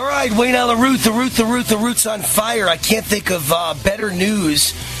 All right, Wayne Allyn Root, the root's on fire. I can't think of better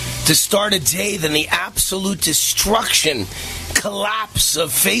news to start a day than the absolute destruction, collapse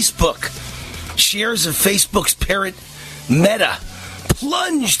of Facebook. Shares of Facebook's parent Meta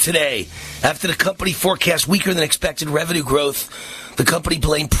plunged today after the company forecast weaker than expected revenue growth. The company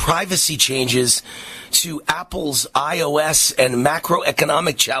blamed privacy changes to Apple's iOS and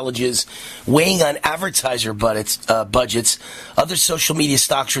macroeconomic challenges weighing on advertiser budgets. Other social media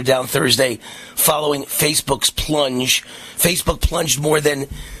stocks were down Thursday following Facebook's plunge. Facebook plunged more than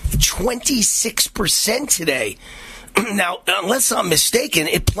 26% today. Now, unless I'm mistaken,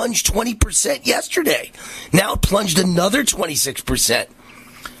 it plunged 20% yesterday. Now it plunged another 26%.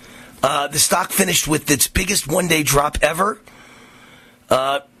 The stock finished with its biggest one-day drop ever.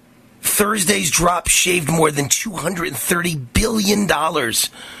 Thursday's drop shaved more than $230 billion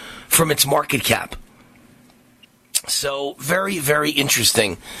from its market cap. So very, very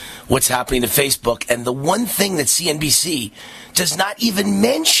interesting what's happening to Facebook. And the one thing that CNBC does not even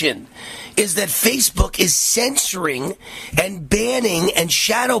mention is that Facebook is censoring and banning and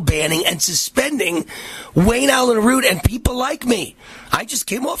shadow banning and suspending Wayne Allyn Root and people like me. I just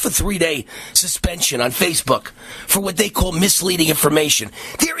came off a 3-day suspension on Facebook for what they call misleading information.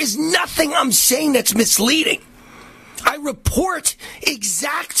 There is nothing I'm saying that's misleading. I report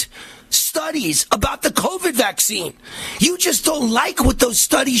exact studies about the COVID vaccine. You just don't like what those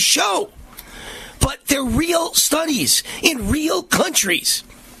studies show. But they're real studies in real countries.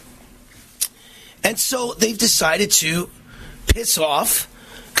 And so they've decided to piss off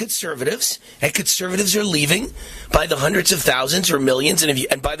conservatives, and conservatives are leaving by the hundreds of thousands or millions.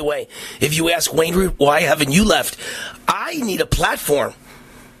 And by the way, if you ask Wayne Root, why haven't you left? I need a platform.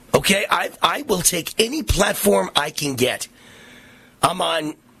 Okay, I will take any platform I can get. I'm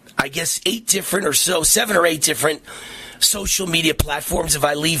on, I guess, 7 or 8 different social media platforms. If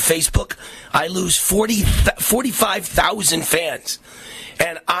I leave Facebook, I lose 45,000 fans.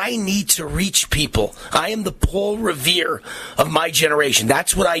 And I need to reach people. I am the Paul Revere of my generation.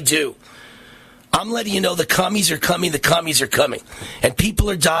 That's what I do. I'm letting you know the commies are coming, the commies are coming. And people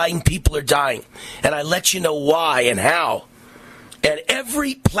are dying. And I let you know why and how. And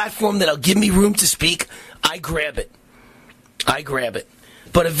every platform that'll give me room to speak, I grab it.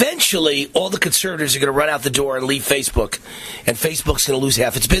 But eventually, all the conservatives are going to run out the door and leave Facebook. And Facebook's going to lose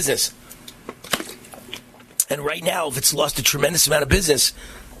half its business. And right now, if it's lost a tremendous amount of business,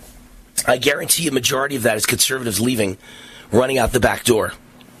 I guarantee a majority of that is conservatives leaving, running out the back door.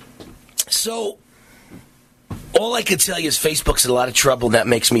 So, all I can tell you is Facebook's in a lot of trouble, and that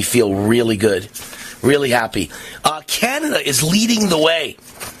makes me feel really good, really happy. Canada is leading the way.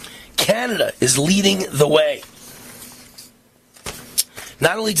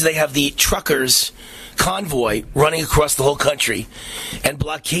 Not only do they have the truckers convoy running across the whole country and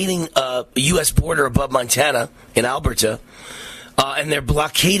blockading a U.S. border above Montana in Alberta, and they're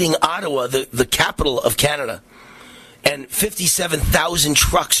blockading Ottawa, the capital of Canada. And 57,000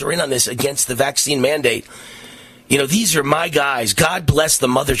 trucks are in on this against the vaccine mandate. You know, these are my guys. God bless the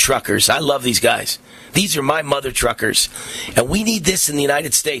mother truckers. I love these guys. These are my mother truckers. And we need this in the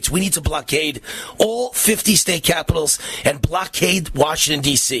United States. We need to blockade all 50 state capitals and blockade Washington,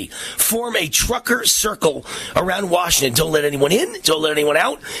 D.C. Form a trucker circle around Washington. Don't let anyone in. Don't let anyone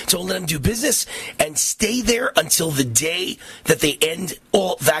out. Don't let them do business. And stay there until the day that they end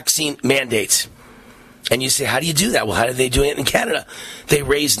all vaccine mandates. And you say, how do you do that? Well, how are they doing it in Canada? They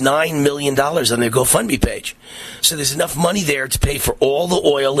raised $9 million on their GoFundMe page. So there's enough money there to pay for all the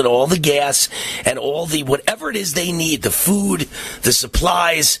oil and all the gas and all the whatever it is they need, the food, the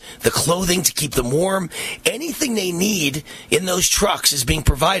supplies, the clothing to keep them warm. Anything they need in those trucks is being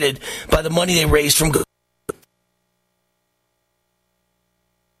provided by the money they raised from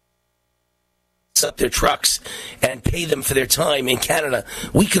up their trucks and pay them for their time in Canada.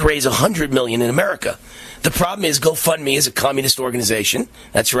 We could raise $100 million in America. The problem is GoFundMe is a communist organization.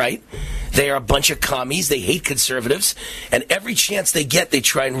 That's right. They are a bunch of commies. They hate conservatives. And every chance they get, they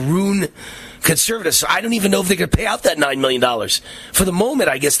try and ruin conservatives. So I don't even know if they're going to pay out that $9 million. For the moment,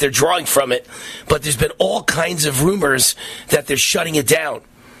 I guess they're drawing from it. But there's been all kinds of rumors that they're shutting it down.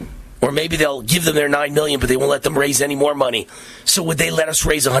 Or maybe they'll give them their $9 million, but they won't let them raise any more money. So would they let us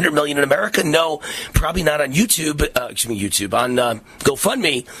raise $100 million in America? No, probably not on YouTube. On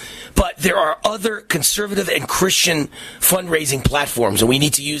GoFundMe. But there are other conservative and Christian fundraising platforms, and we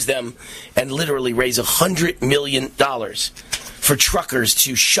need to use them and literally raise $100 million for truckers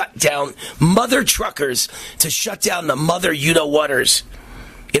to shut down, mother truckers to shut down the mother you-know-whaters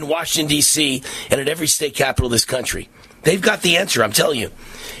in Washington, D.C. and at every state capital of this country. They've got the answer, I'm telling you.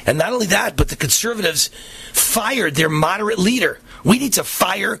 And not only that, but the conservatives fired their moderate leader. We need to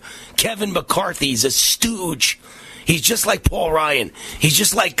fire Kevin McCarthy. He's a stooge. He's just like Paul Ryan. He's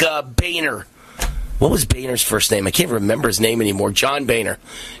just like Boehner. What was Boehner's first name? I can't remember his name anymore. John Boehner.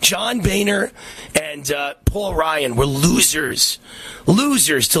 John Boehner and Paul Ryan were losers.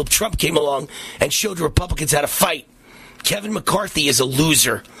 Losers till Trump came along and showed Republicans how to fight. Kevin McCarthy is a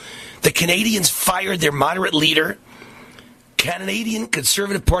loser. The Canadians fired their moderate leader. Canadian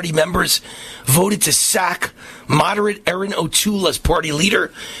Conservative Party members voted to sack moderate Erin O'Toole as party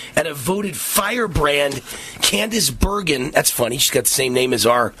leader and have voted firebrand Candice Bergen. That's funny. She's got the same name as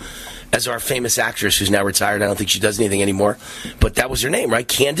our famous actress who's now retired. I don't think she does anything anymore. But that was her name, right?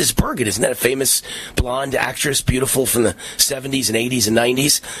 Candice Bergen. Isn't that a famous blonde actress, beautiful from the 70s and 80s and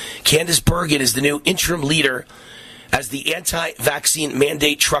 90s? Candice Bergen is the new interim leader as the anti-vaccine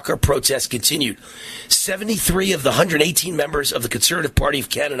mandate trucker protests continued. 73 of the 118 members of the Conservative Party of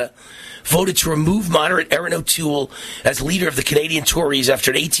Canada voted to remove moderate Erin O'Toole as leader of the Canadian Tories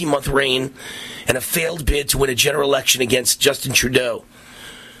after an 18-month reign and a failed bid to win a general election against Justin Trudeau.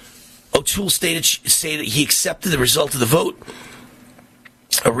 O'Toole stated he accepted the result of the vote,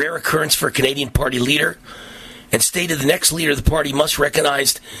 a rare occurrence for a Canadian party leader, and stated the next leader of the party must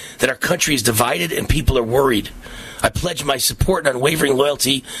recognize that our country is divided and people are worried. I pledge my support and unwavering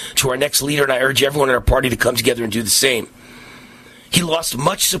loyalty to our next leader, and I urge everyone in our party to come together and do the same. He lost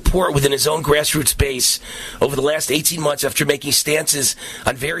much support within his own grassroots base over the last 18 months after making stances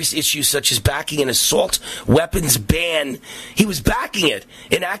on various issues such as backing an assault weapons ban. He was backing it,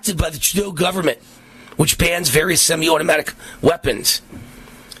 enacted by the Trudeau government, which bans various semi-automatic weapons.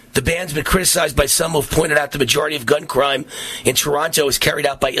 The ban's been criticized by some who have pointed out the majority of gun crime in Toronto is carried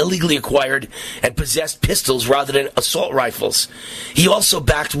out by illegally acquired and possessed pistols rather than assault rifles. He also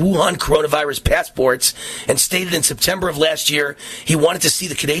backed Wuhan coronavirus passports and stated in September of last year he wanted to see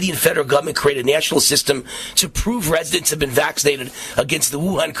the Canadian federal government create a national system to prove residents have been vaccinated against the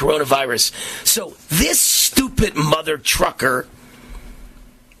Wuhan coronavirus. So this stupid mother trucker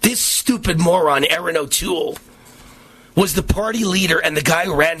This stupid moron, Erin O'Toole, was the party leader and the guy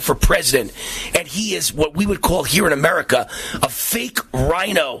who ran for president. And he is what we would call here in America a fake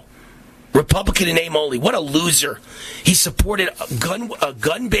rhino. Republican in name only. What a loser. He supported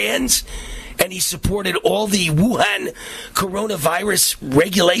gun bans, and he supported all the Wuhan coronavirus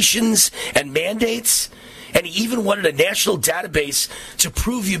regulations and mandates. And he even wanted a national database to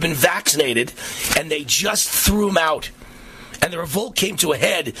prove you've been vaccinated, and they just threw him out. And the revolt came to a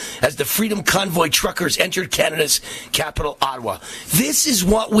head as the Freedom Convoy truckers entered Canada's capital, Ottawa. This is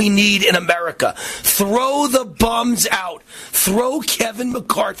what we need in America. Throw the bums out. Throw Kevin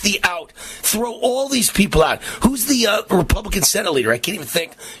McCarthy out. Throw all these people out. Who's the Republican Senate leader? I can't even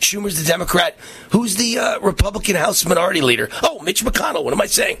think. Schumer's the Democrat. Who's the Republican House Minority Leader? Oh, Mitch McConnell. What am I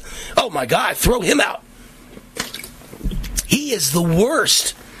saying? Oh, my God. Throw him out. He is the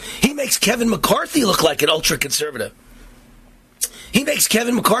worst. He makes Kevin McCarthy look like an ultra-conservative. He makes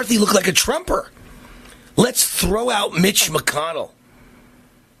Kevin McCarthy look like a Trumper. Let's throw out Mitch McConnell.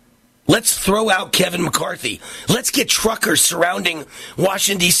 Let's throw out Kevin McCarthy. Let's get truckers surrounding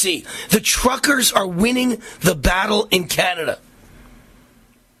Washington, D.C. The truckers are winning the battle in Canada.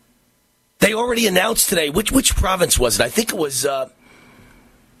 They already announced today, which province was it? I think it was,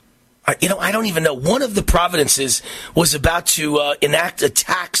 I don't even know. One of the provinces was about to enact a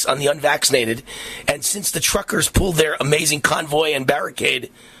tax on the unvaccinated, and since the truckers pulled their amazing convoy and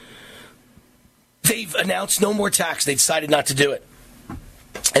barricade, they've announced no more tax. They decided not to do it.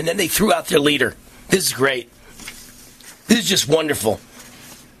 And then they threw out their leader. This is great. This is just wonderful.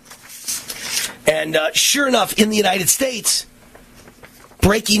 And sure enough, in the United States,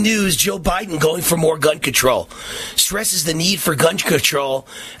 breaking news, Joe Biden going for more gun control. Stresses the need for gun control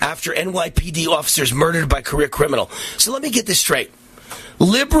after NYPD officers murdered by career criminal. So let me get this straight.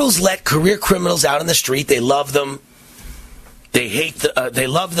 Liberals let career criminals out on the street. They love them. They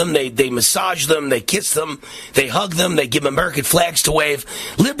love them. They massage them. They kiss them. They hug them. They give them American flags to wave.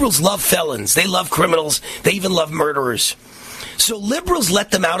 Liberals love felons. They love criminals. They even love murderers. So liberals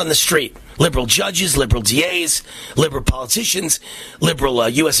let them out on the street. Liberal judges, liberal DAs, liberal politicians, liberal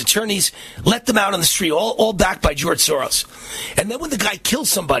U.S. attorneys, let them out on the street, all backed by George Soros. And then when the guy kills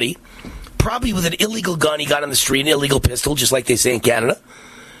somebody, probably with an illegal gun he got on the street, an illegal pistol, just like they say in Canada,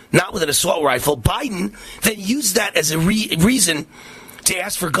 not with an assault rifle, Biden then used that as a reason to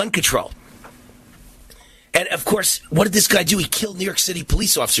ask for gun control. And, of course, what did this guy do? He killed New York City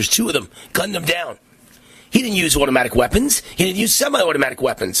police officers, 2 of them, gunned them down. He didn't use automatic weapons. He didn't use semi-automatic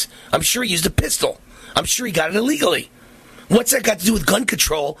weapons. I'm sure he used a pistol. I'm sure he got it illegally. What's that got to do with gun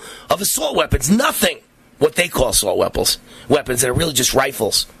control of assault weapons? Nothing. What they call assault weapons that are really just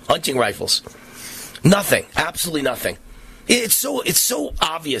rifles, hunting rifles. Nothing. Absolutely nothing. It's so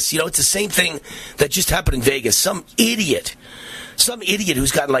obvious. It's the same thing that just happened in Vegas. Some idiot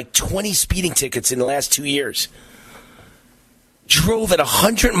who's gotten like 20 speeding tickets in the last 2 years drove at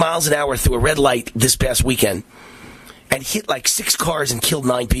 100 miles an hour through a red light this past weekend and hit like 6 cars and killed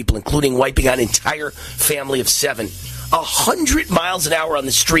 9 people, including wiping out an entire family of 7. 100 miles an hour on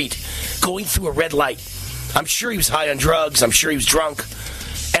the street, going through a red light. I'm sure he was high on drugs. I'm sure he was drunk.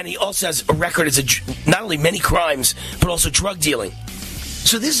 And he also has a record as not only many crimes, but also drug dealing.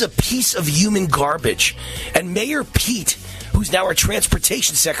 So this is a piece of human garbage. And Mayor Pete, who's now our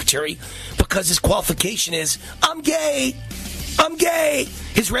transportation secretary, because his qualification is, I'm gay.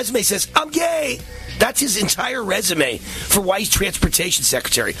 His resume says, I'm gay. That's his entire resume for why he's transportation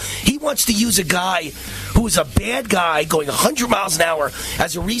secretary. He wants to use a guy who is a bad guy going 100 miles an hour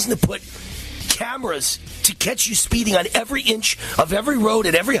as a reason to put cameras to catch you speeding on every inch of every road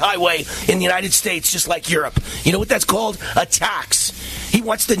and every highway in the United States, just like Europe. You know what that's called? A tax. He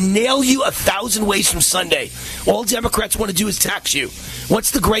wants to nail you 1,000 ways from Sunday. All Democrats want to do is tax you.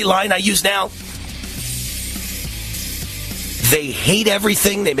 What's the great line I use now? They hate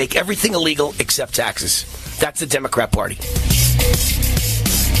everything. They make everything illegal except taxes. That's the Democrat Party.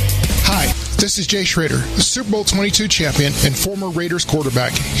 Hi, this is Jay Schrader, the Super Bowl 22 champion and former Raiders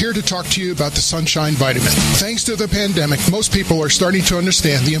quarterback, here to talk to you about the Sunshine Vitamin. Thanks to the pandemic, most people are starting to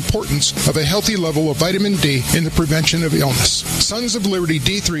understand the importance of a healthy level of vitamin D in the prevention of illness. Sons of Liberty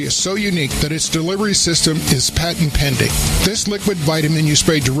D3 is so unique that its delivery system is patent pending. This liquid vitamin you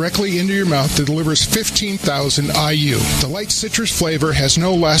spray directly into your mouth delivers 15,000 IU. The light citrus flavor has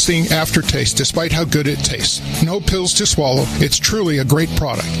no lasting aftertaste despite how good it tastes. No pills to swallow. It's truly a great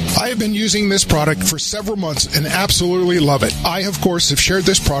product. I have been using this product for several months and absolutely love it. I, of course, have shared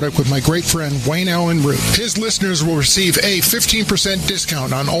this product with my great friend Wayne Allyn Root. His listeners will receive a 15%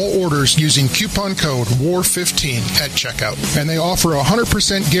 discount on all orders using coupon code WAR15 at checkout. And they offer a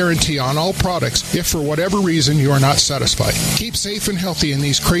 100% guarantee on all products if for whatever reason you are not satisfied. Keep safe and healthy in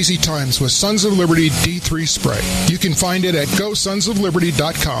these crazy times with Sons of Liberty D3 Spray. You can find it at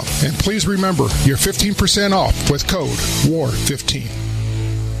GoSonsOfLiberty.com. And please remember, you're 15% off with code WAR15.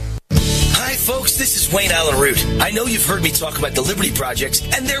 Hi, folks. This is Wayne Allyn Root. I know you've heard me talk about the Liberty Projects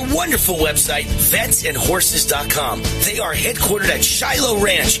and their wonderful website, vetsandhorses.com. They are headquartered at Shiloh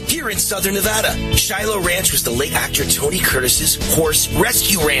Ranch here in southern Nevada. Shiloh Ranch was the late actor Tony Curtis's horse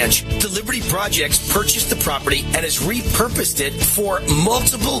rescue ranch. The Liberty Projects purchased the property and has repurposed it for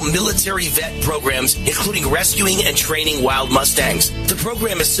multiple military vet programs, including rescuing and training wild Mustangs. The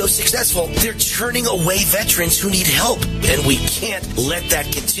program is so successful, they're turning away veterans who need help, and we can't let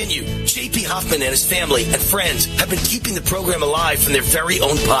that continue. J.P. Hoffman and his family and friends have been keeping the program alive from their very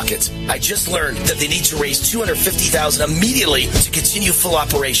own pockets. I just learned that they need to raise $250,000 immediately to continue full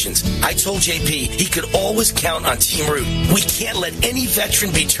operations. I told JP he could always count on Team Root. We can't let any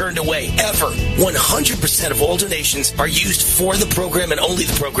veteran be turned away, ever. 100% of all donations are used for the program and only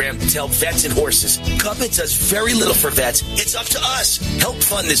the program to help vets and horses. Government does very little for vets. It's up to us. Help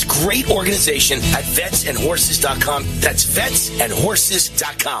fund this great organization at vetsandhorses.com. That's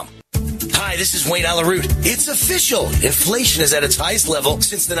vetsandhorses.com. Hi, this is Wayne Allyn Root. It's official. Inflation is at its highest level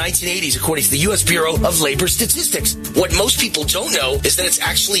since the 1980s, according to the U.S. Bureau of Labor Statistics. What most people don't know is that it's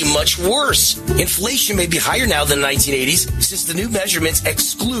actually much worse. Inflation may be higher now than the 1980s since the new measurements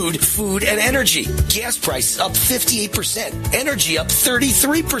exclude food and energy. Gas prices up 58%. Energy up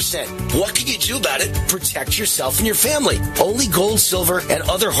 33%. What can you do about it? Protect yourself and your family. Only gold, silver, and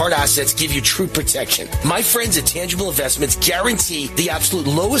other hard assets give you true protection. My friends at Tangible Investments guarantee the absolute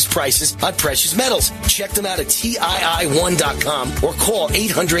lowest prices on precious metals. Check them out at TII1.com or call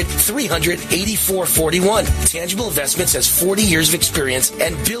 800-300-8441. Tangible Investments has 40 years of experience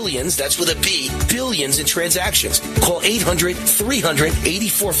and billions, that's with a B, billions in transactions. Call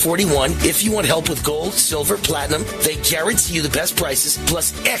 800-300-8441 if you want help with gold, silver, platinum. They guarantee you the best prices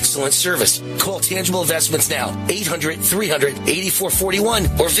plus excellent service. Call Tangible Investments now,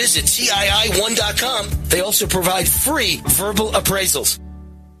 800-300-8441 or visit TII1.com. They also provide free verbal appraisals.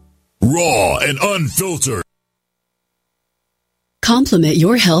 Raw and unfiltered. Complement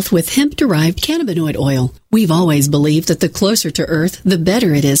your health with hemp-derived cannabinoid oil. We've always believed that the closer to Earth, the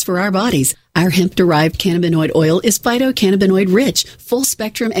better it is for our bodies. Our hemp-derived cannabinoid oil is phytocannabinoid rich, full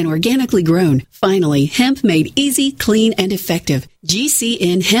spectrum, and organically grown. Finally, hemp made easy, clean, and effective.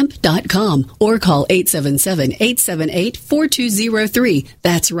 GCNhemp.com or call 877-878-4203.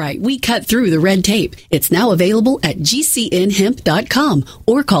 That's right, we cut through the red tape. It's now available at GCNhemp.com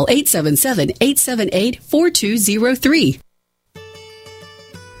or call 877-878-4203.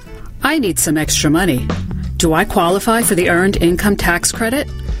 I need some extra money. Do I qualify for the Earned Income Tax Credit?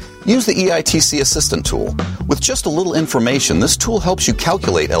 Use the EITC Assistant tool. With just a little information, this tool helps you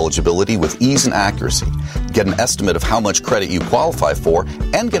calculate eligibility with ease and accuracy, get an estimate of how much credit you qualify for,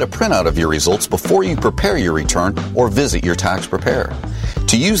 and get a printout of your results before you prepare your return or visit your tax preparer.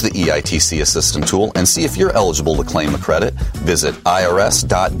 To use the EITC Assistant tool and see if you're eligible to claim the credit, visit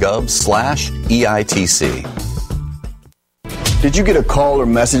irs.gov/EITC. Did you get a call or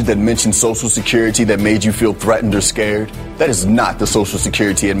message that mentioned Social Security that made you feel threatened or scared? That is not the Social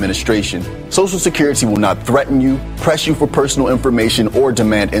Security Administration. Social Security will not threaten you, press you for personal information, or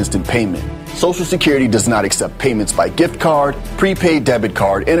demand instant payment. Social Security does not accept payments by gift card, prepaid debit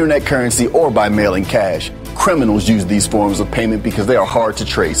card, internet currency, or by mailing cash. Criminals use these forms of payment because they are hard to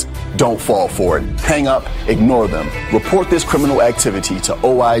trace. Don't fall for it. Hang up, ignore them. Report this criminal activity to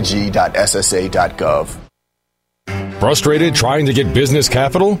oig.ssa.gov. Frustrated trying to get business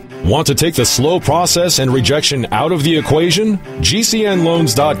capital? Want to take the slow process and rejection out of the equation?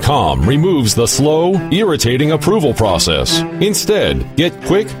 GCNloans.com removes the slow, irritating approval process. Instead, get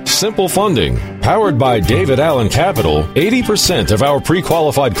quick, simple funding. Powered by David Allen Capital, 80% of our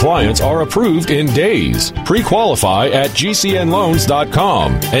pre-qualified clients are approved in days. Pre-qualify at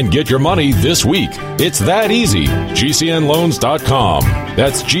GCNloans.com and get your money this week. It's that easy. GCNloans.com.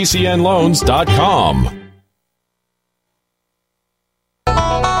 That's GCNloans.com.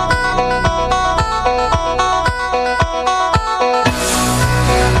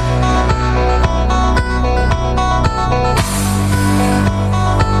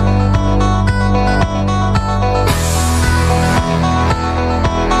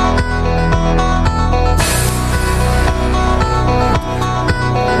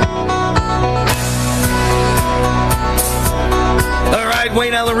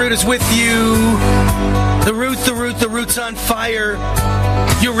 Root is with you. The Root's on fire.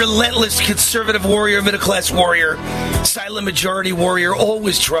 Your relentless conservative warrior, middle-class warrior, silent majority warrior,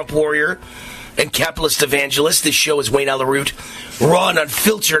 always Trump warrior, and capitalist evangelist. This show is Wayne Allyn Root, raw and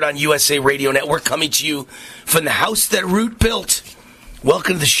unfiltered on USA Radio Network, coming to you from the house that Root built.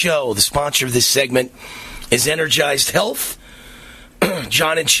 Welcome to the show. The sponsor of this segment is Energized Health.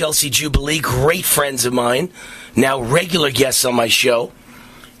 John and Chelsea Jubilee, great friends of mine, now regular guests on my show,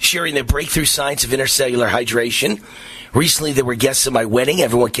 sharing the breakthrough science of intercellular hydration. Recently, they were guests at my wedding.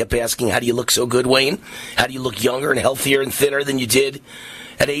 Everyone kept asking, how do you look so good, Wayne? How do you look younger and healthier and thinner than you did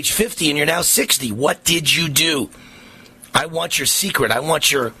at age 50 and you're now 60? What did you do? I want your secret. I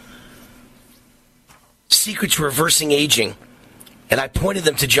want your secret to reversing aging. And I pointed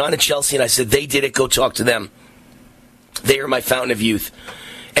them to John and Chelsea, and I said, they did it. Go talk to them. They are my fountain of youth.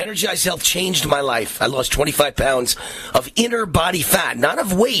 Energized Health changed my life. I lost 25 pounds of inner body fat, not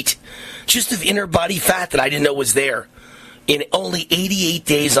of weight, just of inner body fat that I didn't know was there, in only 88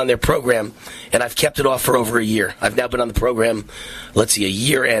 days on their program, and I've kept it off for over a year. I've now been on the program, a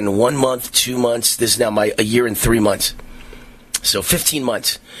year and 1 month, 2 months. This is now a year and 3 months. So 15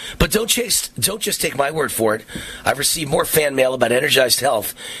 months. But don't just take my word for it. I've received more fan mail about Energized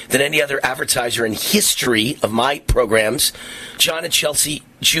Health than any other advertiser in history of my programs. John and Chelsea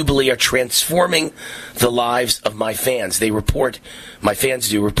Jubilee are transforming the lives of my fans. My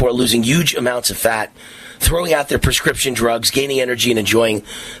fans report losing huge amounts of fat, throwing out their prescription drugs, gaining energy, and enjoying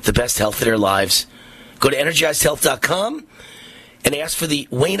the best health of their lives. Go to EnergizedHealth.com and ask for the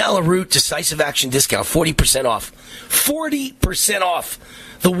Wayne Allyn Root Decisive Action Discount, 40% off. 40% off.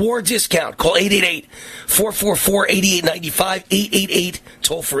 The war discount. Call 888-444-8895, 888,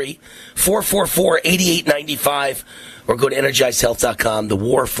 toll free, 444-8895, or go to EnergizedHealth.com, the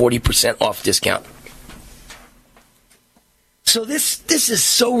war 40% off discount. So this is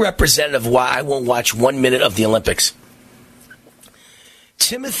so representative of why I won't watch 1 minute of the Olympics.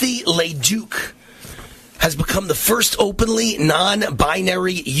 Timothy LeDuc has become the first openly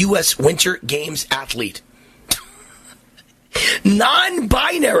non-binary U.S. Winter Games athlete.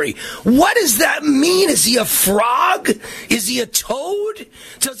 Non-binary. What does that mean? Is he a frog? Is he a toad?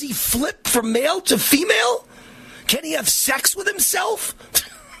 Does he flip from male to female? Can he have sex with himself?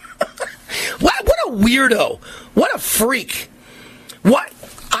 What a weirdo. What a freak. What?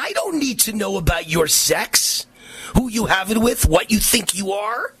 I don't need to know about your sex, who you have it with, what you think you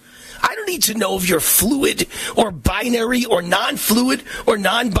are. I don't need to know if you're fluid or binary or non-fluid or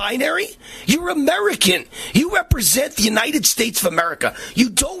non-binary. You're American. You represent the United States of America. You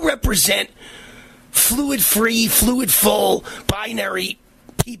don't represent fluid-free, fluid-full, binary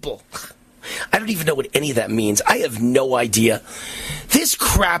people. I don't even know what any of that means. I have no idea. This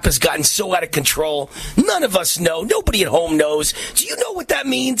crap has gotten so out of control. None of us know. Nobody at home knows. Do you know what that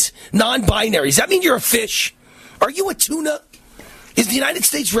means? Non-binary. Does that mean you're a fish? Are you a tuna? Is the United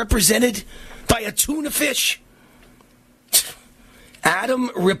States represented by a tuna fish?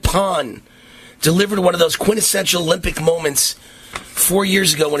 Adam Rippon delivered one of those quintessential Olympic moments 4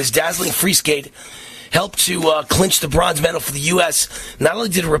 years ago when his dazzling free skate helped to clinch the bronze medal for the U.S. Not only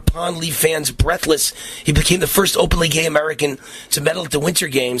did Rippon leave fans breathless, he became the first openly gay American to medal at the Winter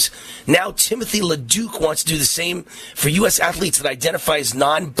Games. Now Timothy LeDuc wants to do the same for U.S. athletes that identify as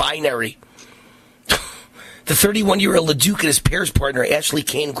non-binary. The 31-year-old LeDuc and his pairs partner, Ashley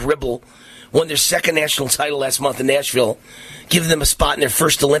Kane Gribble, won their second national title last month in Nashville, giving them a spot in their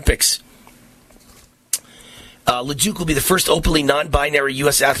first Olympics. LeDuc will be the first openly non-binary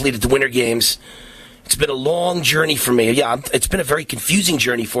U.S. athlete at the Winter Games. It's been a long journey for me. Yeah, it's been a very confusing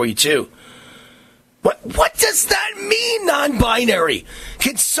journey for you, too. What does that mean, non-binary?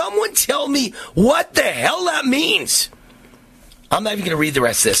 Can someone tell me what the hell that means? I'm not even going to read the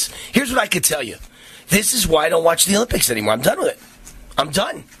rest of this. Here's what I could tell you. This is why I don't watch the Olympics anymore. I'm done with it. I'm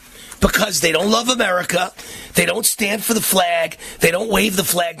done. Because they don't love America. They don't stand for the flag. They don't wave the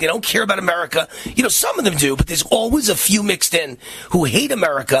flag. They don't care about America. You know, some of them do, but there's always a few mixed in who hate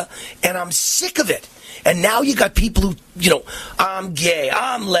America, and I'm sick of it. And now you got people who, I'm gay,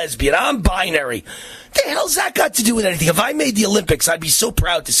 I'm lesbian, I'm binary. The hell's that got to do with anything? If I made the Olympics, I'd be so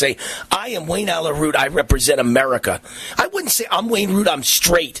proud to say, I am Wayne Allyn Root, I represent America. I wouldn't say, I'm Wayne Root, I'm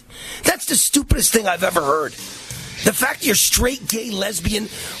straight. That's the stupidest thing I've ever heard. The fact you're straight, gay, lesbian,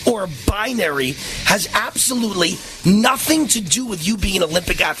 or binary has absolutely nothing to do with you being an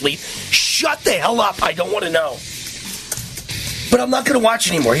Olympic athlete. Shut the hell up, I don't want to know. But I'm not going to watch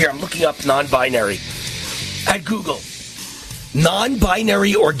anymore. Here, I'm looking up non-binary at Google.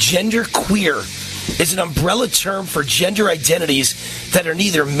 Non-binary or genderqueer is an umbrella term for gender identities that are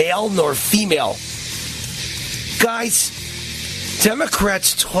neither male nor female. Guys,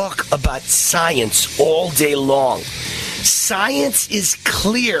 Democrats talk about science all day long. Science is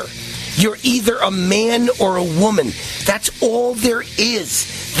clear. You're either a man or a woman. That's all there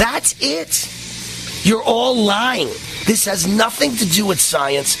is. That's it. You're all lying. This has nothing to do with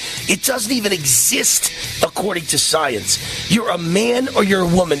science. It doesn't even exist according to science. You're a man or you're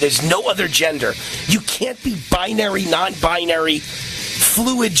a woman. There's no other gender. You can't be binary, non-binary,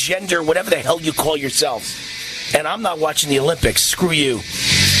 fluid gender, whatever the hell you call yourselves. And I'm not watching the Olympics. Screw you.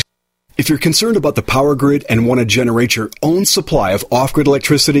 If you're concerned about the power grid and want to generate your own supply of off-grid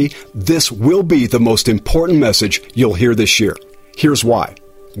electricity, this will be the most important message you'll hear this year. Here's why.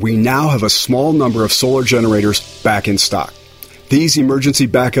 We now have a small number of solar generators back in stock. These emergency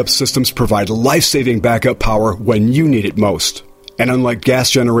backup systems provide life-saving backup power when you need it most. And unlike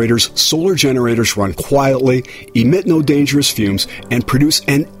gas generators, solar generators run quietly, emit no dangerous fumes, and produce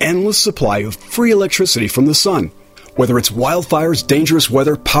an endless supply of free electricity from the sun. Whether it's wildfires, dangerous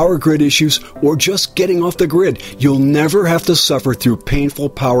weather, power grid issues, or just getting off the grid, you'll never have to suffer through painful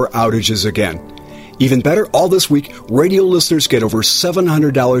power outages again. Even better, all this week, radio listeners get over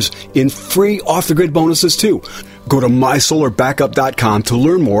 $700 in free off-the-grid bonuses, too. Go to mysolarbackup.com to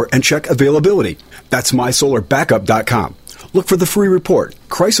learn more and check availability. That's mysolarbackup.com. Look for the free report,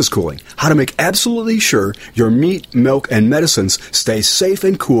 Crisis Cooling, how to make absolutely sure your meat, milk, and medicines stay safe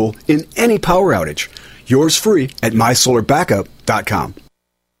and cool in any power outage. Yours free at mysolarbackup.com.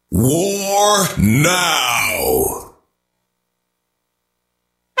 War now.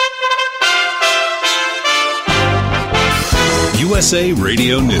 USA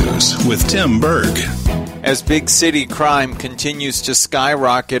Radio News with Tim Berg. As big city crime continues to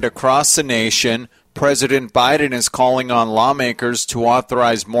skyrocket across the nation, President Biden is calling on lawmakers to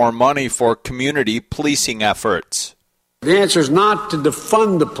authorize more money for community policing efforts. The answer is not to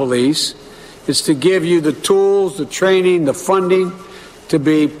defund the police. It's to give you the tools, the training, the funding, to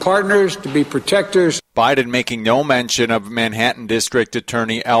be partners, to be protectors. Biden making no mention of Manhattan District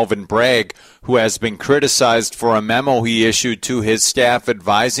Attorney Alvin Bragg, who has been criticized for a memo he issued to his staff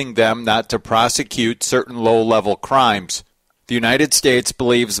advising them not to prosecute certain low-level crimes. The United States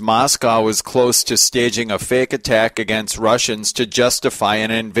believes Moscow is close to staging a fake attack against Russians to justify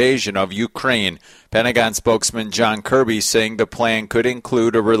an invasion of Ukraine. Pentagon spokesman John Kirby saying the plan could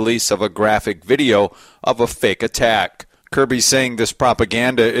include a release of a graphic video of a fake attack. Kirby saying this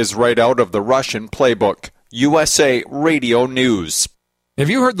propaganda is right out of the Russian playbook. USA Radio News. Have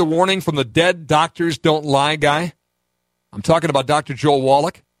you heard the warning from the dead doctors don't lie guy? I'm talking about Dr. Joel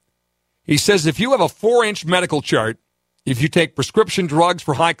Wallach. He says if you have a 4-inch medical chart, if you take prescription drugs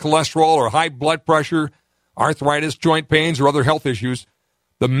for high cholesterol or high blood pressure, arthritis, joint pains, or other health issues,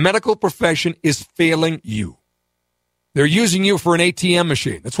 the medical profession is failing you. They're using you for an ATM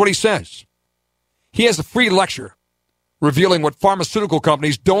machine. That's what he says. He has a free lecture revealing what pharmaceutical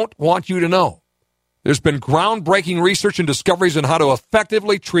companies don't want you to know. There's been groundbreaking research and discoveries on how to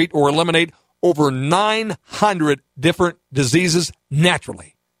effectively treat or eliminate over 900 different diseases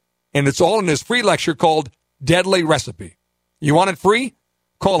naturally. And it's all in his free lecture called Deadly Recipe. You want it free?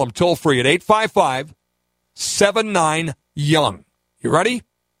 Call him toll free at 855-79-YOUNG. You ready?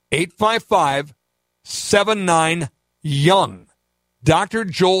 855-79-YOUNG. Dr.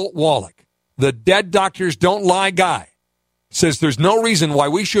 Joel Wallach, the Dead Doctors Don't Lie guy, says there's no reason why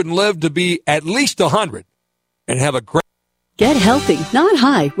we shouldn't live to be at least 100 and have a great... Get healthy, not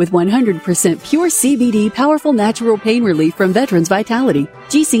high, with 100% pure CBD powerful natural pain relief from Veterans Vitality.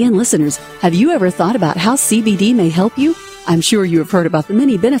 GCN listeners, have you ever thought about how CBD may help you? I'm sure you have heard about the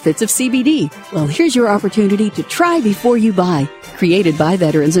many benefits of CBD. Well, here's your opportunity to try before you buy. Created by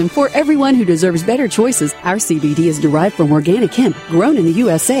veterans and for everyone who deserves better choices, our CBD is derived from organic hemp, grown in the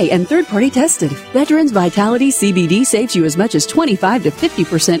USA and third-party tested. Veterans Vitality CBD saves you as much as 25 to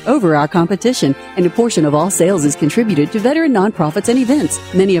 50% over our competition, and a portion of all sales is contributed to veteran nonprofits and events.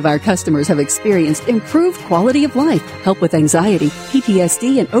 Many of our customers have experienced improved quality of life, help with anxiety,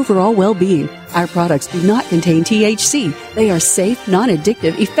 PTSD, and overall well-being. Our products do not contain THC. They are safe,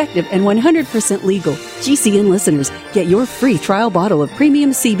 non-addictive, effective, and 100% legal. GCN listeners, get your free trial bottle of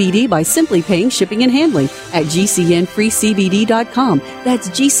premium CBD by simply paying shipping and handling at GCNFreeCBD.com. That's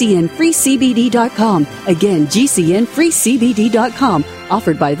GCNFreeCBD.com. Again, GCNFreeCBD.com.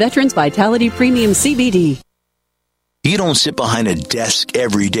 Offered by Veterans Vitality Premium CBD. You don't sit behind a desk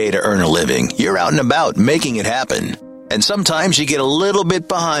every day to earn a living. You're out and about making it happen. And sometimes you get a little bit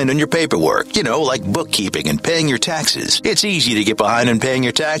behind on your paperwork, like bookkeeping and paying your taxes. It's easy to get behind on paying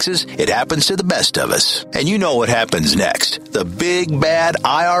your taxes. It happens to the best of us. And you know what happens next. The big, bad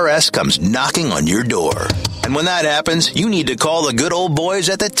IRS comes knocking on your door. And when that happens, you need to call the good old boys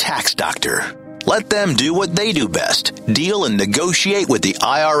at the Tax Doctor. Let them do what they do best. Deal and negotiate with the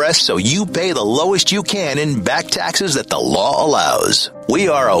IRS so you pay the lowest you can in back taxes that the law allows. We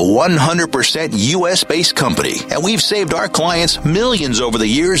are a 100% U.S.-based company, and we've saved our clients millions over the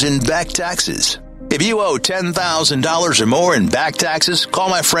years in back taxes. If you owe $10,000 or more in back taxes, call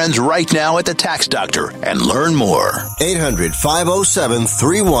my friends right now at the Tax Doctor and learn more.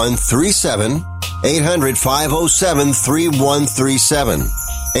 800-507-3137. 800-507-3137.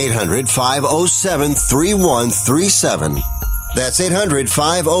 800-507-3137. That's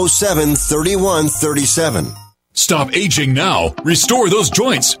 800-507-3137. Stop aging now. Restore those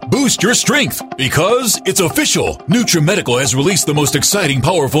joints. Boost your strength. Because it's official. NutriMedical has released the most exciting,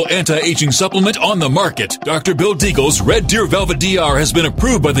 powerful anti-aging supplement on the market. Dr. Bill Deagle's Red Deer Velvet DR has been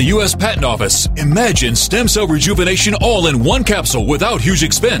approved by the U.S. Patent Office. Imagine stem cell rejuvenation all in one capsule without huge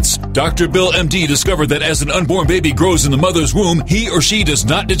expense. Dr. Bill MD discovered that as an unborn baby grows in the mother's womb, he or she does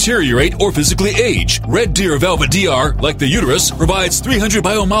not deteriorate or physically age. Red Deer Velvet DR, like the uterus, provides 300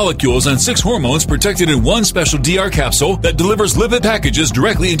 biomolecules and 6 hormones protected in one special DR capsule that delivers lipid packages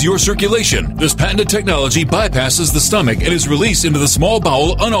directly into your circulation. This patented technology bypasses the stomach and is released into the small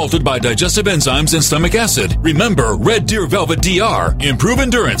bowel unaltered by digestive enzymes and stomach acid. Remember, Red Deer Velvet DR. Improve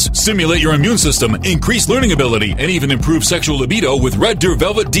endurance, stimulate your immune system, increase learning ability, and even improve sexual libido with Red Deer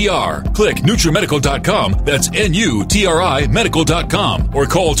Velvet DR. Click NutriMedical.com, that's N-U-T-R-I medical.com, or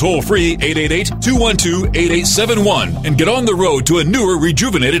call toll-free 888-212-8871 and get on the road to a newer,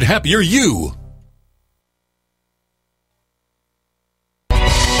 rejuvenated, happier you.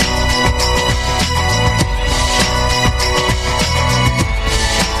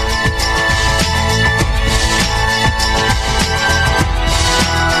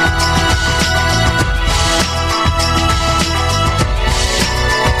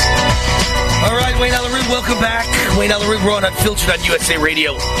 Welcome back. Wayne Allyn, we're on Unfiltered on USA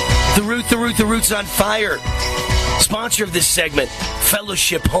Radio. The Root's on fire. Sponsor of this segment,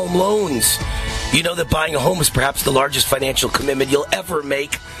 Fellowship Home Loans. You know that buying a home is perhaps the largest financial commitment you'll ever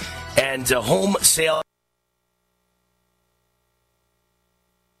make. And a home sale...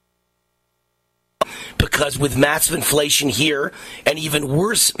 Because with massive inflation here, and even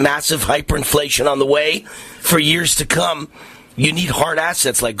worse, massive hyperinflation on the way for years to come, you need hard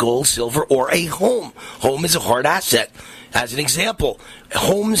assets like gold, silver, or a home. Home is a hard asset. As an example,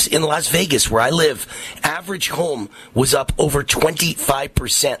 homes in Las Vegas, where I live, average home was up over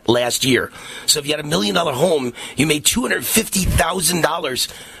 25% last year. So if you had $1 million home, you made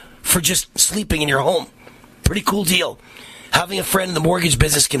 $250,000 for just sleeping in your home. Pretty cool deal. Having a friend in the mortgage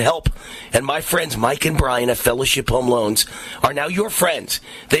business can help. And my friends Mike and Brian at Fellowship Home Loans are now your friends.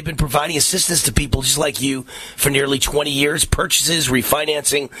 They've been providing assistance to people just like you for nearly 20 years. Purchases,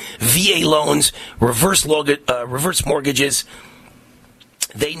 refinancing, VA loans, reverse mortgages.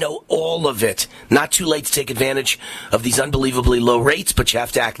 They know all of it. Not too late to take advantage of these unbelievably low rates, but you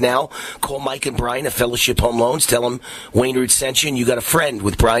have to act now. Call Mike and Brian at Fellowship Home Loans. Tell them Wayne Root sent you, and you got a friend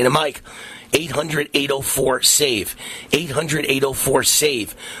with Brian and Mike. 800-804-SAVE.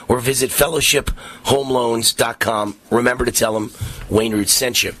 800-804-SAVE. Or visit fellowshiphomeloans.com. Remember to tell them Wayne Root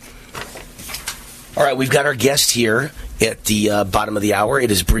sent you. All right, we've got our guest here at the bottom of the hour. It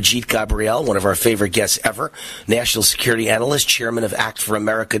is Brigitte Gabriel, one of our favorite guests ever, national security analyst, chairman of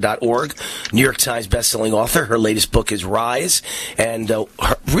actforamerica.org, New York Times bestselling author. Her latest book is Rise, and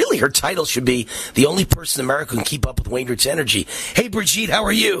really her title should be The Only Person in America Who Can Keep Up with Wayne Root's Energy. Hey, Brigitte, how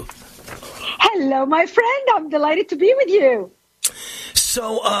are you? Hello, my friend. I'm delighted to be with you.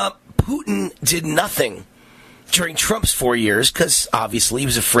 So, Putin did nothing during Trump's 4 years because, obviously, he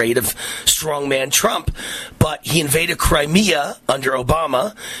was afraid of strongman Trump. But he invaded Crimea under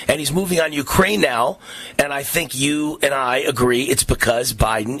Obama, and he's moving on Ukraine now. And I think you and I agree it's because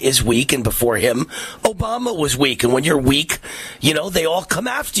Biden is weak, and before him, Obama was weak. And when you're weak, you know, they all come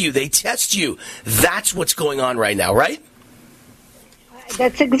after you. They test you. That's what's going on right now, right?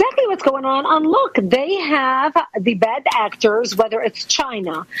 That's exactly what's going on. And look, they have the bad actors, whether it's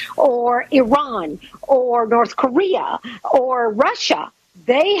China or Iran or North Korea or Russia.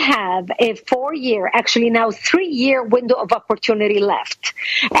 They have a 4-year, actually now 3-year window of opportunity left.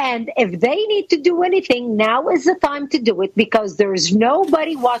 And if they need to do anything, now is the time to do it because there's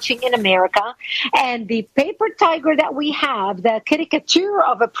nobody watching in America. And the paper tiger that we have, the caricature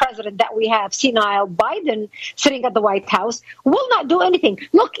of a president that we have, senile Biden sitting at the White House, will not do anything.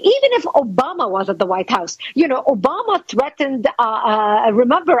 Look, even if Obama was at the White House, you know, Obama threatened,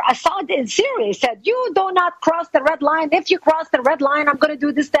 remember, Assad in Syria said, you do not cross the red line. If you cross the red line, I'm going to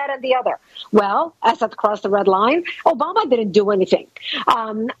do this, that, and the other. Well, Assad crossed the red line. Obama didn't do anything.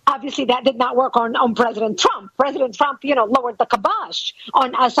 Obviously, that did not work on President Trump. President Trump, lowered the kibosh on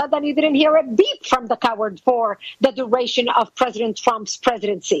Assad, and you didn't hear a beep from the coward for the duration of President Trump's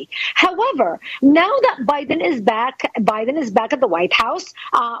presidency. However, now that Biden is back at the White House.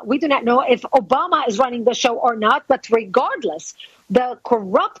 We do not know if Obama is running the show or not, but regardless, the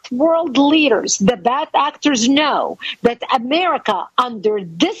corrupt world leaders, the bad actors know that America under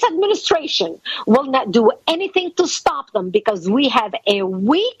this administration will not do anything to stop them because we have a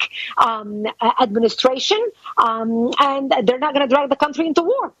weak administration and they're not going to drag the country into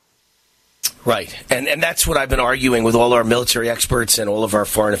war. Right. And that's what I've been arguing with all our military experts and all of our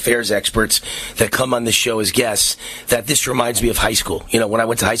foreign affairs experts that come on this show as guests, that this reminds me of high school. When I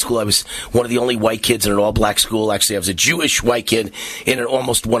went to high school, I was one of the only white kids in an all-black school. Actually, I was a Jewish white kid in an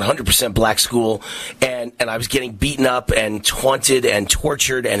almost 100% black school. And I was getting beaten up and taunted and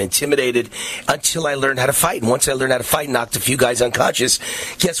tortured and intimidated until I learned how to fight. And once I learned how to fight and knocked a few guys unconscious,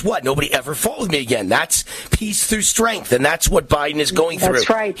 guess what? Nobody ever fought with me again. That's peace through strength. And that's what Biden is going through. That's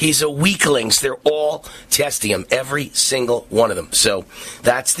right. He's a weakling. They're all testing him, every single one of them. So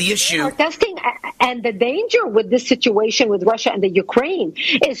that's the issue. They are testing, and the danger with this situation with Russia and the Ukraine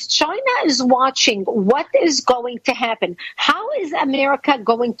is China is watching what is going to happen. How is America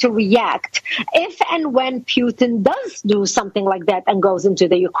going to react if and when Putin does do something like that and goes into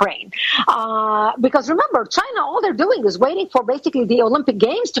the Ukraine? Because remember, China, all they're doing is waiting for basically the Olympic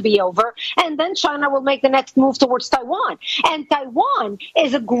Games to be over, and then China will make the next move towards Taiwan. And Taiwan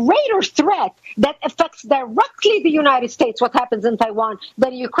is a greater threat that affects directly the United States, what happens in Taiwan,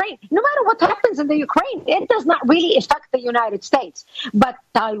 than Ukraine. No matter what happens in the Ukraine, it does not really affect the United States. But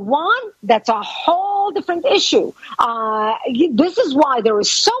Taiwan, that's a whole different issue. This is why there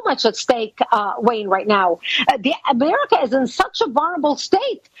is so much at stake, Wayne, right now. America is in such a vulnerable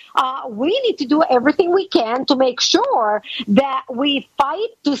state. We need to do everything we can to make sure that we fight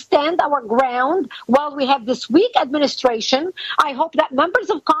to stand our ground while we have this weak administration. I hope that members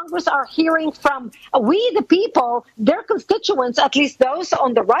of Congress are hearing from we, the people, their constituents, at least those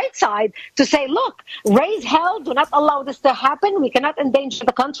on the right side, to say, look, raise hell, do not allow this to happen. We cannot endanger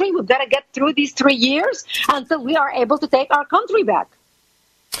the country. We've got to get through these 3 years until we are able to take our country back.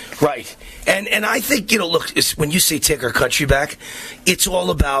 Right. And I think, look, when you say take our country back, it's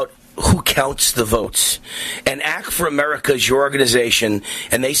all about who counts the votes. And Act for America is your organization,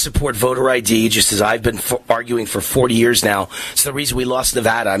 and they support voter ID, just as I've been arguing for 40 years now. It's the reason we lost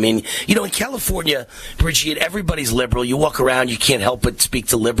Nevada. I mean, in California, Brigitte, everybody's liberal. You walk around, you can't help but speak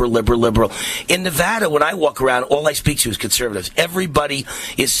to liberal. In Nevada, when I walk around, all I speak to is conservatives. Everybody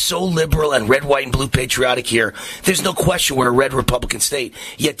is so liberal and red, white, and blue patriotic here. There's no question we're a red Republican state,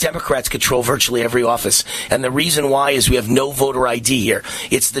 yet Democrats control virtually every office. And the reason why is we have no voter ID here.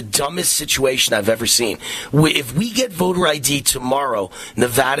 It's the dumbest situation I've ever seen. If we get voter ID tomorrow,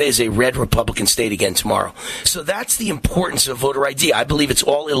 Nevada is a red Republican state again tomorrow. So that's the importance of voter ID. I believe it's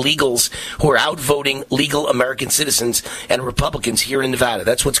all illegals who are out voting legal American citizens and Republicans here in Nevada.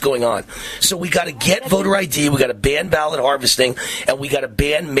 That's what's going on. So we got to get voter ID, we got to ban ballot harvesting, and we got to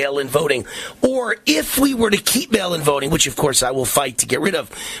ban mail-in voting. Or if we were to keep mail-in voting, which of course I will fight to get rid of,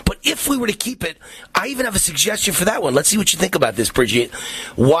 but if we were to keep it, I even have a suggestion for that one. Let's see what you think about this, Brigitte.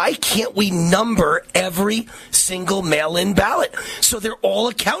 Why can't we number every single mail-in ballot so they're all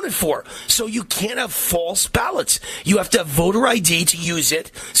accounted for? So you can't have false ballots. You have to have voter ID to use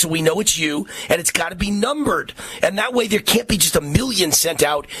it so we know it's you, and it's got to be numbered. And that way there can't be just 1 million sent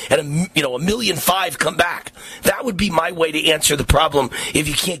out and 1.5 million come back. That would be my way to answer the problem if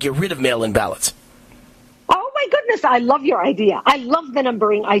you can't get rid of mail-in ballots. Oh my goodness, I love your idea. I love the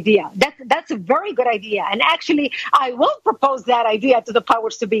numbering idea. That's a very good idea. And actually, I will propose that idea to the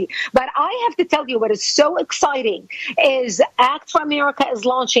powers to be. But I have to tell you what is so exciting is Act for America is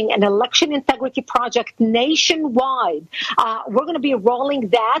launching an election integrity project nationwide. We're going to be rolling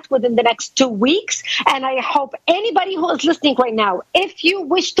that within the next 2 weeks. And I hope anybody who is listening right now, if you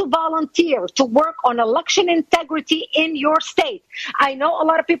wish to volunteer to work on election integrity in your state, I know a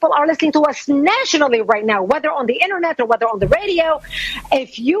lot of people are listening to us nationally right now, whether on the internet or whether on the radio.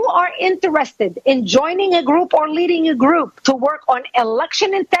 If you are interested in joining a group or leading a group to work on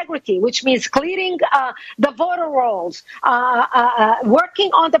election integrity, which means clearing the voter rolls,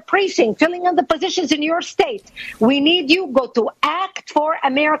 working on the precinct, filling in the positions in your state, we need you. Go to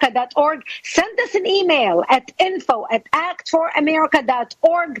actforamerica.org. Send us an email at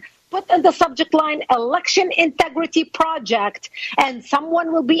info@actforamerica.org. put in the subject line Election Integrity Project, and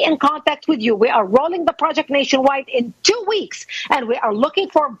someone will be in contact with you. We are rolling the project nationwide in 2 weeks, and we are looking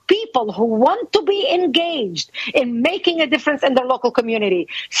for people who want to be engaged in making a difference in their local community.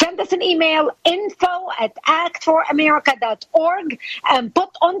 Send us an email, info@actforamerica.org, and put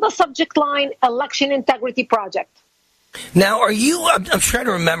on the subject line Election Integrity Project. Now, are you, I'm trying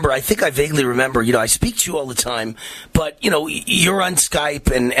to remember, I think I vaguely remember, I speak to you all the time, but, you're on Skype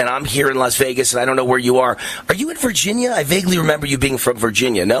and I'm here in Las Vegas and I don't know where you are. Are you in Virginia? I vaguely remember you being from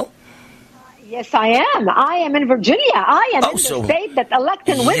Virginia, no? Yes, I am. I am in Virginia. I am in the state that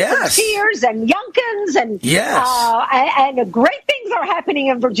elected Winston Sears and Youngkins and great things are happening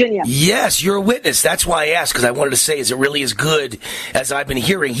in Virginia. Yes, you're a witness. That's why I asked, because I wanted to say, is it really as good as I've been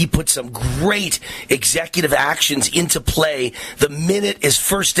hearing? He put some great executive actions into play the minute his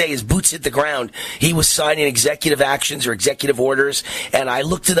first day, his boots hit the ground. He was signing executive actions or executive orders, and I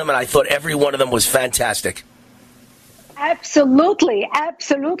looked at them and I thought every one of them was fantastic. Absolutely,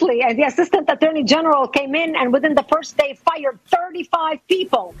 absolutely. And the Assistant Attorney General came in and within the first day fired 35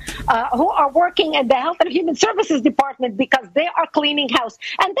 people who are working in the Health and Human Services Department because they are cleaning house.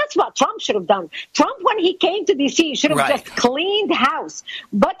 And that's what Trump should have done. Trump, when he came to D.C., should have just cleaned house.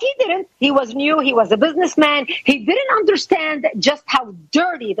 But he didn't. He was new. He was a businessman. He didn't understand just how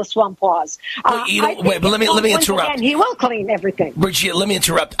dirty the swamp was. But let me interrupt. Again, he will clean everything. Brigitte, let me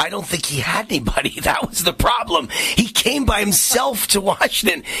interrupt. I don't think he had anybody. That was the problem. He came by himself to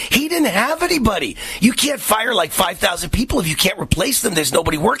Washington. He didn't have anybody. You can't fire like 5,000 people if you can't replace them. There's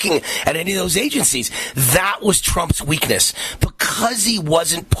nobody working at any of those agencies. That was Trump's weakness. Because he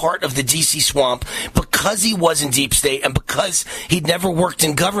wasn't part of the D.C. swamp, because he wasn't deep state, and because he'd never worked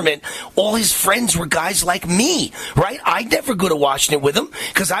in government, all his friends were guys like me, right? I'd never go to Washington with him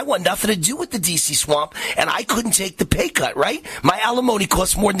because I want nothing to do with the D.C. swamp, and I couldn't take the pay cut, right? My alimony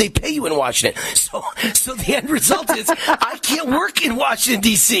costs more than they pay you in Washington. So the end result is I can't work in Washington,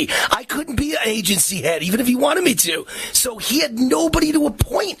 D.C. I couldn't be an agency head, even if he wanted me to. So he had nobody to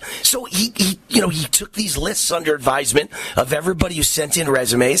appoint. So he took these lists under advisement of everybody who sent in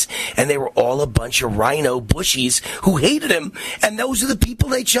resumes, and they were all a bunch of rhino bushies who hated him, and those are the people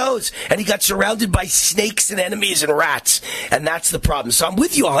they chose. And he got surrounded by snakes and enemies and rats, and that's the problem. So I'm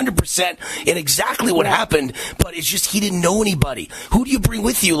with you 100% in exactly what happened, but it's just he didn't know anybody. Who do you bring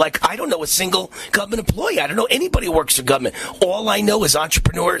with you? Like, I don't know a single government employee. I don't know anybody who works for government. All I know is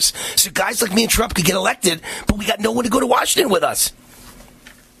entrepreneurs. So guys like me and Trump could get elected, but we got no one to go to Washington with us.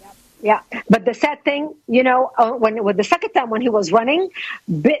 Yeah, but the sad thing, when the second time when he was running,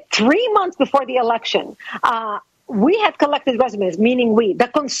 3 months before the election, we had collected resumes, meaning the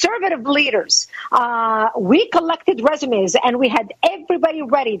conservative leaders, we collected resumes and we had everybody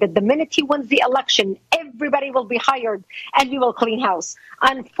ready that the minute he wins the election, everybody will be hired and we will clean house.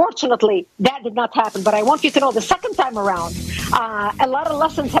 Unfortunately, that did not happen. But I want you to know the second time around, a lot of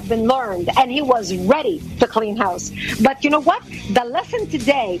lessons have been learned and he was ready to clean house. But you know what? The lesson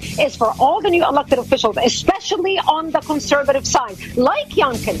today is for all the new elected officials, especially on the conservative side, like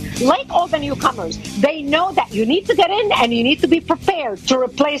Youngkin, like all the newcomers. They know that you need to get in and you need to be prepared to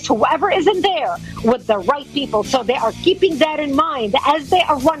replace whoever is in there with the right people. So they are keeping that in mind as they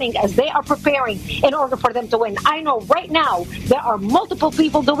are running, as they are preparing in order for them to win. I know right now there are multiple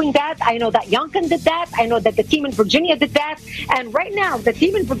people doing that. I know that Youngkin did that. I know that the team in Virginia did that. And right now the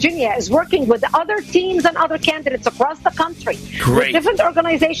team in Virginia is working with other teams and other candidates across the country. With different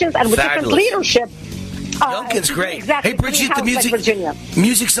organizations and with different leadership. Youngkin's great. Exactly. Hey, Brigitte, the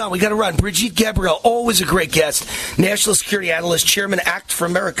music's on. We got to run. Brigitte Gabriel, always a great guest. National security analyst, chairman,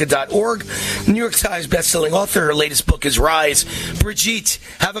 actforamerica.org. New York Times bestselling author. Her latest book is Rise. Brigitte,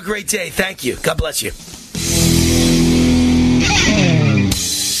 have a great day. Thank you. God bless you.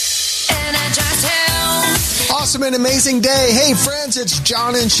 Awesome and amazing day. Hey, friends, it's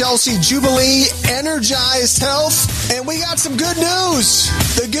John and Chelsea Jubilee, Energized Health, and we got some good news.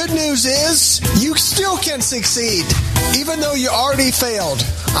 The good news is you still can succeed, even though you already failed.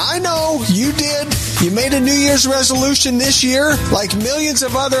 I know you did. You made a New Year's resolution this year, like millions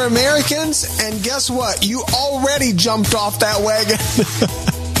of other Americans, and guess what? You already jumped off that wagon.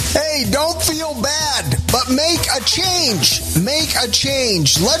 Hey, don't feel bad, but make a change. Make a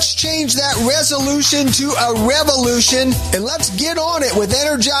change. Let's change that resolution to a revolution, and let's get on it with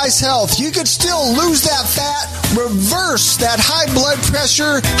Energized Health. You could still lose that fat, reverse that high blood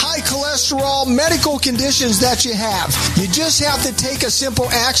pressure, high cholesterol, medical conditions that you have. You just have to take a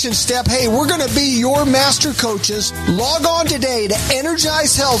simple action step. Hey, we're going to be your master coaches. Log on today to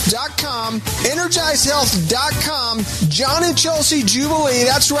EnergizedHealth.com, EnergizedHealth.com, John and Chelsea Jubilee.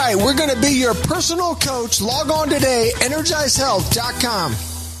 That's right. We're going to be your personal coach. Log on today, EnergizedHealth.com.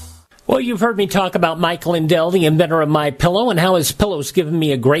 Well, you've heard me talk about Mike Lindell, the inventor of MyPillow, and how his pillow's given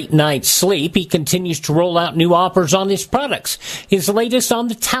me a great night's sleep. He continues to roll out new offers on his products. His latest on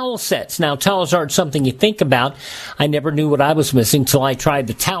the towel sets. Now, towels aren't something you think about. I never knew what I was missing till I tried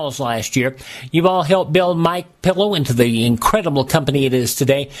the towels last year. You've all helped build MyPillow into the incredible company it is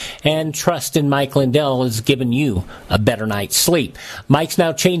today, and trust in Mike Lindell has given you a better night's sleep. Mike's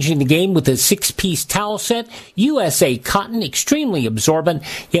now changing the game with his 6-piece towel set, USA cotton, extremely absorbent,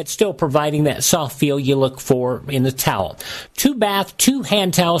 yet still providing that soft feel you look for in the towel. 2 bath, 2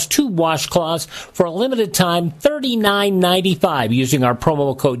 hand towels, 2 washcloths for a limited time, $39.95 using our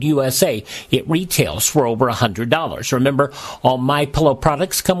promo code USA. It retails for over $100. Remember, all MyPillow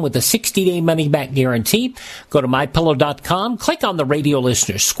products come with a 60-day money-back guarantee. Go to MyPillow.com, click on the radio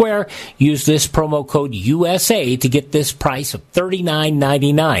listener square, use this promo code USA to get this price of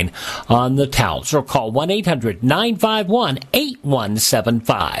 $39.99 on the towels, or call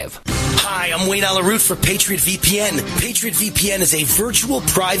 1-800-951-8175. Hi, I'm Wayne Allyn for Patriot VPN. Patriot VPN is a virtual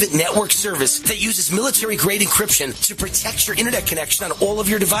private network service that uses military-grade encryption to protect your internet connection on all of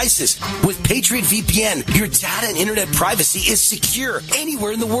your devices. With Patriot VPN, your data and internet privacy is secure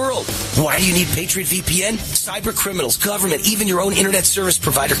anywhere in the world. Why do you need Patriot VPN? Cyber criminals, government, even your own internet service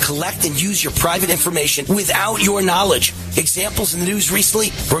provider collect and use your private information without your knowledge. Examples in the news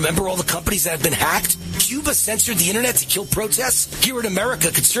recently, remember all the companies that have been hacked? Cuba censored the internet to kill protests? Here in America,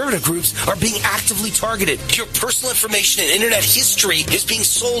 conservative groups are being actively targeted. Your personal information and internet history is being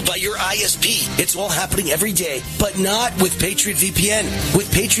sold by your ISP. It's all happening every day, but not with Patriot VPN.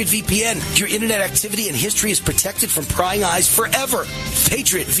 With Patriot VPN, your internet activity and history is protected from prying eyes forever.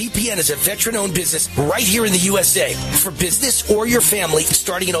 Patriot VPN is a veteran-owned business right here in the USA. For business or your family,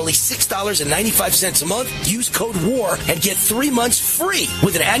 starting at only $6.95 a month, use code WAR and get 3 months free.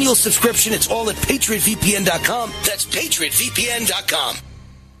 With an annual subscription, it's all at PatriotVPN.com. That's PatriotVPN.com.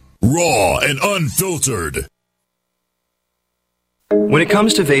 Raw and unfiltered. When it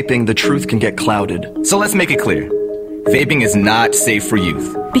comes to vaping, the truth can get clouded. So let's make it clear. Vaping is not safe for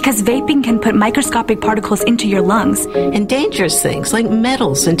youth. Because vaping can put microscopic particles into your lungs. And dangerous things like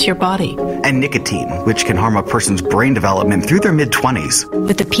metals into your body. And nicotine, which can harm a person's brain development through their mid-20s.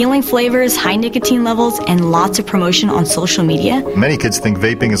 With appealing flavors, high nicotine levels, and lots of promotion on social media. Many kids think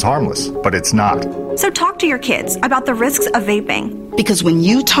vaping is harmless, but it's not. So talk to your kids about the risks of vaping. Because when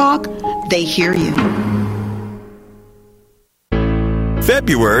you talk, they hear you.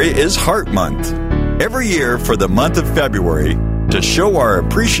 February is Heart Month. Every year for the month of February, to show our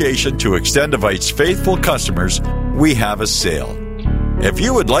appreciation to Extendivite's faithful customers, we have a sale. If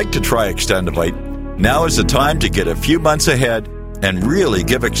you would like to try Extendivite, now is the time to get a few months ahead and really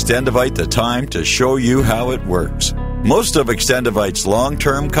give Extendivite the time to show you how it works. Most of Extendivite's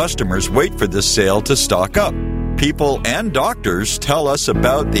long-term customers wait for this sale to stock up. People and doctors tell us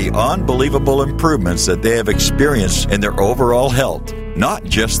about the unbelievable improvements that they have experienced in their overall health, not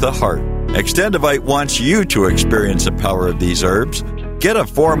just the heart. Extendivite wants you to experience the power of these herbs. Get a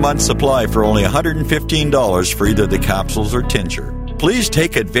 4-month supply for only $115 for either the capsules or tincture. Please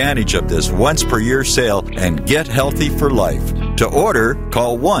take advantage of this once-per-year sale and get healthy for life. To order,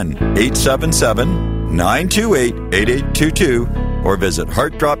 call 1-877-928-8822 or visit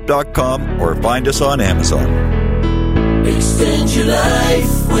heartdrop.com or find us on Amazon. Extend your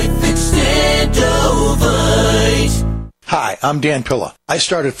life with Extendovite. Hi, I'm Dan Pilla. I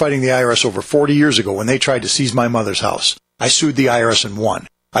started fighting the IRS over 40 years ago when they tried to seize my mother's house. I sued the IRS and won.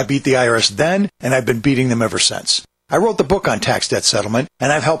 I beat the IRS then, and I've been beating them ever since. I wrote the book on tax debt settlement,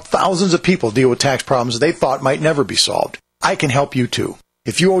 and I've helped thousands of people deal with tax problems they thought might never be solved. I can help you too.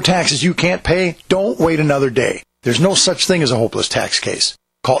 If you owe taxes you can't pay, don't wait another day. There's no such thing as a hopeless tax case.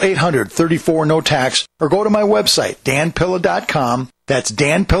 Call 800-34-NO-TAX or go to my website, danpilla.com. That's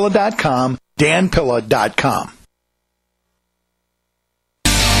danpilla.com, danpilla.com.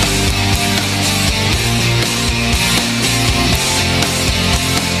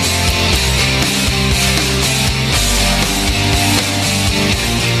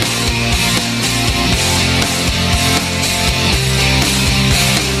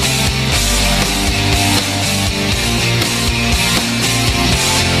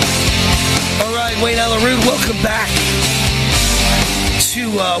 Wayne Allyn, welcome back to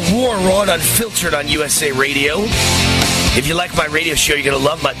War Raw and Unfiltered on USA Radio. If you like my radio show, you're going to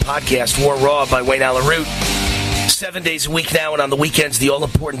love my podcast, War Raw by Wayne Allyn. 7 days a week now, and on the weekends, the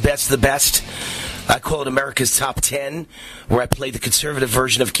all-important best of the best. I call it America's Top 10, where I play the conservative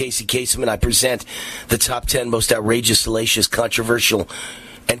version of Casey Kasem, and I present the top 10 most outrageous, salacious, controversial,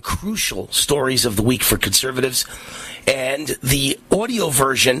 and crucial stories of the week for conservatives. And the audio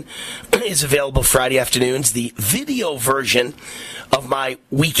version is available Friday afternoons. The video version of my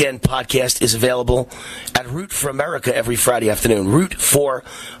weekend podcast is available at Root for America every Friday afternoon.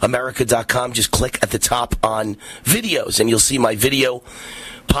 Root4America.com. Just click at the top on videos, and you'll see my video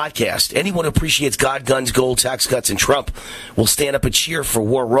podcast. Anyone who appreciates God, guns, gold, tax cuts, and Trump will stand up and cheer for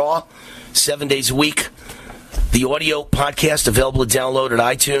War Raw 7 days a week. The audio podcast available to download at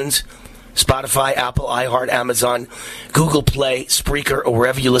iTunes, Spotify, Apple, iHeart, Amazon, Google Play, Spreaker, or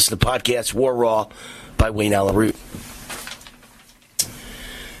wherever you listen to podcasts. War Raw by Wayne Allen Root.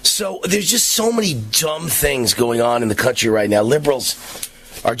 So there's just so many dumb things going on in the country right now. Liberals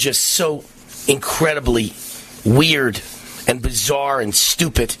are just so incredibly weird and bizarre and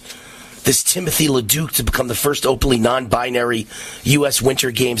stupid. This Timothy LeDuc to become the first openly non-binary U.S.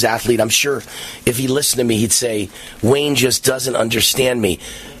 Winter Games athlete. I'm sure if he listened to me, he'd say, Wayne just doesn't understand me.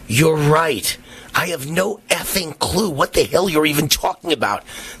 You're right. I have no effing clue what the hell you're even talking about.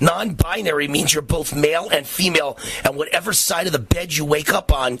 Non-binary means you're both male and female, and whatever side of the bed you wake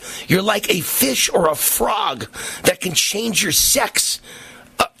up on, you're like a fish or a frog that can change your sex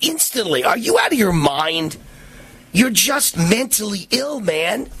instantly. Are you out of your mind? You're just mentally ill,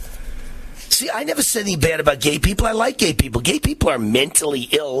 man. See, I never said anything bad about gay people. I like gay people. Gay people are mentally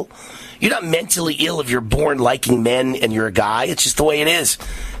ill. You're not mentally ill if you're born liking men and you're a guy. It's just the way it is.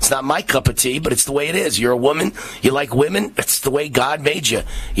 It's not my cup of tea, but it's the way it is. You're a woman. You like women. It's the way God made you.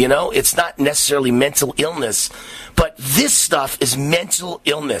 You know, it's not necessarily mental illness. But this stuff is mental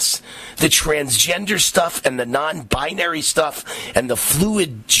illness. The transgender stuff and the non-binary stuff and the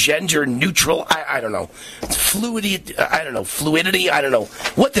fluid gender neutral, I don't know. Fluidity, I don't know. Fluidity, I don't know.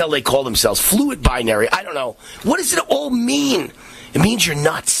 What the hell they call themselves? Fluid binary, I don't know. What does it all mean? It means you're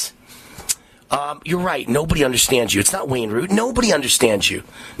nuts. You're right. Nobody understands you. It's not Wayne Root. Nobody understands you.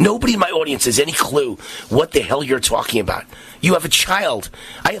 Nobody in my audience has any clue what the hell you're talking about. You have a child.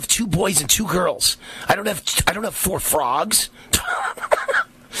 I have 2 boys and 2 girls. I don't have 4 frogs.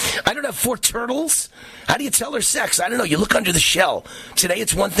 I don't have 4 turtles. How do you tell their sex? I don't know. You look under the shell. Today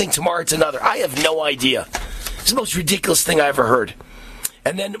it's one thing, tomorrow it's another. I have no idea. It's the most ridiculous thing I ever heard.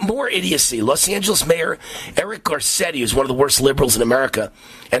 And then more idiocy. Los Angeles Mayor Eric Garcetti, who's one of the worst liberals in America,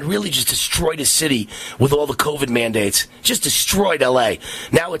 and really just destroyed his city with all the COVID mandates. Just destroyed L.A.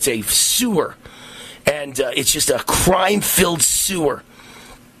 Now it's a sewer. And it's just a crime-filled sewer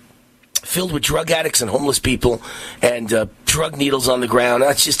filled with drug addicts and homeless people and drug needles on the ground.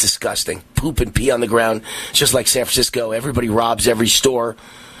 That's just disgusting. Poop and pee on the ground, just like San Francisco. Everybody robs every store.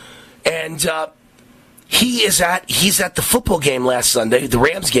 And he's at the football game last Sunday, the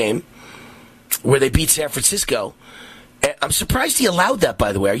Rams game, where they beat San Francisco. And I'm surprised he allowed that,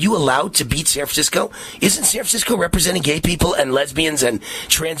 by the way. Are you allowed to beat San Francisco? Isn't San Francisco representing gay people and lesbians and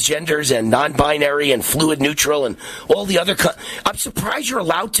transgenders and non-binary and fluid neutral and all the other... I'm surprised you're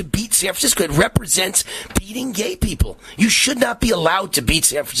allowed to beat San Francisco. It represents beating gay people. You should not be allowed to beat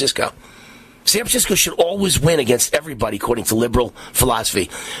San Francisco. San Francisco should always win against everybody, according to liberal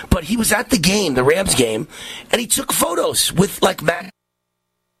philosophy. But he was at the game, the Rams game, and he took photos with, like,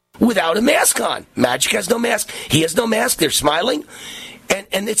 without a mask on. Magic has no mask. He has no mask. They're smiling.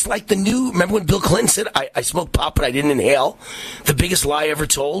 And it's like the new... Remember when Bill Clinton said, I smoked pot, but I didn't inhale? The biggest lie ever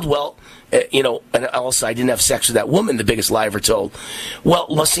told? Well, and also I didn't have sex with that woman, the biggest lie ever told. Well,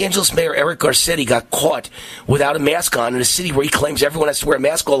 Los Angeles Mayor Eric Garcetti got caught without a mask on in a city where he claims everyone has to wear a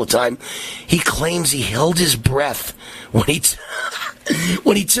mask all the time. He claims he held his breath when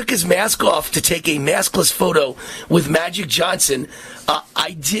he took his mask off to take a maskless photo with Magic Johnson.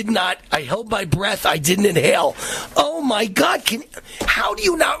 I held my breath. I didn't inhale. Oh my God. How do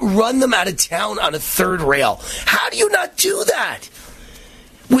you not run them out of town on a third rail? How do you not do that?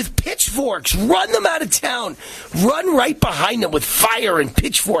 With pitchforks, run them out of town. Run right behind them with fire and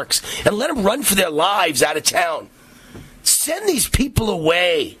pitchforks and let them run for their lives out of town. Send these people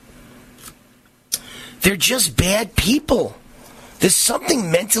away. They're just bad people. There's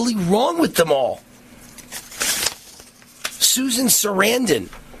something mentally wrong with them all. Susan Sarandon.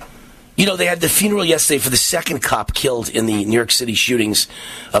 You know, they had the funeral yesterday for the second cop killed in the New York City shootings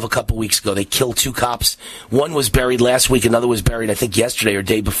of a couple weeks ago. They killed 2 cops. One was buried last week. Another was buried, I think, yesterday or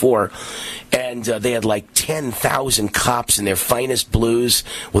day before. And they had like 10,000 cops in their finest blues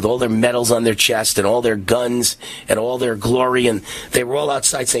with all their medals on their chest and all their guns and all their glory. And they were all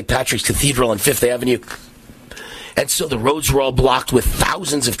outside St. Patrick's Cathedral on 5th Avenue. And so the roads were all blocked with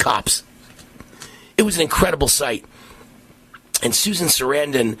thousands of cops. It was an incredible sight. And Susan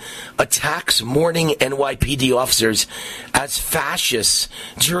Sarandon attacks mourning NYPD officers as fascists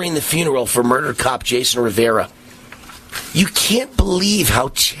during the funeral for murdered cop Jason Rivera. You can't believe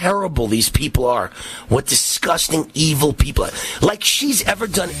how terrible these people are. What disgusting, evil people. Like she's ever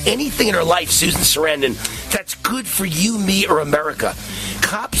done anything in her life, Susan Sarandon, that's good for you, me, or America.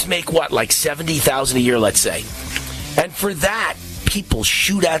 Cops make what, like $70,000 a year, let's say. And for that, people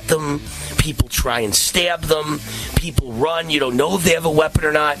shoot at them. People try and stab them. People run. You don't know if they have a weapon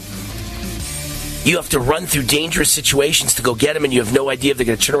or not. You have to run through dangerous situations to go get them, and you have no idea if they're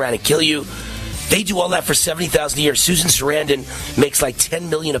going to turn around and kill you. They do all that for $70,000 a year. Susan Sarandon makes like $10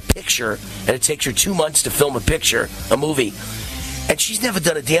 million a picture, and it takes her 2 months to film a picture, a movie. And she's never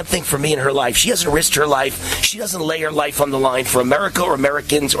done a damn thing for me in her life. She hasn't risked her life. She doesn't lay her life on the line for America or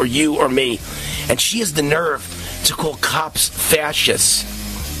Americans or you or me. And she has the nerve to call cops fascists.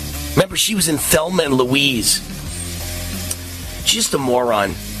 Remember, she was in Thelma and Louise. She's just a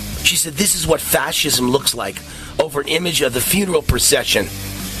moron. She said, this is what fascism looks like, over an image of the funeral procession.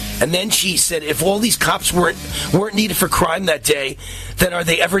 And then she said, if all these cops weren't needed for crime that day, then are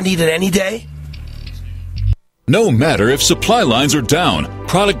they ever needed any day? No matter if supply lines are down,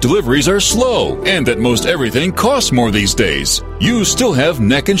 product deliveries are slow, and that most everything costs more these days, you still have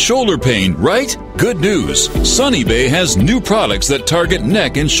neck and shoulder pain, right? Good news. Sunny Bay has new products that target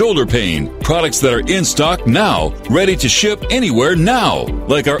neck and shoulder pain. Products that are in stock now, ready to ship anywhere now.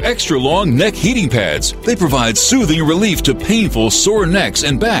 Like our extra long neck heating pads. They provide soothing relief to painful sore necks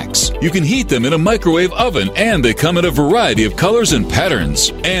and backs. You can heat them in a microwave oven, and they come in a variety of colors and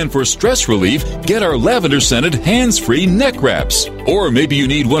patterns. And for stress relief, get our lavender-scented hands-free neck wraps. Or maybe you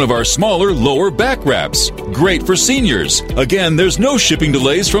need one of our smaller lower back wraps. Great for seniors. Again, there's no shipping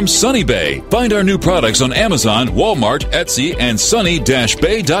delays from Sunny Bay. Find our new products on Amazon, Walmart, Etsy, and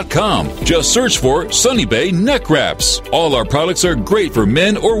sunny-bay.com. Just search for Sunny Bay Neck Wraps. All our products are great for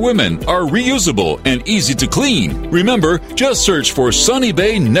men or women, are reusable, and easy to clean. Remember, just search for Sunny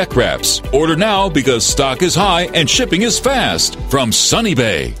Bay Neck Wraps. Order now because stock is high and shipping is fast. From Sunny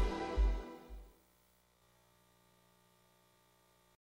Bay.